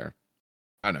want there.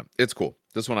 I know. It's cool.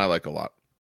 This one I like a lot.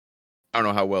 I don't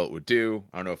know how well it would do.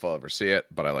 I don't know if I'll ever see it,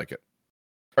 but I like it.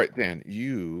 All right, Dan,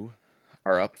 you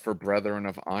are up for Brethren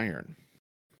of Iron.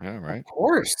 All right. Of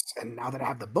course. And now that I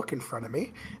have the book in front of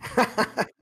me.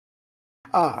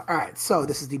 All right. So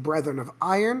this is the Brethren of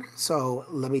Iron. So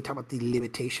let me talk about the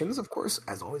limitations, of course,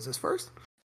 as always is first.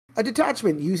 A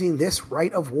detachment using this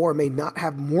Rite of War may not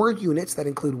have more units that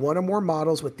include 1 or more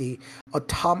models with the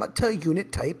automata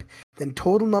unit type than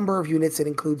total number of units it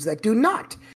includes that do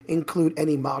not include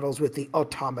any models with the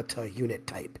automata unit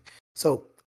type. So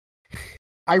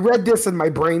I read this and my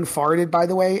brain farted, by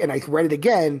the way, and I read it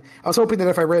again. I was hoping that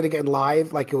if I read it again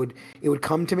live, like it would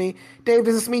come to me. Dave,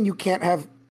 does this mean you can't have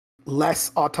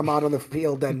less automata on the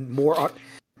field than more?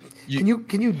 Can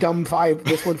you dumb-five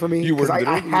this one for me? You were Because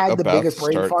I had the biggest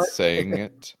brain start fart. saying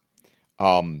it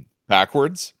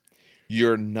backwards.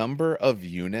 Your number of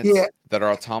units that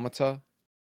are automata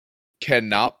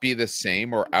cannot be the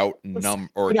same or cannot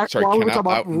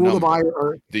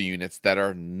outnumber the units that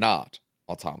are not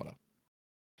automata.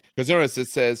 Because notice it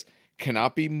says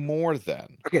cannot be more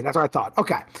than. Okay, that's what I thought.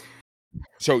 Okay.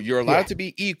 So you're allowed to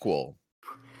be equal,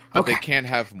 but they can't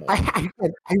have more. I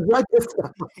read this and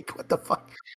I'm like, what the fuck?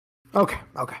 Okay,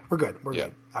 we're good. We're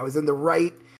good. I was in the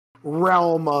right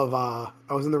realm of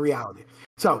I was in the reality.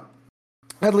 So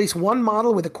At least one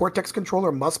model with a Cortex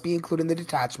controller must be included in the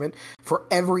detachment for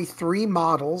every 3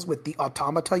 models with the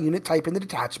automata unit type in the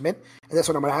detachment. And that's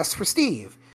what I'm going to ask for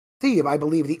Steve. Steve, I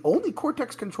believe the only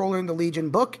Cortex controller in the Legion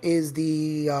book is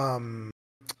the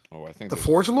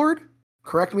Forge Lord.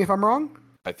 Correct me if I'm wrong.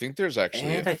 I think there's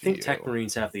actually and I think Tech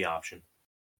Marines have the option.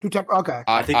 Okay.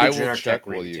 I think I the will generic check Tech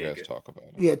while Marine you take guys it. talk about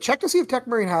it. Yeah, check to see if Tech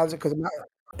Marine has it because I'm not.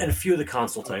 And a few of the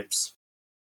console types.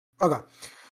 Okay.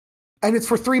 And it's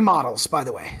for 3 models, by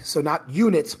the way. So not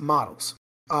units, models.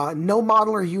 No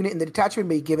model or unit in the detachment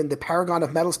may be given the Paragon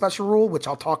of Metal special rule, which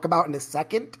I'll talk about in a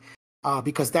second,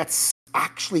 because that's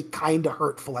actually kind of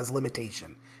hurtful as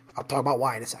limitation. I'll talk about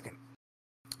why in a second.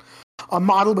 A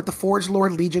model with the Forge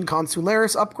Lord Legion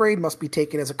Consularis upgrade must be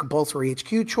taken as a compulsory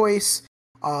HQ choice.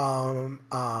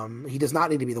 He does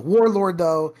not need to be the Warlord,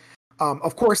 though.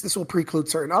 Of course, this will preclude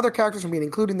certain other characters from being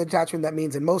included in the detachment. That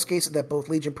means in most cases that both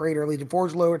Legion Praetor and Legion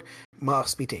Forge Lord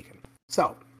must be taken.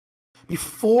 So,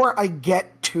 before I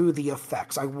get to the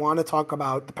effects, I want to talk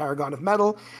about the Paragon of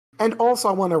Metal, and also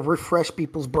I want to refresh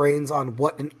people's brains on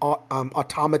what an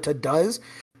automata does,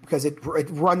 because it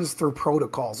runs through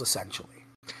protocols, essentially.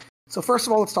 So first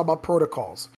of all, let's talk about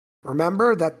protocols.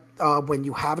 Remember that when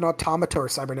you have an automata or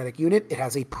cybernetic unit, it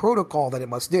has a protocol that it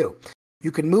must do.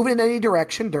 You can move it in any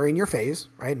direction during your phase,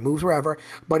 right? Moves wherever,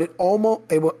 but it almost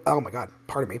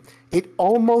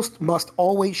must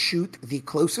always shoot the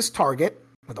closest target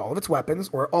with all of its weapons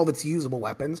or all of its usable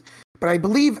weapons. But I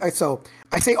believe, so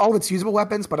I say all of its usable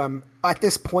weapons, but at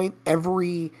this point,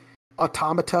 every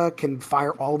automata can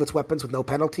fire all of its weapons with no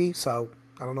penalty. So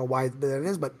I don't know why that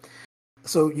is, but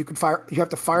so you have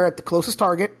to fire at the closest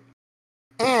target.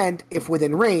 And if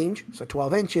within range, so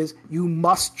 12 inches, you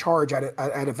must charge at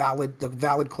the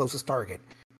valid closest target.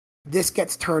 This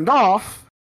gets turned off,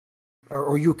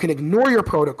 or you can ignore your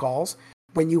protocols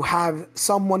when you have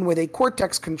someone with a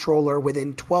Cortex controller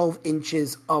within 12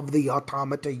 inches of the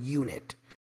automata unit.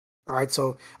 All right,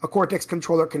 so a Cortex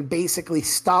controller can basically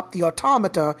stop the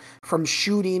automata from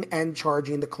shooting and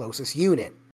charging the closest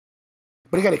unit.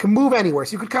 But again, it can move anywhere,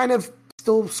 so you could kind of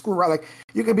still screw around. Like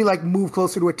you could be like move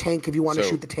closer to a tank if you want to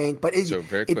shoot the tank, but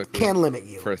it can limit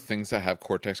you. For things that have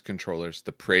Cortex controllers,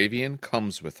 the Praevian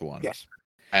comes with one. Yes.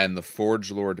 And the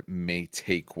Forge Lord may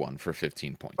take one for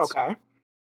 15 points.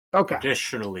 Okay.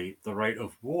 Additionally, the Rite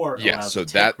of War. Yes, so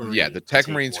the Tech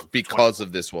Marines, because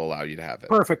of this, will allow you to have it.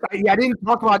 Perfect. I didn't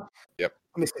talk about. Yep.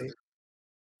 Let me see.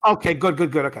 Okay, good.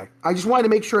 Okay. I just wanted to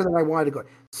make sure that I wanted to go.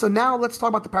 So now let's talk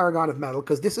about the Paragon of Metal,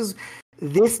 because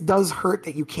this does hurt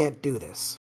that you can't do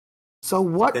this. So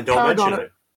what? Then don't mention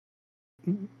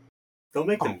it. Don't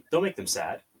make them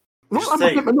sad.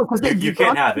 Because you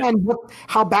can't have it.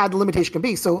 How bad the limitation can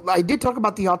be. So I did talk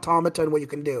about the automata and what you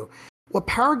can do. What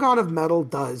Paragon of Metal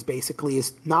does basically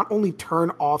is not only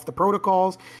turn off the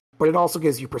protocols, but it also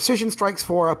gives you precision strikes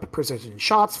 4-up, precision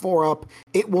shots 4-up.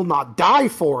 It will not die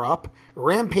 4-up.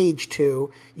 Rampage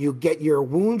 2. You get your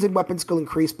wounds and weapon skill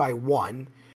increased by 1.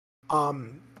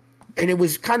 And it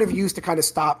was kind of used to kind of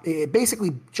stop. It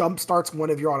basically jump starts one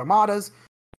of your automatas.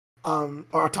 Or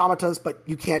automatas, but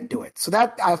you can't do it. So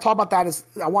that I'll talk about that.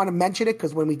 I want to mention it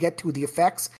because when we get to the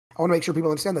effects, I want to make sure people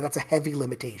understand that that's a heavy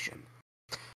limitation.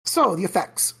 So the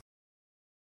effects.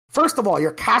 First of all,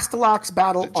 your Castellax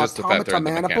battle just automata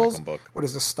maniples. What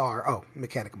is the star? Oh,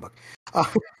 Mechanicum book.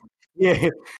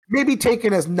 May be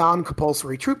taken as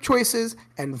non-compulsory troop choices,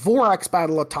 and Vorax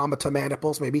battle automata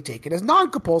maniples may be taken as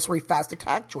non-compulsory fast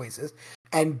attack choices.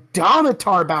 And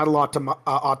Domitar battle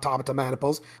automata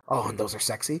maniples, oh, and those are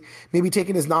sexy, may be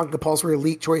taken as non-compulsory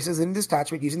elite choices in this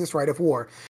detachment using this Rite of War.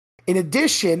 In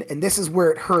addition, and this is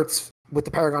where it hurts with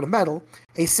the Paragon of Metal,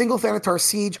 a single Thanatar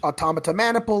Siege automata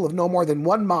maniple of no more than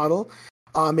 1 model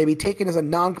may be taken as a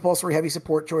non-compulsory heavy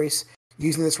support choice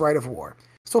using this Rite of War.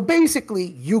 So basically,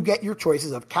 you get your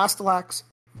choices of Castellax,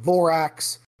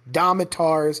 Vorax,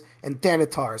 Domitars, and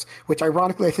Thanatars, which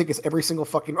ironically I think is every single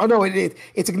fucking. Oh no,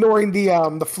 it's ignoring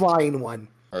the flying one.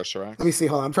 Ursarax? Let me see.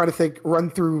 Hold on. I'm trying to think. Run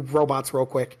through robots real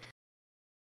quick.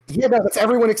 Yeah, that's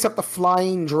everyone except the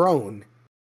flying drone.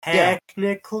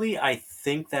 Technically, I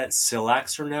think that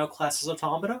Silax are now classed as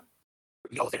automata.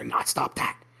 No, they're not. Stop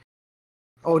that.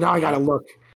 Oh, now I gotta look.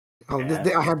 Oh,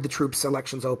 yeah. I have the troop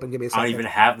selections open. Give me a second. I don't even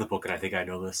have the book, and I think I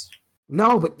know this.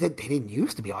 No, but they didn't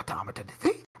used to be automata, did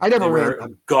they? I never read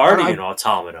them. Guardian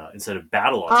automata instead of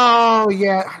battle automata. Oh,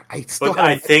 yeah. I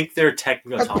think they're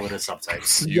technically automata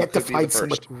subtypes. Yet to find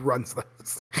someone who runs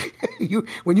those.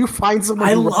 When you find someone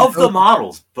I love the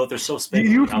models, but they're so space.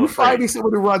 You find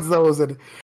someone who runs those. And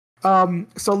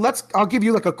so I'll give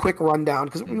you like a quick rundown,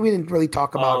 because we didn't really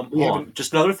talk about...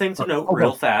 Just another thing to note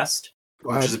real fast,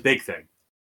 which is a big thing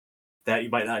that you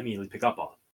might not immediately pick up on.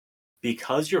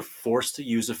 because you're forced to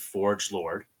use a Forge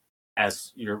Lord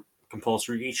as your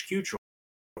compulsory HQ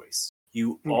choice,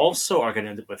 you also are going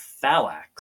to end up with Thallax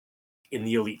in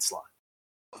the elite slot.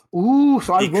 Ooh,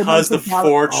 so because the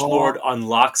Forge Lord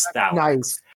unlocks Thallax.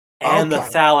 Nice. And the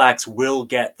Thallax will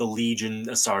get the Legion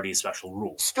Astartes special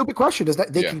rule. Stupid question. Is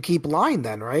that they can keep line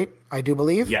then, right? I do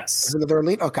believe. Yes. Isn't it their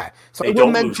elite? Okay. So they we'll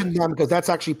mention them because that's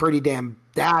actually pretty damn.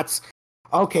 That's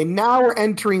okay. Now we're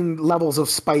entering levels of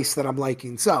spice that I'm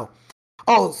liking. So,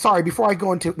 sorry. Before I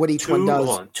go into what each one does,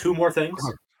 hold on. Two more things.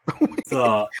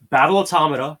 The Battle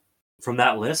Automata from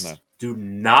that list do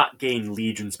not gain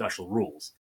Legion special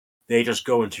rules. They just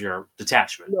go into your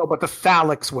detachment. No, but the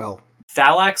Thallax will.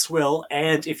 Thallax will,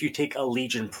 and if you take a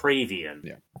Legion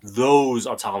Praevian, those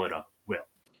Automata will.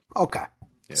 Okay.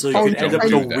 Yeah, so you can end up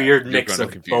with a weird mix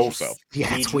of both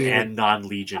Legion and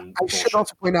non-Legion. I should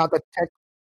also point out that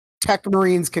Tech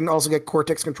Marines can also get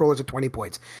Cortex controllers at 20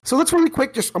 points. So let's really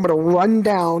quick, I'm going to run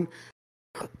down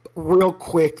real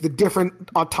quick the different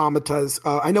automatas.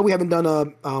 I know we haven't done a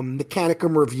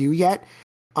Mechanicum review yet.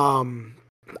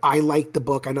 I like the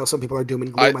book. I know some people are doom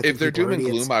and gloom. If they're doom and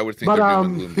gloom, I would think they're doom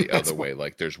and gloom the other way.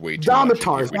 Like there's way too much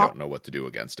if we don't know what to do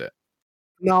against it.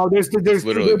 No, there's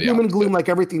literally doom and gloom, like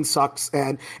everything sucks.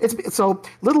 And it's so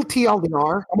little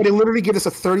TLDR. I'm going to literally give us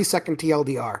a 30-second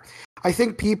TLDR. I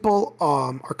think people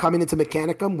are coming into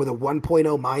Mechanicum with a 1.0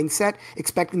 mindset,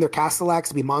 expecting their Castellax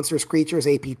to be monstrous creatures,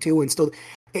 AP2, and still...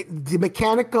 the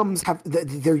Mechanicums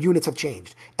their units have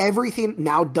changed. Everything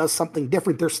now does something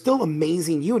different. They're still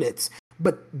amazing units,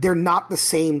 but they're not the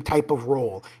same type of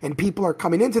role. And people are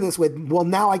coming into this with, well,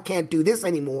 now I can't do this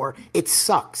anymore. It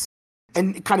sucks.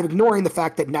 And kind of ignoring the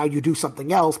fact that now you do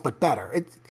something else, but better.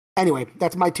 Anyway,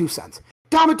 that's my 2 cents.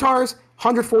 Domitars,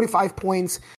 145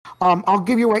 points. I'll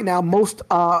give you right now, most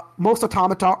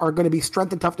automata are going to be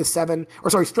strength and toughness 7,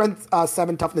 strength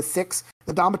 7, toughness 6.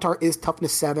 The Domitar is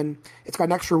toughness 7. It's got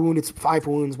an extra wound. It's 5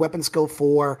 wounds. Weapon skill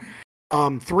 4.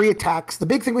 3 attacks. The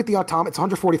big thing with the automata, it's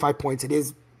 145 points. It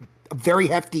is a very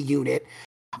hefty unit.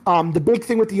 The big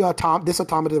thing with this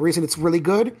automata, the reason it's really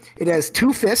good, it has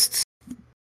 2 fists,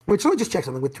 which, let me just check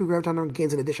something. With 2 graviton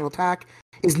gains an additional attack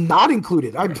is not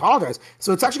included. I apologize.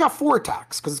 So it's actually got 4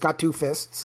 attacks because it's got 2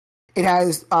 fists. It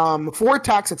has 4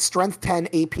 attacks at strength 10,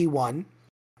 AP 1,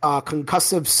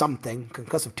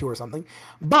 concussive 2 or something.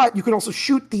 But you can also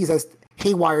shoot these as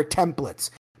haywire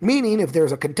templates, meaning if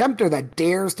there's a contemptor that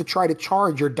dares to try to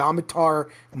charge your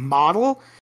Domitar model,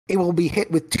 it will be hit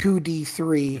with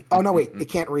 2d3. Oh, no, wait. It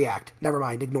can't react. Never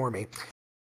mind. Ignore me.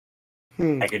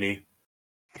 Agony.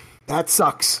 That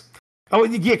sucks. Oh,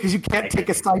 yeah, because you can't take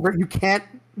a cyber... You can't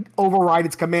override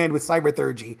its command with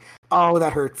Cyberthurgy. Oh,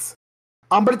 that hurts.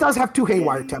 But it does have 2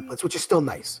 haywire templates, which is still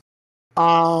nice.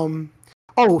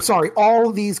 Sorry.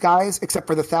 All these guys, except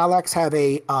for the Thallax, have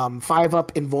a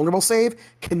 5-up invulnerable save.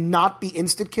 Cannot be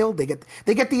instant killed. They get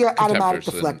the automatic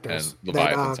deflectors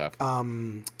that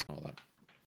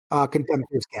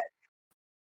contemptors get.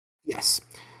 Yes.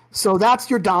 So that's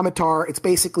your Domitar. It's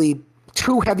basically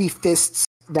 2 heavy fists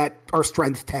that are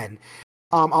strength 10.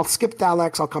 I'll skip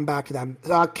Thallax. I'll come back to them.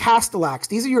 Castellax.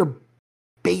 These are your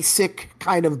basic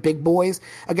kind of big boys.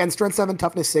 Again, strength 7,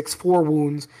 toughness 6, 4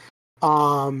 wounds. They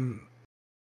are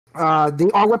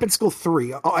weapon skill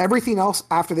 3. Everything else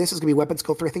after this is going to be weapon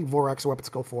skill 3. I think Vorax are weapon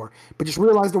skill 4. But just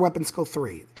realize they're weapon skill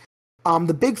 3.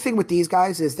 The big thing with these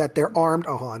guys is that they're armed.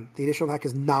 Oh, hold on. The additional attack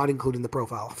is not included in the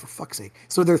profile, for fuck's sake.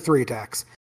 So they're 3 attacks.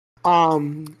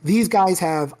 These guys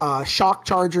have shock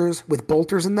chargers with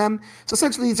bolters in them. So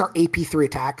essentially these are AP3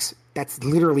 attacks. That's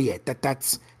literally it. They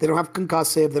don't have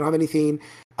concussive, they don't have anything.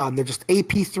 They're just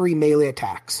AP3 melee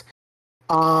attacks.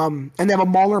 And they have a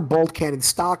Mauler bolt cannon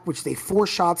stock, which is a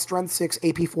 4-shot strength 6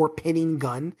 AP4 pinning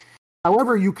gun.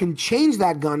 However, you can change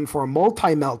that gun for a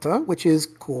multi-melta, which is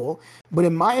cool. But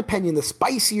in my opinion, the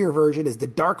spicier version is the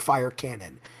Darkfire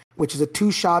cannon, which is a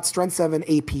 2-shot strength 7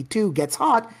 AP2, gets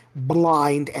hot,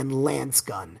 blind, and lance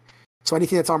gun. So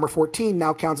anything that's armor 14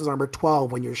 now counts as armor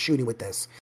 12 when you're shooting with this.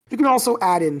 You can also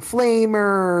add in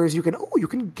flamers. You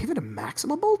can give it a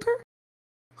Maxima bolter?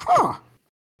 Huh.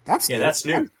 That's new. That's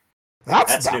new.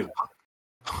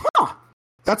 Huh.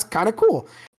 That's kind of cool.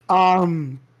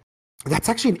 That's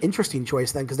actually an interesting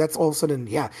choice then, because that's all of a sudden,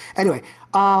 yeah. Anyway,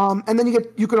 and then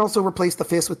you can also replace the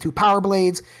fist with 2 power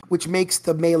blades, which makes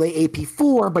the melee AP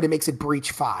 4, but it makes it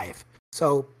breach 5.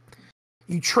 So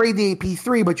you trade the AP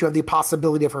 3, but you have the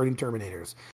possibility of hurting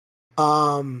Terminators.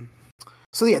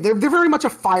 So yeah, they're very much a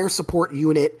fire support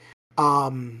unit.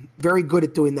 Very good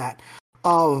at doing that.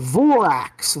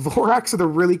 Vorax are the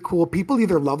really cool. People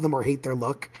either love them or hate their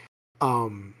look.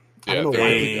 I don't know why.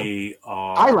 They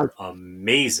I are like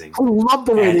amazing. I love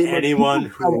the way And they look. anyone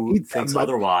People try to who eat them, thinks but-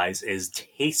 otherwise is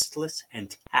tasteless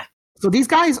and tactless. So these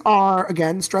guys are,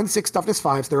 again, strength 6, toughness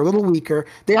 5. So they're a little weaker.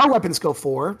 They are weapon skill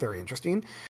 4. Very interesting.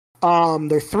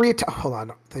 They're 3 attacks. Hold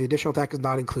on. The additional attack is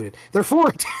not included. They're 4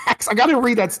 attacks. I got to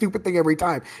read that stupid thing every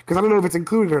time because I don't know if it's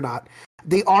included or not.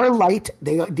 They are light.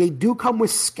 They do come with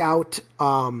Scout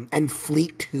and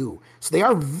Fleet too. So they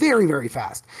are very, very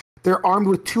fast. They're armed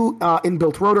with 2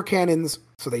 inbuilt rotor cannons.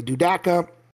 So they do DACA.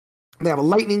 They have a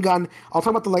lightning gun. I'll talk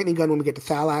about the lightning gun when we get to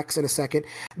Thalax in a second.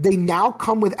 They now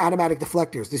come with automatic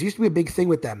deflectors. This used to be a big thing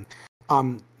with them.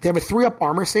 They have a 3-up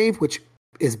armor save, which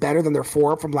is better than their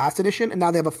 4-up from last edition, and now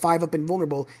they have a 5-up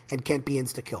invulnerable and can't be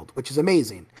insta-killed, which is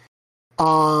amazing.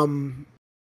 And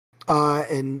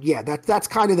yeah, that's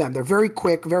kind of them. They're very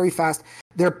quick, very fast.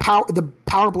 The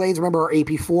power blades, remember, are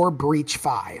AP4, breach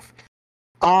 5.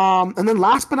 And then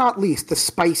last but not least, the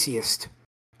spiciest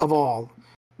of all,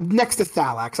 next to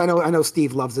Thalax. I know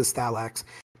Steve loves this Thalax,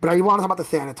 but I want to talk about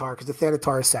the Thanatar because the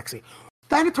Thanatar is sexy.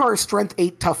 Thanatar is strength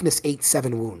 8, toughness 8,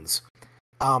 7 wounds.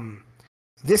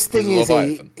 This thing is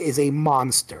a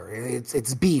monster.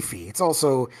 It's beefy. It's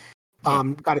also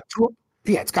got a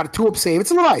 2-up save.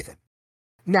 It's a Leviathan.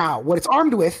 Now, what it's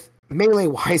armed with,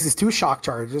 melee-wise, is 2 shock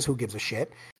charges. Who gives a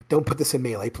shit? Don't put this in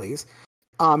melee, please.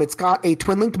 It's got a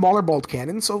twin-linked Mauler bolt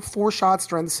cannon, so 4 shots,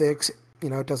 strength 6.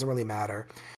 It doesn't really matter.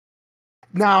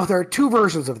 Now, there are 2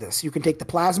 versions of this. You can take the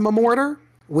Plasma Mortar,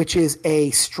 which is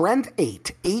a strength 8,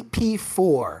 AP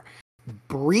 4,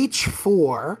 breach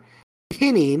 4,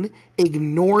 pinning,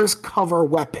 ignores cover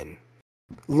weapon,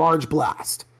 large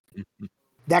blast.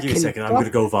 That Give me a second, I'm going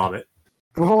to go vomit.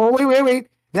 Oh, wait.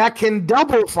 That can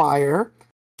double fire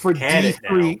for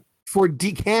D3.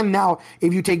 Can now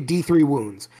if you take D3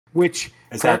 wounds, which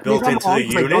is that built into the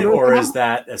unit or is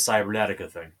that a Cybernetica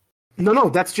thing? No,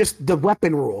 that's just the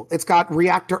weapon rule. It's got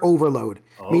reactor overload,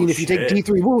 meaning if you take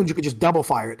D3 wounds, you could just double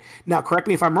fire it. Now, correct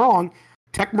me if I'm wrong.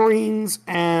 Tech Marines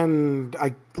and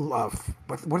I love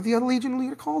what are the other Legion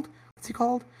leader called? What's he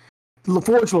called? The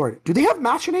Forge Lord. Do they have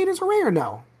Machinators array or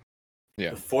no?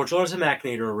 Yeah. The Forge Lord is a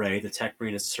Machinator array. The Tech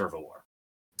Marine is Servowar.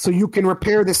 So you can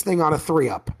repair this thing on a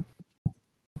 3-up.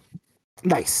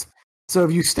 Nice. So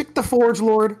if you stick the Forge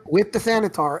Lord with the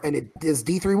Thanatar and it does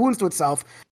D3 wounds to itself,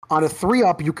 on a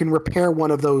 3-up you can repair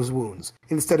one of those wounds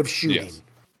instead of shooting. Yes.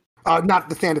 Not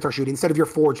the Thanatar shooting, instead of your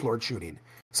Forge Lord shooting.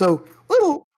 So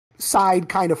little side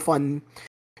kind of fun.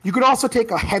 You could also take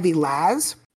a Heavy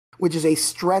Las, which is a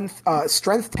strength 10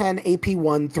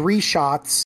 AP1, 3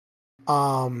 shots,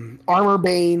 armor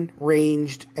bane,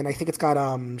 ranged, and I think it's got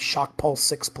shock pulse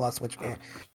 6+, which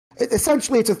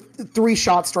essentially it's a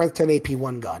 3-shot strength 10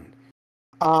 AP1 gun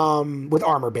with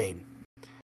armor bane.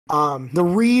 The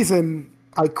reason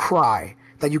I cry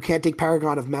that you can't take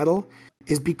Paragon of Metal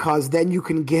is because then you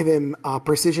can give him a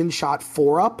precision shot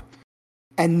 4-up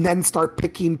and then start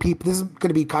picking people. This is going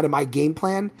to be kind of my game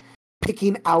plan,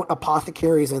 picking out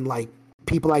apothecaries and like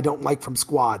people I don't like from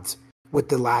squads with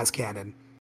the las cannon.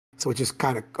 So it's just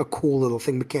kind of a cool little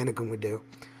thing Mechanicum would do.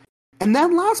 And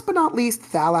then last but not least,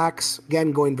 Thalax,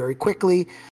 again going very quickly.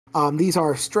 These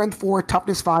are strength 4,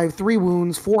 toughness 5, 3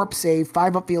 wounds, 4-up save,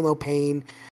 5-up feel no pain.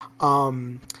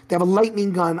 They have a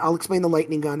lightning gun. I'll explain the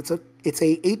lightning gun. It's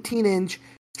a 18-inch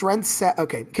strength set.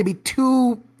 Okay, it could be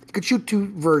 2. It could shoot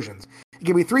 2 versions. It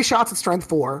could be 3 shots at strength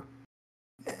 4.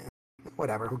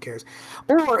 Whatever, who cares?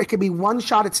 Or it could be 1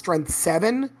 shot at strength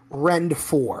 7, rend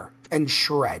 4, and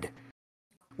shred,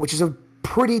 which is a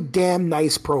pretty damn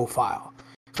nice profile.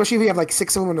 Especially if you have like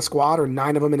 6 of them in a squad or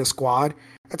 9 of them in a squad.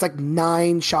 That's like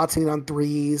 9 shots hitting on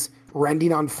 3s,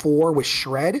 rending on 4 with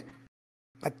shred.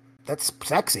 That's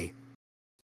sexy.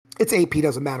 It's AP,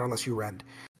 doesn't matter unless you rend.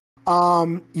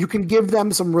 You can give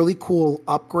them some really cool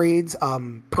upgrades.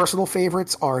 Personal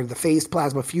favorites are the Phased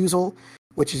Plasma Fusel,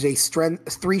 which is a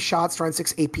 3-shot, strength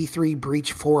 6 AP3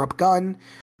 breach 4-up gun,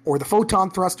 or the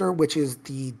Photon Thruster, which is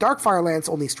the Darkfire Lance,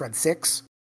 only strength 6.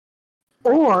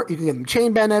 Or you can give them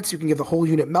chain bayonets, you can give the whole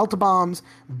unit melta-bombs,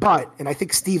 but, and I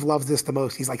think Steve loves this the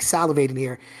most, he's like salivating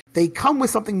here, they come with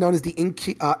something known as the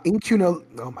Incunabulin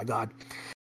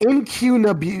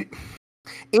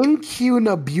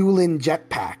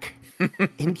jetpack.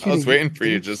 I was waiting for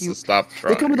you just to stop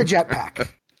trying. They come with a jetpack.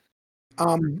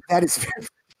 That is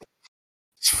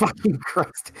fucking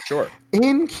Christ. Sure.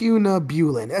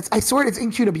 Incunabulin. I swear it's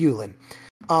Incunabulin.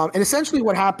 And essentially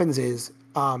what happens is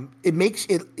it makes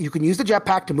it. You can use the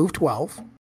jetpack to move 12.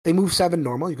 They move 7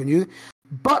 normal. You can use,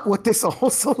 but what this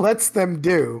also lets them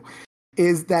do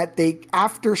is that they,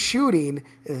 after shooting,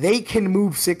 they can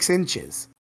move 6 inches.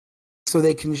 So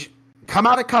they can come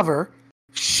out of cover,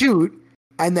 shoot,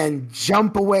 and then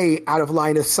jump away out of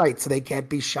line of sight so they can't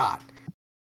be shot.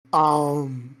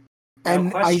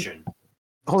 And question.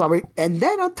 Hold on, wait. And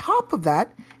then on top of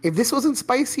that, if this wasn't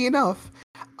spicy enough,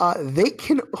 they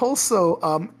can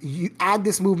also you add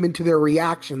this movement to their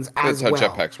reactions as well. That's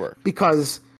how jetpacks work.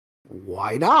 Because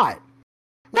why not?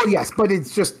 Well, yes, but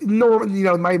it's just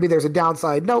normal. Maybe there's a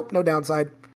downside. Nope, no downside.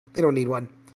 They don't need one.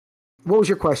 What was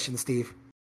your question, Steve?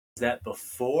 Is that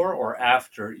before or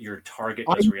after your target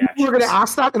does reactions? We're going to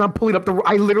ask that, and I'm pulling up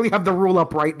I literally have the rule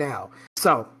up right now.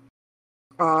 So,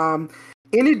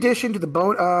 in addition to the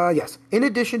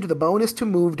bonus to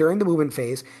move during the movement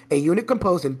phase, a unit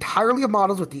composed entirely of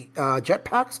models with the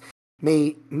jetpacks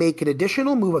may make an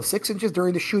additional move of 6 inches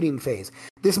during the shooting phase.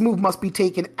 This move must be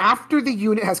taken after the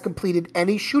unit has completed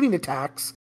any shooting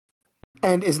attacks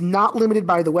and is not limited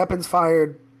by the weapons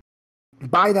fired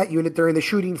by that unit during the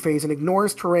shooting phase and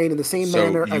ignores terrain in the same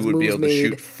manner as moves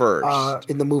made first.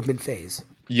 In the movement phase.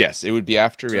 Yes, it would be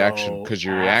after reaction because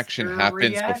your reaction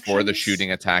happens before the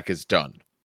shooting attack is done.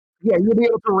 Yeah, you'll be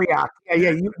able to react.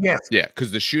 Yes. Yeah,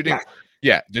 because the shooting...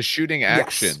 Yeah, the shooting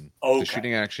action. Yes. Okay. The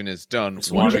shooting action is done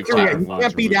once you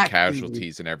can't be that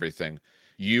casualties and everything.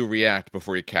 You react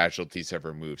before your casualties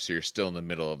ever move, so you're still in the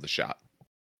middle of the shot.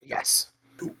 Yes.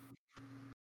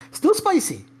 Still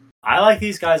spicy. I like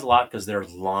these guys a lot because they're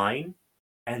line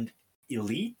and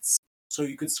elites, so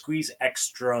you could squeeze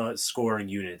extra scoring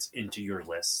units into your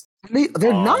list.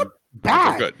 They're not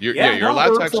bad. They're good. You're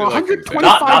allowed to actually like them.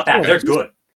 Not bad. They're good.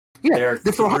 Yeah,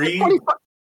 they're for 125.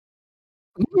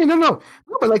 No.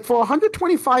 But like for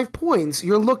 125 points,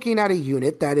 you're looking at a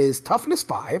unit that is toughness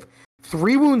 5,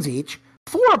 3 wounds each,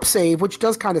 4 up save, which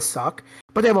does kind of suck,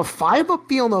 but they have a 5 up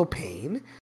feel no pain.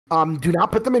 Do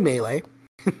not put them in melee,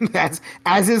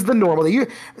 as is the normal.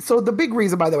 So the big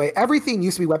reason, by the way, everything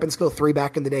used to be weapon skill 3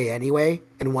 back in the day anyway,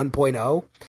 in 1.0.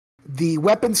 The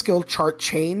weapon skill chart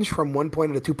change from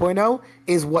 1.0 to 2.0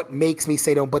 is what makes me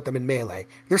say don't put them in melee.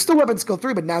 They're still weapon skill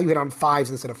 3, but now you hit on 5s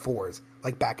instead of 4s,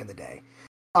 like back in the day.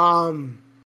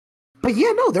 But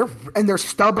yeah, no, they're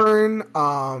stubborn.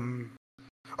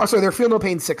 They're feel no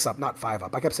pain 6 up, not 5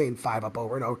 up. I kept saying 5 up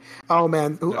over and over. Oh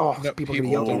man, people are gonna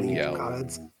yell at me in the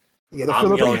comments. Yeah, the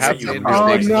feel no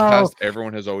pain 6 up.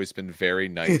 Everyone has always been very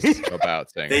nice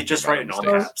about saying they just write it in all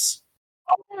caps.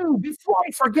 Oh, before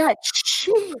I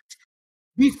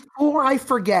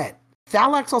forget,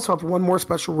 Thalax also has one more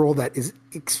special rule that is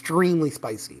extremely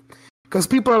spicy. Because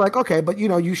people are like, okay, but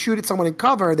you shoot at someone in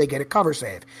cover, they get a cover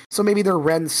save. So maybe their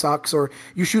Ren sucks, or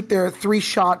you shoot their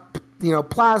 3-shot,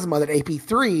 plasma, that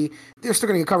AP3, they're still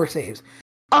going to get cover saves.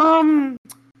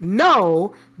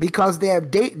 No, because they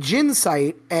have Jin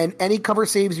Sight, and any cover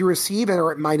saves you receive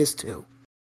are at -2.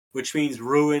 Which means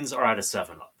ruins are at a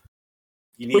 7-up.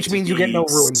 Which means you get no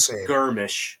ruin save.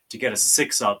 Skirmish to get a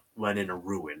 6-up when in a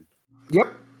ruin.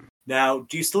 Yep. Now,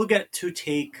 do you still get to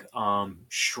take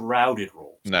shrouded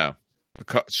rolls? No.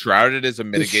 Shrouded is a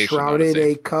mitigation. Is shrouded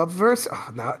a cover?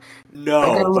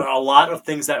 No, but a lot of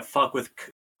things that fuck with...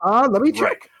 let me check.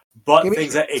 Right. But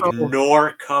things that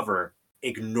ignore cover,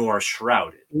 ignore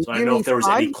shrouded. So I don't know if there was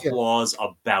any clause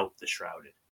about the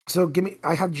shrouded. So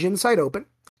I have Jin Sight open.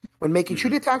 When making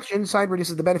shooting attacks, Jin Sight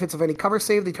reduces the benefits of any cover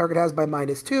save the target has by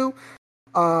 -2.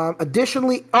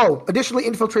 Additionally,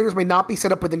 infiltrators may not be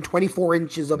set up within 24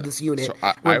 inches of this unit,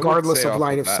 regardless of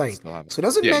line of sight. So it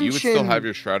doesn't mention... you would still have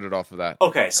your shrouded off of that.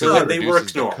 Okay, so then they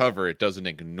work the cover. It doesn't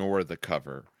ignore the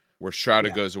cover, where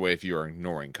shrouded goes away if you are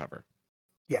ignoring cover.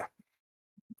 Yeah.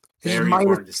 Very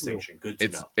important distinction. Good to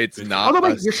know. It's not. Although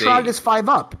your shrouded is 5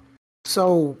 up.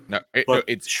 So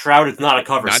it's shrouded's not a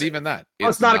cover. Not save. even that.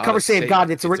 It's not a cover save.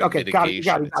 God, it's okay. Got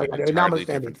it. Now I'm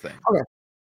different thing. Okay.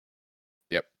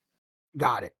 Yep.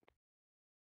 Got it.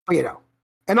 But,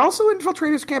 and also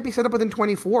infiltrators can't be set up within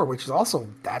 24, which is also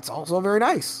very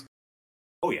nice.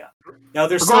 Oh yeah. Now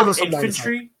there's some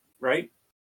infantry, right?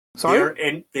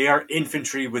 Sorry. They are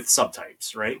infantry with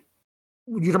subtypes, right?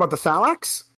 You talking about the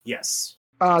Thalax? Yes.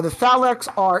 The Thalax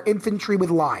are infantry with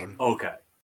line. Okay.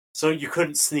 So you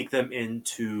couldn't sneak them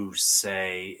into,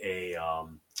 say,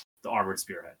 the armored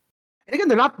spearhead. And again,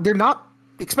 they're not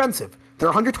expensive. They're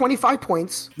 125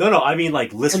 points. No. I mean,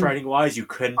 like list writing wise, you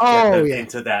couldn't get them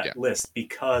into that list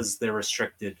because they're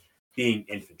restricted being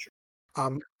infantry.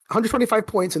 125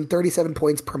 points and 37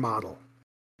 points per model.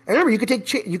 And remember, you can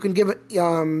give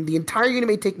the entire unit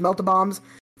may take melta bombs,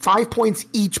 5 points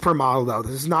each per model. Though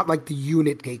this is not like the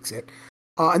unit takes it.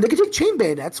 And they can take chain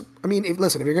bayonets. I mean, if you're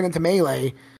getting into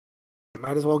melee.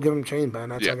 Might as well give him chain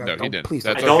bayonets. Yeah, he didn't. Please.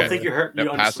 I don't think you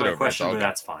understood my question, but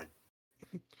that's fine.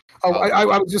 Oh,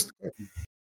 I was just...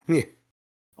 Yeah.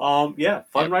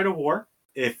 Fun Rite of War.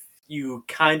 If you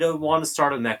kind of want to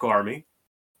start a Neko army,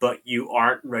 but you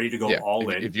aren't ready to go all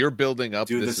in. If you're building up,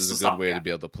 do this this is to a good way to stopgap. be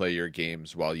able to play your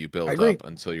games while you I build agree. up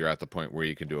until you're at the point where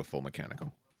you can do a full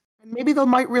mechanical. Maybe they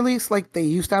might release, like they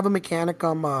used to have a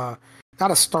Mechanicum,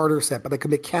 not a starter set, but like a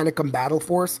Mechanicum Battle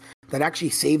Force that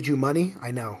actually saved you money.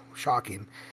 I know, shocking.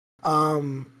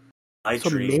 My So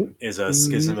dream is a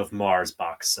Schism of Mars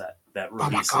box set that Oh my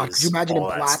releases god, could you imagine in all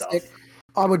that plastic? stuff.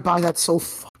 I would buy that so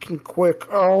fucking quick.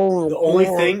 Oh, The only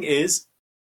God. thing is,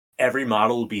 every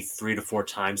model will be 3 to 4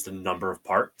 times the number of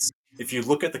parts. If you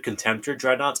look at the Contemptor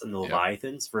Dreadnoughts and the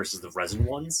Leviathans versus the Resin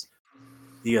ones,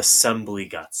 the assembly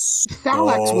got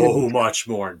Thalax wouldn't so be much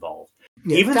more involved.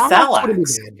 Yeah, Even wouldn't be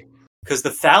Thalax. bad. Because the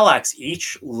Thalax,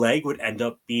 each leg would end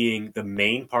up being the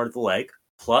main part of the leg,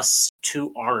 plus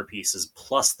 2 armor pieces,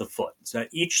 plus the foot. So that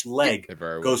each leg It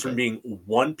very well goes from could. being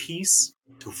 1 piece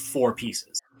to 4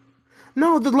 pieces.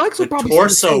 No, the legs The would probably stay the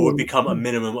torso same. would become a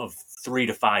minimum of 3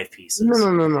 to 5 pieces.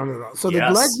 No. So Yes.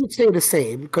 the legs would stay the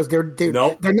same because they're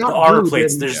Nope. they're not the armor glued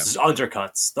plates, in. there's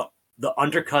undercuts. The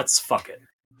undercuts, fuck it.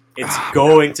 It's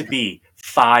going to be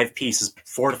 5 pieces,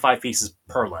 4 to 5 pieces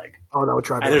per leg. Oh no,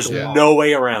 try that. And there's Yeah. no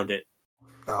way around it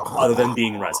Oh. other than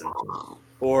being resin.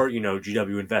 Or,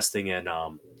 GW investing in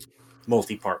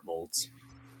multi-part molds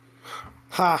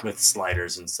Ha. with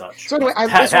sliders and such. So anyway,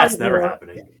 That's never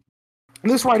happening.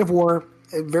 This Rite of War,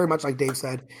 very much like Dave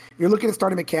said, you're looking to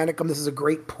start a Mechanicum. This is a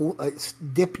great pool.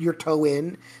 Dip your toe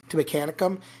in to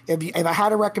Mechanicum. If I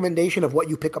had a recommendation of what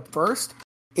you pick up first,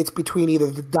 it's between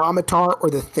either the Domitar or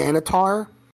the Thanatar.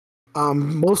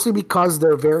 Mostly because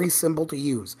they're very simple to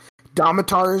use.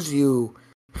 Domitars,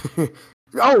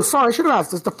 oh, sorry, I should have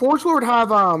asked. Does the Forge Lord have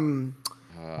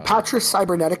Patris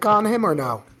Cybernetica on him or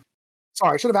no?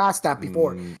 Sorry, I should have asked that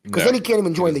before. Because then he can't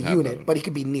even join the unit, but he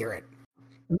could be near it.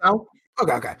 No?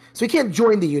 Okay. So he can't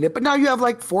join the unit, but now you have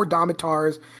like 4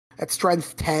 Domitars at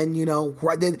strength 10,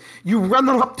 then you run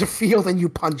them up the field and you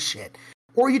punch shit.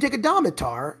 Or you take a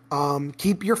Domitar,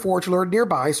 keep your Forge Lord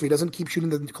nearby so he doesn't keep shooting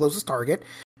the closest target,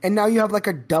 and now you have like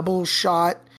a double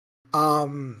shot,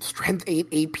 strength 8,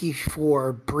 AP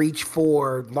 4, breach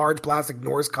 4, large blast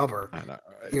ignores cover.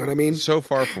 You know what I mean? So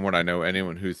far from what I know,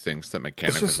 anyone who thinks that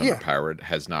Mechanicum is yeah. underpowered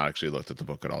has not actually looked at the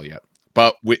book at all yet.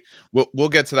 But we'll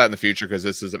get to that in the future because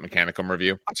this isn't Mechanicum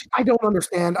review. I don't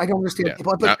understand. Yeah.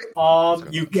 People.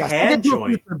 You Yes, can join.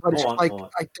 future, but it's just like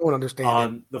I don't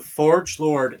understand it. The Forge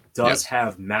Lord does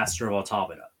have Master of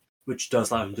Automata, which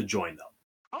does allow him to join them.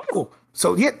 Oh,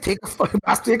 so yeah, take a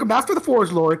Master of the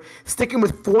Forge Lord, stick him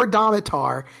with 4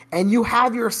 Domitar, and you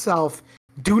have yourself.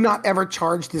 Do not ever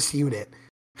charge this unit.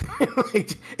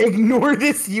 Ignore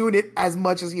this unit as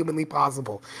much as humanly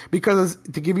possible. Because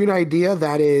to give you an idea,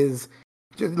 that is,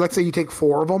 let's say you take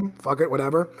 4 of them. Fuck it,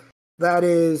 whatever. That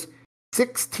is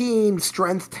 16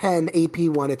 strength 10 AP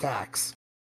 1 attacks.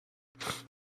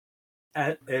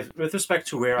 With respect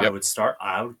to where I would start,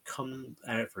 I would come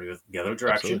at it from the other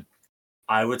direction. Absolutely.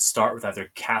 I would start with either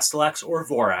Castellax or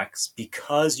Vorax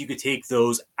because you could take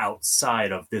those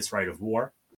outside of this Rite of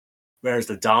War, whereas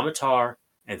the Domitar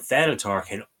and Thanatar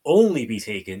can only be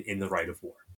taken in the Rite of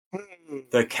War.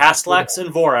 The Castellax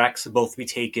and Vorax both be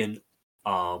taken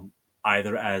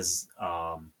either as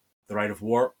the Rite of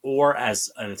War or as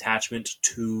an attachment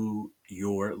to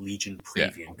your Legion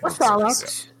Previan. Or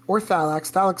Thalax.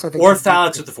 Thalax, I think. Or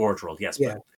Thalax with the Forge World, yes.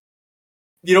 Yeah.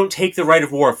 But you don't take the Rite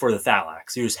of War for the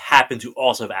Thalax. You just happen to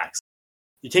also have access.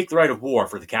 You take the Rite of War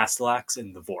for the Castellax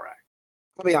and the Vorax.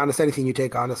 I'll be honest, anything you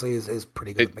take, honestly, is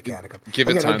pretty good with Mechanicum. Give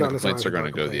it time, the complaints are going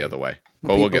to go the other way.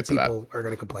 But we'll get to that. People are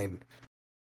going to complain.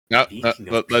 No,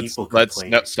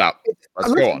 let's stop.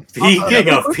 Let's go on. Speaking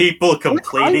of people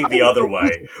complaining the other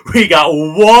way, we got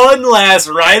one last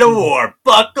Rite of War.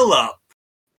 Buckle up.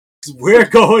 We're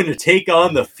going to take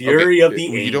on the fury of the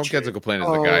ancient. You don't get to complain as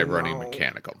the guy running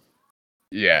Mechanicum.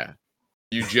 Yeah.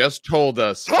 You just told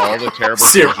us all the terrible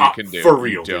things you can do. For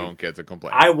real, you don't get to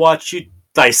complain. I watch you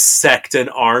dissect an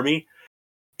army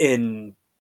in,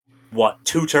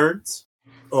 2 turns?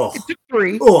 Oh, It took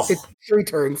 3. Ugh. It's 3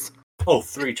 turns. Oh,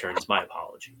 3 turns. My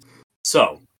apologies.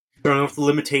 So, turn off the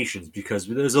limitations because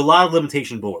there's a lot of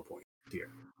limitation bullet points here.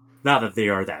 Not that they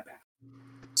are that bad.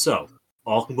 So,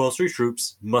 all compulsory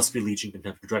troops must be Legion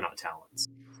Contemptor Dreadnought Talons.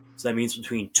 So that means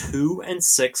between 2 and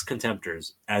 6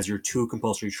 Contemptors as your 2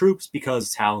 compulsory troops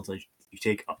because talents you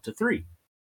take up to 3.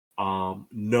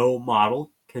 No model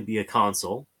can be a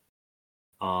consul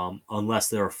unless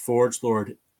they're a Forge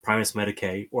Lord, Primus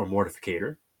Medicae, or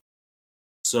Mortificator.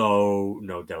 So,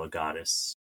 no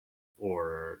Delegatus,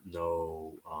 or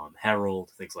no Herald,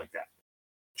 things like that.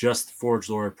 Just Forge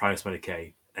Lord, Primus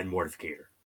Medicae, and Mortificator.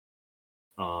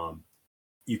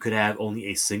 You could have only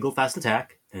a single fast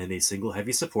attack and a single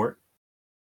heavy support,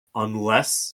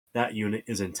 unless that unit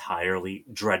is entirely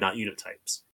Dreadnought unit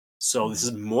types. So this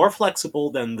is more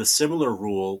flexible than the similar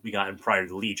rule we got in Pride of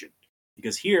the Legion.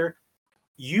 Because here,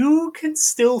 you can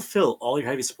still fill all your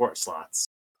heavy support slots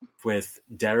with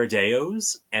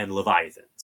Derrideos and Leviathans.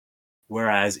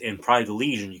 Whereas in Pride of the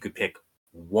Legion, you could pick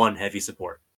one heavy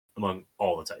support among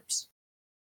all the types.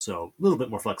 So a little bit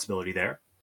more flexibility there.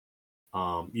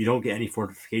 You don't get any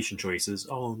fortification choices.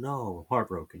 Oh no,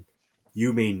 heartbroken.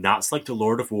 You may not select a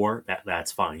Lord of War.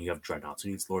 That's fine. You have Dreadnoughts. Who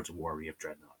needs Lords of War? We have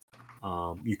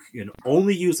Dreadnought. You can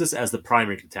only use this as the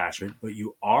primary detachment, but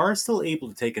you are still able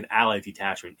to take an allied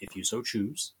detachment if you so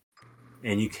choose.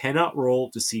 And you cannot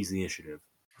roll to seize the initiative.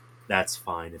 That's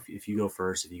fine. If you go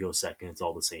first, if you go second, it's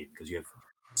all the same because you have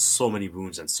so many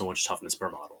wounds and so much toughness per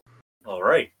model. All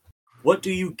right. What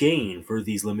do you gain for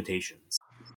these limitations?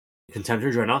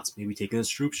 Contemptor Dreadnoughts may be taken as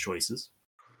troops choices.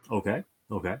 Okay.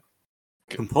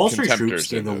 Compulsory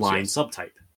troops in the line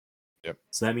subtype. Yep.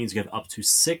 So that means you have up to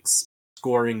 6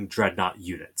 scoring Dreadnought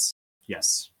units.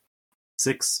 Yes.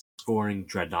 6 scoring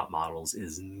Dreadnought models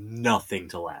is nothing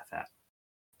to laugh at.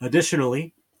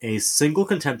 Additionally, a single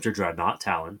Contemptor Dreadnought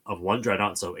Talon of 1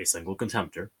 Dreadnought, so a single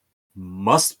Contemptor,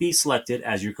 must be selected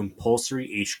as your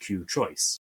compulsory HQ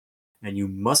choice. And you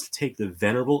must take the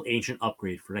Venerable Ancient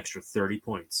upgrade for an extra 30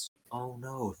 points. Oh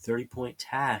no, 30-point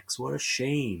tax. What a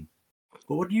shame.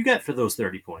 But what do you get for those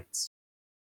 30 points?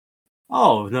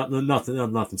 Oh,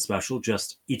 nothing special.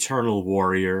 Just Eternal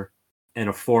Warrior and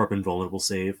a 4-up invulnerable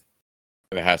save.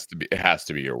 It has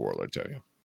to be your Warlord, too. Yeah.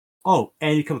 Oh,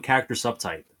 and you become a character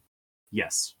subtype.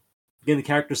 Yes. Again, the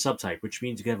character subtype, which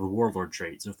means you can have a Warlord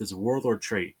trait. So if there's a Warlord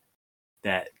trait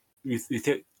that you think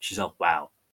to yourself,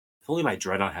 wow, if only my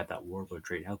Dreadnought had that Warlord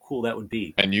trait, how cool that would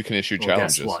be. And you can issue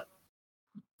challenges. Guess what?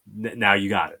 Now you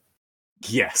got it.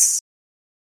 Yes.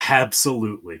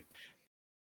 Absolutely.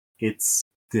 It's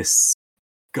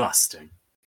disgusting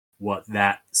what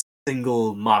that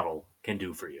single model can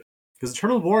do for you. Because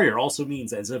Eternal Warrior also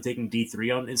means that instead of taking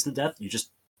D3 on instant death, you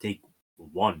just take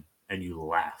 1 and you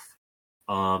laugh.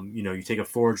 You take a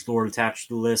Forged Lord attached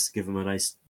to the list, give them a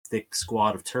nice thick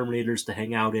squad of Terminators to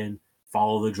hang out in,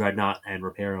 follow the Dreadnought and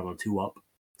repair on a 2-up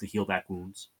to heal back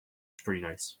wounds. It's pretty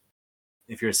nice.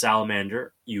 If you're a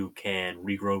Salamander, you can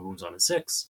regrow wounds on a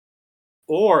 6.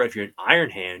 Or if you're an Iron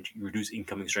Hand, you reduce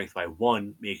incoming strength by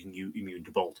 1, making you immune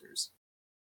to bolters.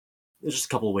 There's just a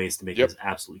couple of ways to make this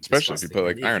absolutely especially disgusting. If you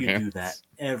play like Iron Hand. If you do that,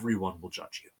 everyone will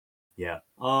judge you. Yeah.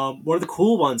 One of the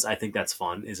cool ones I think that's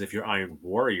fun is if you're Iron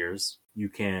Warriors, you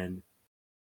can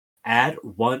add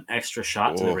 1 extra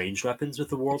shot to the ranged weapons with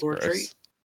the Warlord trait.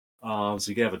 So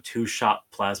you can have a 2-shot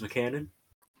plasma cannon.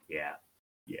 Yeah.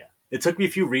 It took me a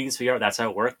few readings to figure out that's how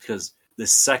it worked, because the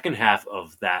second half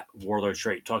of that Warlord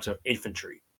trait talks about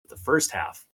infantry. The first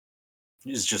half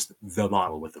is just the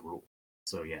model with the rule.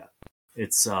 So yeah,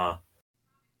 it's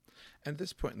At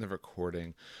this point in the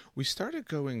recording, we started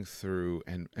going through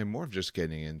and more of just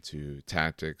getting into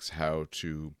tactics, how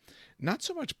to not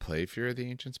so much play Fear of the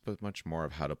Ancients, but much more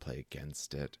of how to play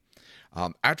against it.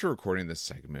 After recording this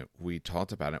segment, we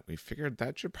talked about it. We figured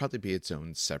that should probably be its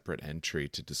own separate entry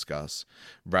to discuss,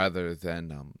 rather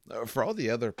than for all the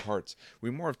other parts.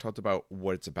 We more have talked about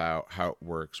what it's about, how it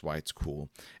works, why it's cool.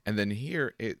 And then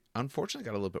here, it unfortunately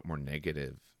got a little bit more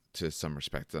negative to some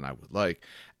respect than I would like,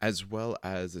 as well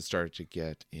as it started to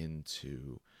get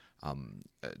into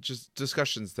just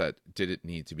discussions that didn't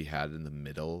need to be had in the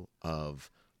middle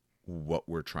of what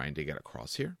we're trying to get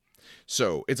across here.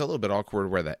 So it's a little bit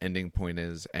awkward where the ending point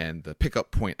is, and the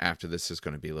pickup point after this is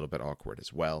going to be a little bit awkward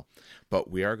as well. But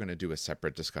we are going to do a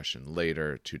separate discussion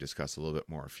later to discuss a little bit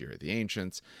more of Fear of the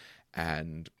Ancients,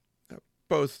 and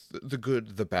both the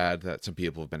good, the bad that some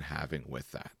people have been having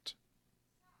with that.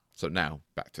 So now,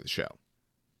 back to the show.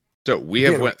 So we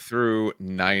have went through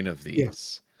 9 of these.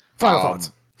 Yes. Final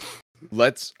thoughts.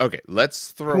 Let's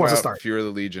throw out Fear of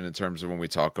the Legion in terms of when we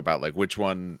talk about like which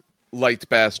one liked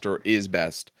best or is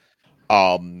best.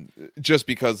 Just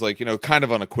because kind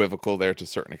of unequivocal there to a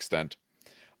certain extent.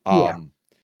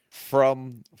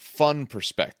 From fun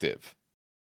perspective,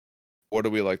 what do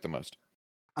we like the most?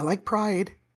 I like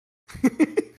Pride.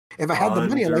 If I had the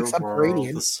money, I like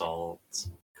Subterranean. Assault.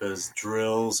 Because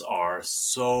drills are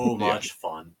so much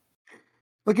fun.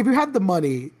 Like, if you had the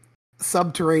money,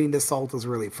 Subterranean Assault is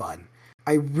really fun.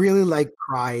 I really like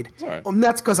Pride. Right. And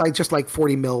that's because I just like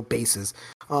 40 mil bases.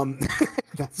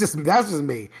 That's just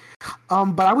me.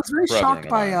 But I was very shocked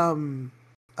by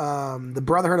the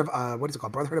Brotherhood of what is it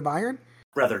called? Brotherhood of Iron?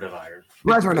 Brethren of Iron.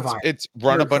 Brethren of Iron. It's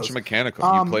run a bunch of mechanical.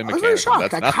 You play mechanical. I was very shocked.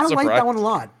 That's I kind of like that one a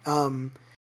lot. Surprising.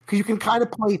 Because you can kind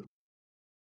of play.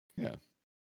 Yeah.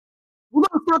 Well,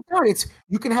 no, it's not that. It's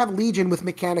you can have Legion with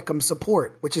Mechanicum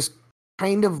support, which is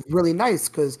kind of really nice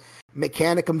because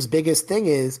Mechanicum's biggest thing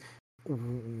is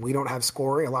we don't have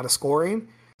a lot of scoring.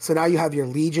 So now you have your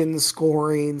Legion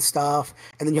scoring stuff,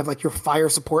 and then you have like your fire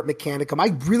support Mechanicum. I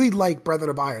really like Brethren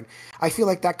of Iron. I feel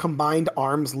like that combined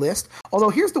arms list.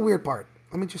 Although here's the weird part.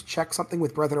 Let me just check something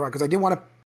with Brethren of Iron because I don't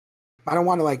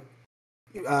want to like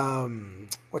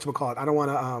whatchamacallit? I don't want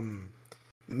to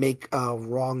make a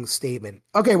wrong statement.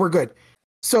 Okay, we're good.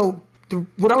 So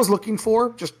what I was looking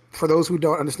for, just for those who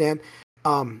don't understand,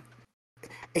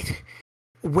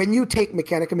 when you take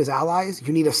Mechanicum as allies,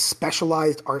 you need a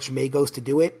specialized Archmagos to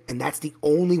do it, and that's the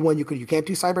only one you could. You can't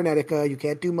do Cybernetica, you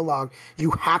can't do Malag.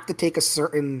 You have to take a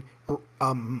certain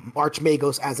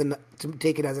Archmagos to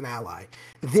take it as an ally.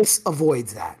 This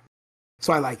avoids that,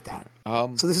 so I like that.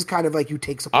 So this is kind of like you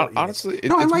take support. Honestly,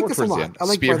 no, I it's like more this a towards the lot. end. I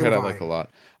like Spearhead. I like a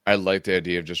lot. I like the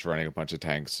idea of just running a bunch of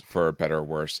tanks for better or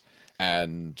worse,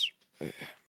 and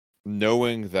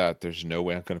knowing that there's no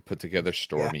way I'm going to put together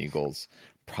Storm Eagles.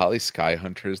 Probably Sky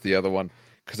Hunter is the other one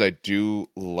because I do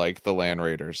like the Land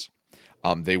Raiders.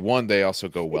 They also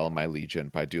go well in my Legion,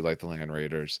 but I do like the Land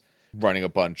Raiders running a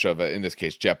bunch of in this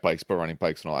case jet bikes, but running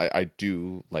bikes and all. I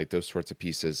do like those sorts of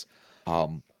pieces.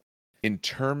 In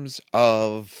terms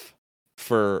of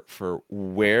for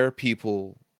where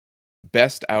people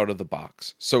best out of the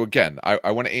box. So again,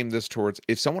 I want to aim this towards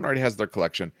if someone already has their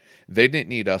collection, they didn't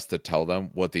need us to tell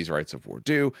them what these rights of war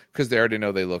do because they already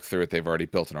know, they look through it, they've already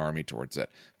built an army towards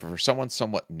it. But for someone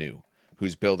somewhat new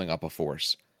who's building up a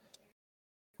force,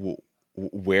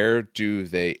 where do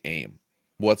they aim?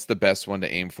 What's the best one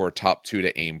to aim for? Top 2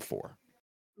 to aim for?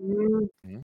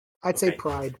 I'd say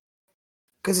Pride.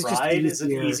 Because it's Pride just is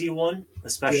an easy one,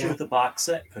 especially with the box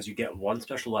set, because you get one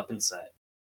special weapon set,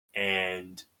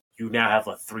 and you now have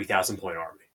a 3,000 point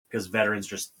army because veterans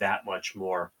just that much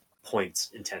more points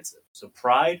intensive. So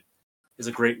Pride is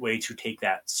a great way to take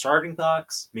that starting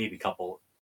box, maybe a couple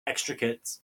extra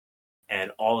kits,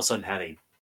 and all of a sudden have a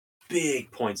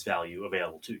big points value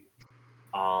available to you.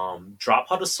 Drop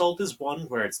Pod Assault is one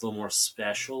where it's a little more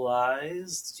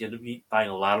specialized. You end up buying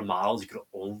a lot of models you could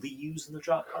only use in the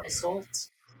Drop Pod Assault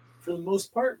for the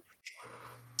most part.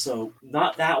 So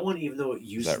not that one, even though it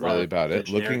uses. Is that really about it?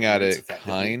 Looking at it,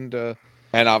 kinda,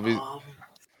 and obviously,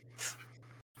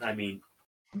 I mean,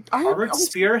 Armored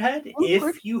Spearhead.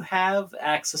 If you have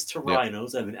access to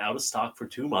rhinos, that have been out of stock for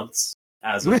 2 months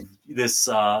as of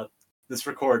this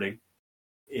recording,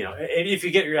 and if you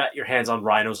get your hands on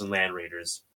rhinos and Land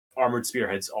Raiders, Armored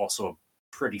Spearhead's also a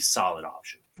pretty solid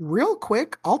option. Real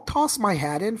quick, I'll toss my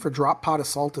hat in for Drop Pod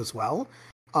Assault as well.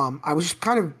 I was just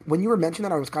kind of, when you were mentioning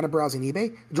that, I was kind of browsing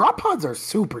eBay. Drop pods are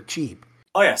super cheap.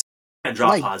 Oh yes, and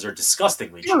drop pods are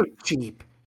disgustingly cheap.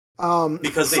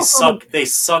 Because they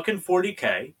suck in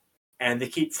 40k, and they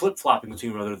keep flip flopping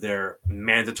between whether they're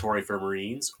mandatory for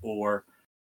Marines or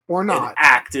not an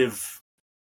active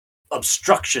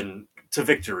obstruction to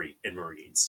victory in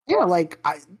Marines. Yeah,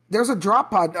 there's a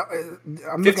drop pod.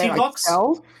 I'm $15,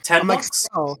 $10.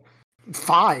 $10.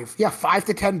 5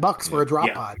 to $10 for a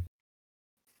drop pod.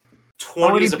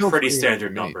 20 is a pretty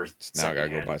standard number. Now I gotta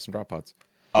go buy some drop pods.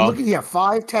 Looking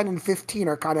 5, 10, and 15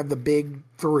 are kind of the big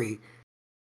 3.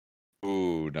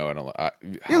 Ooh, no, I don't.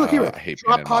 Look here. I hate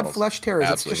Drop Pod Flesh Terrors.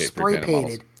 It's just spray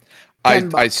painted.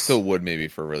 I still would maybe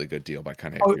for a really good deal, but I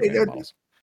kind of hate models.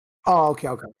 Oh, okay.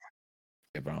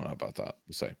 Yeah, but I don't know about that.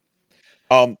 We'll say.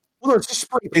 Well, it's just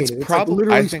spray painted. It's probably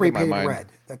literally spray painted red.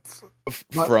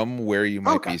 From where you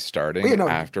might be starting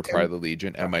after Pride of the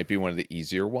Legion, it might be one of the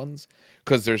easier ones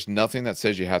because there's nothing that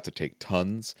says you have to take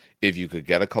tons. If you could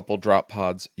get a couple drop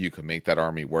pods, you could make that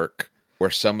army work. Where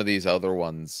some of these other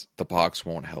ones, the box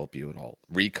won't help you at all.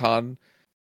 Recon,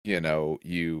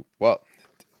 because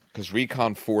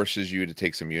Recon forces you to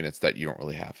take some units that you don't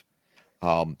really have.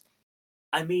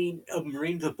 I mean, a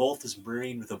Marine with a Bolt is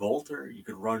Marine with a Bolter. You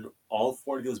could run all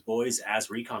 4 of those boys as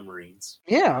Recon Marines.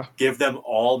 Yeah. Give them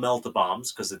all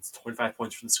Melt-A-Bombs, because it's 25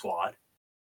 points from the squad.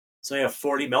 So you have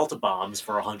 40 Melt-A-Bombs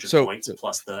for 100 points,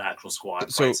 plus the actual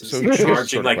squad prices. So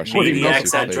charging like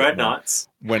Maniacs and Dreadnoughts.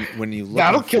 When you look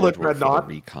that'll kill it, Dreadnought.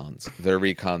 Their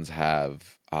Recons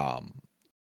have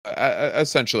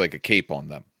essentially like a cape on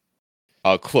them.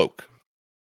 A cloak.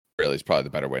 Really, is probably the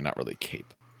better way, not really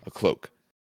cape. A cloak.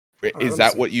 Is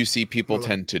that what you see people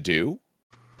tend to do?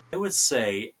 I would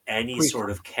say any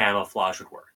sort of camouflage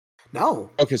would work. No.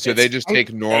 Okay, so they just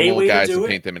take normal guys and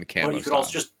paint them in camo. Or you could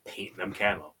also just paint them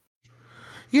camo.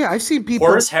 Yeah, I've seen people.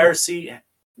 Horus Heresy.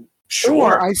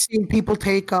 Sure. Or I've seen people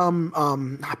take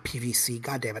not PVC.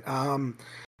 God damn it.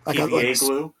 PVA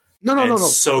glue. No.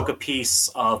 Soak a piece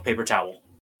of paper towel.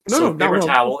 Paper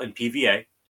towel in PVA,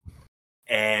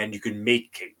 and you can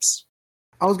make capes.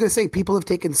 I was gonna say people have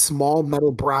taken small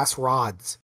metal brass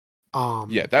rods.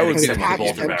 Yeah, that would and be sent the to the bolter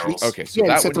bolter barrels. barrels. Okay, so Yeah,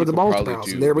 that except one for you the could bolter probably barrels.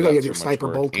 do And there we go. without You have too your much sniper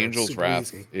work. bolter. Angel's Super Wrath,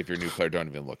 easy. if you're a new player, don't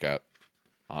even look at.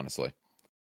 Honestly.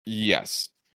 Yes.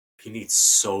 You need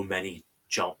so many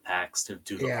jump packs to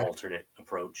do the Yeah. alternate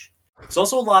approach. There's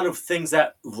also a lot of things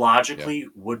that logically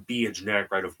would be a generic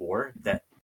Rite of War that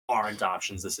aren't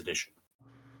options this edition.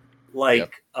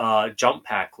 Like jump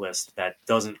pack list that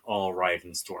doesn't all ride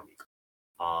in Stormweaver.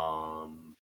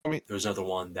 There's another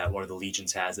one that one of the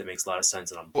legions has that makes a lot of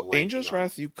sense, and I'm Well, blanking Angel's on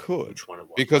Wrath you could. which one it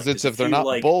was. Because Like, it's there's if a they're few, not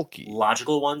like, bulky.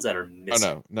 logical ones that are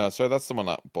missing. No, sorry, that's the one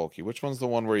not bulky. Which one's the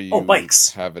one where you bikes.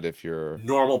 have it if you're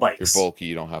Normal bikes. bulky,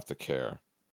 you don't have to care.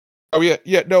 Oh yeah,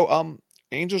 no,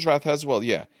 Angel's Wrath has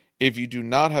if you do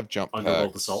not have jump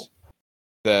Underworld packs, Assault.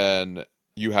 then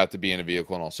you have to be in a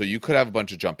vehicle and all. So you could have a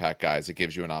bunch of jump pack guys. It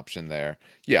gives you an option there.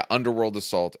 Yeah, Underworld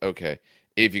Assault, okay.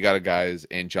 If you got a guys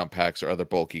in jump packs or other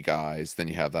bulky guys, then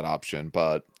you have that option.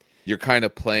 But you're kind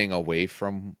of playing away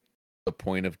from the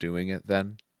point of doing it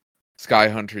then. Sky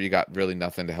Hunter, you got really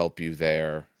nothing to help you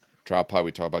there. Drop pod,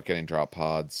 we talk about getting drop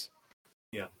pods.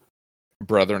 Yeah.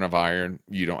 Brethren of Iron,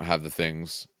 you don't have the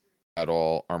things at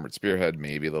all. Armored Spearhead,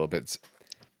 maybe a little bit.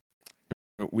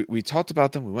 We talked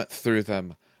about them. We went through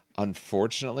them.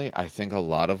 Unfortunately, I think a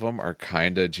lot of them are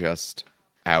kind of just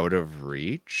out of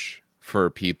reach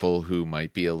for people who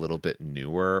might be a little bit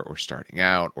newer or starting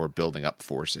out or building up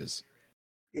forces.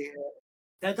 Yeah.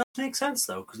 That does make sense,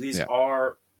 though, because these Yeah.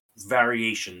 are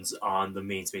variations on the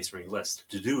main Space Marine list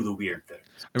to do the weird thing. I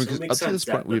mean, So it because makes up to this sense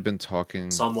point, that we've been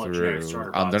talking somewhat generic through.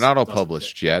 starter They're box not all doesn't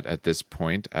published yet at this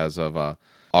point, as of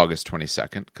August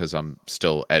 22nd, because I'm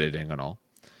still editing and all.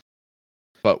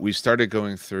 But we started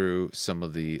going through some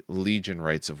of the Legion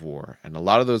Rites of War, and a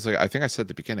lot of those, like I think I said at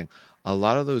the beginning, a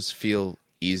lot of those feel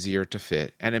easier to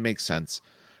fit, and it makes sense,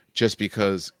 just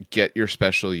because get your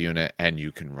special unit and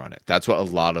you can run it. That's what a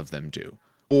lot of them do,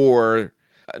 or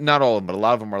not all of them, but a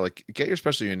lot of them are like, get your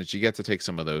special units, you get to take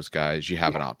some of those guys, you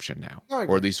have an option now, I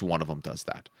or at least one of them does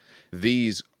that.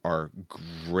 These are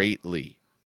greatly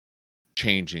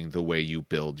changing the way you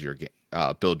build your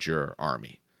build your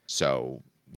army. So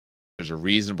there's a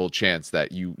reasonable chance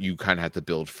that you kind of have to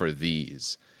build for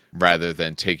these rather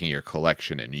than taking your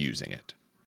collection and using it,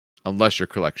 unless your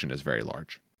collection is very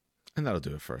large. And that'll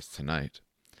do it for us tonight.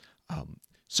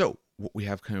 So what we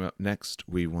have coming up next,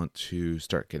 we want to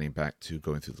start getting back to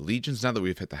going through the legions. Now that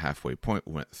we've hit the halfway point,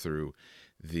 we went through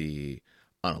the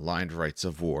unaligned Rites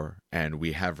of War, and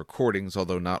we have recordings,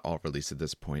 although not all released at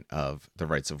this point, of the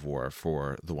Rites of War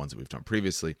for the ones that we've done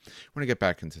previously. We're going to get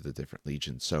back into the different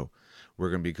legions. So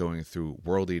we're going to be going through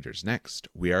World Eaters next.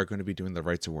 We are going to be doing the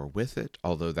Rites of War with it,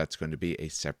 although that's going to be a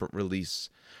separate release,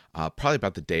 probably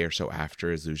about the day or so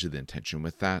after is usually the intention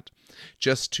with that,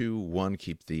 just to, one,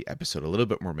 keep the episode a little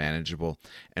bit more manageable,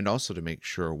 and also to make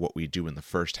sure what we do in the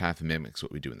first half mimics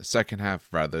what we do in the second half,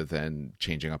 rather than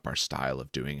changing up our style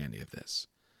of doing any of this.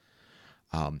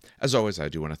 As always, I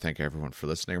do want to thank everyone for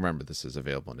listening. Remember, this is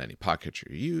available in any podcatcher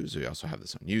you use. We also have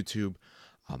this on YouTube.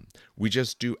 We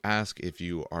just do ask, if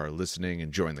you are listening,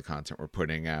 enjoying the content we're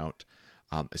putting out,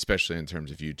 especially in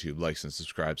terms of YouTube, likes and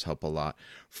subscribes help a lot.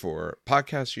 For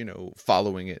podcasts,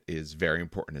 following it is very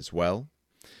important as well.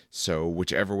 So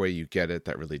whichever way you get it,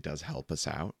 that really does help us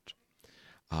out.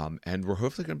 And we're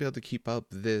hopefully going to be able to keep up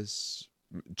this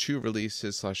 2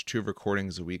 releases / 2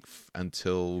 recordings a week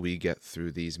until we get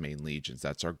through these main legions.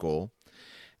 That's our goal.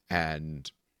 And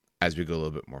as we go a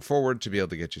little bit more forward, to be able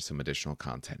to get you some additional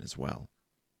content as well.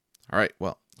 All right.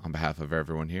 Well, on behalf of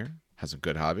everyone here, have some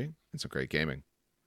good hobby and some great gaming.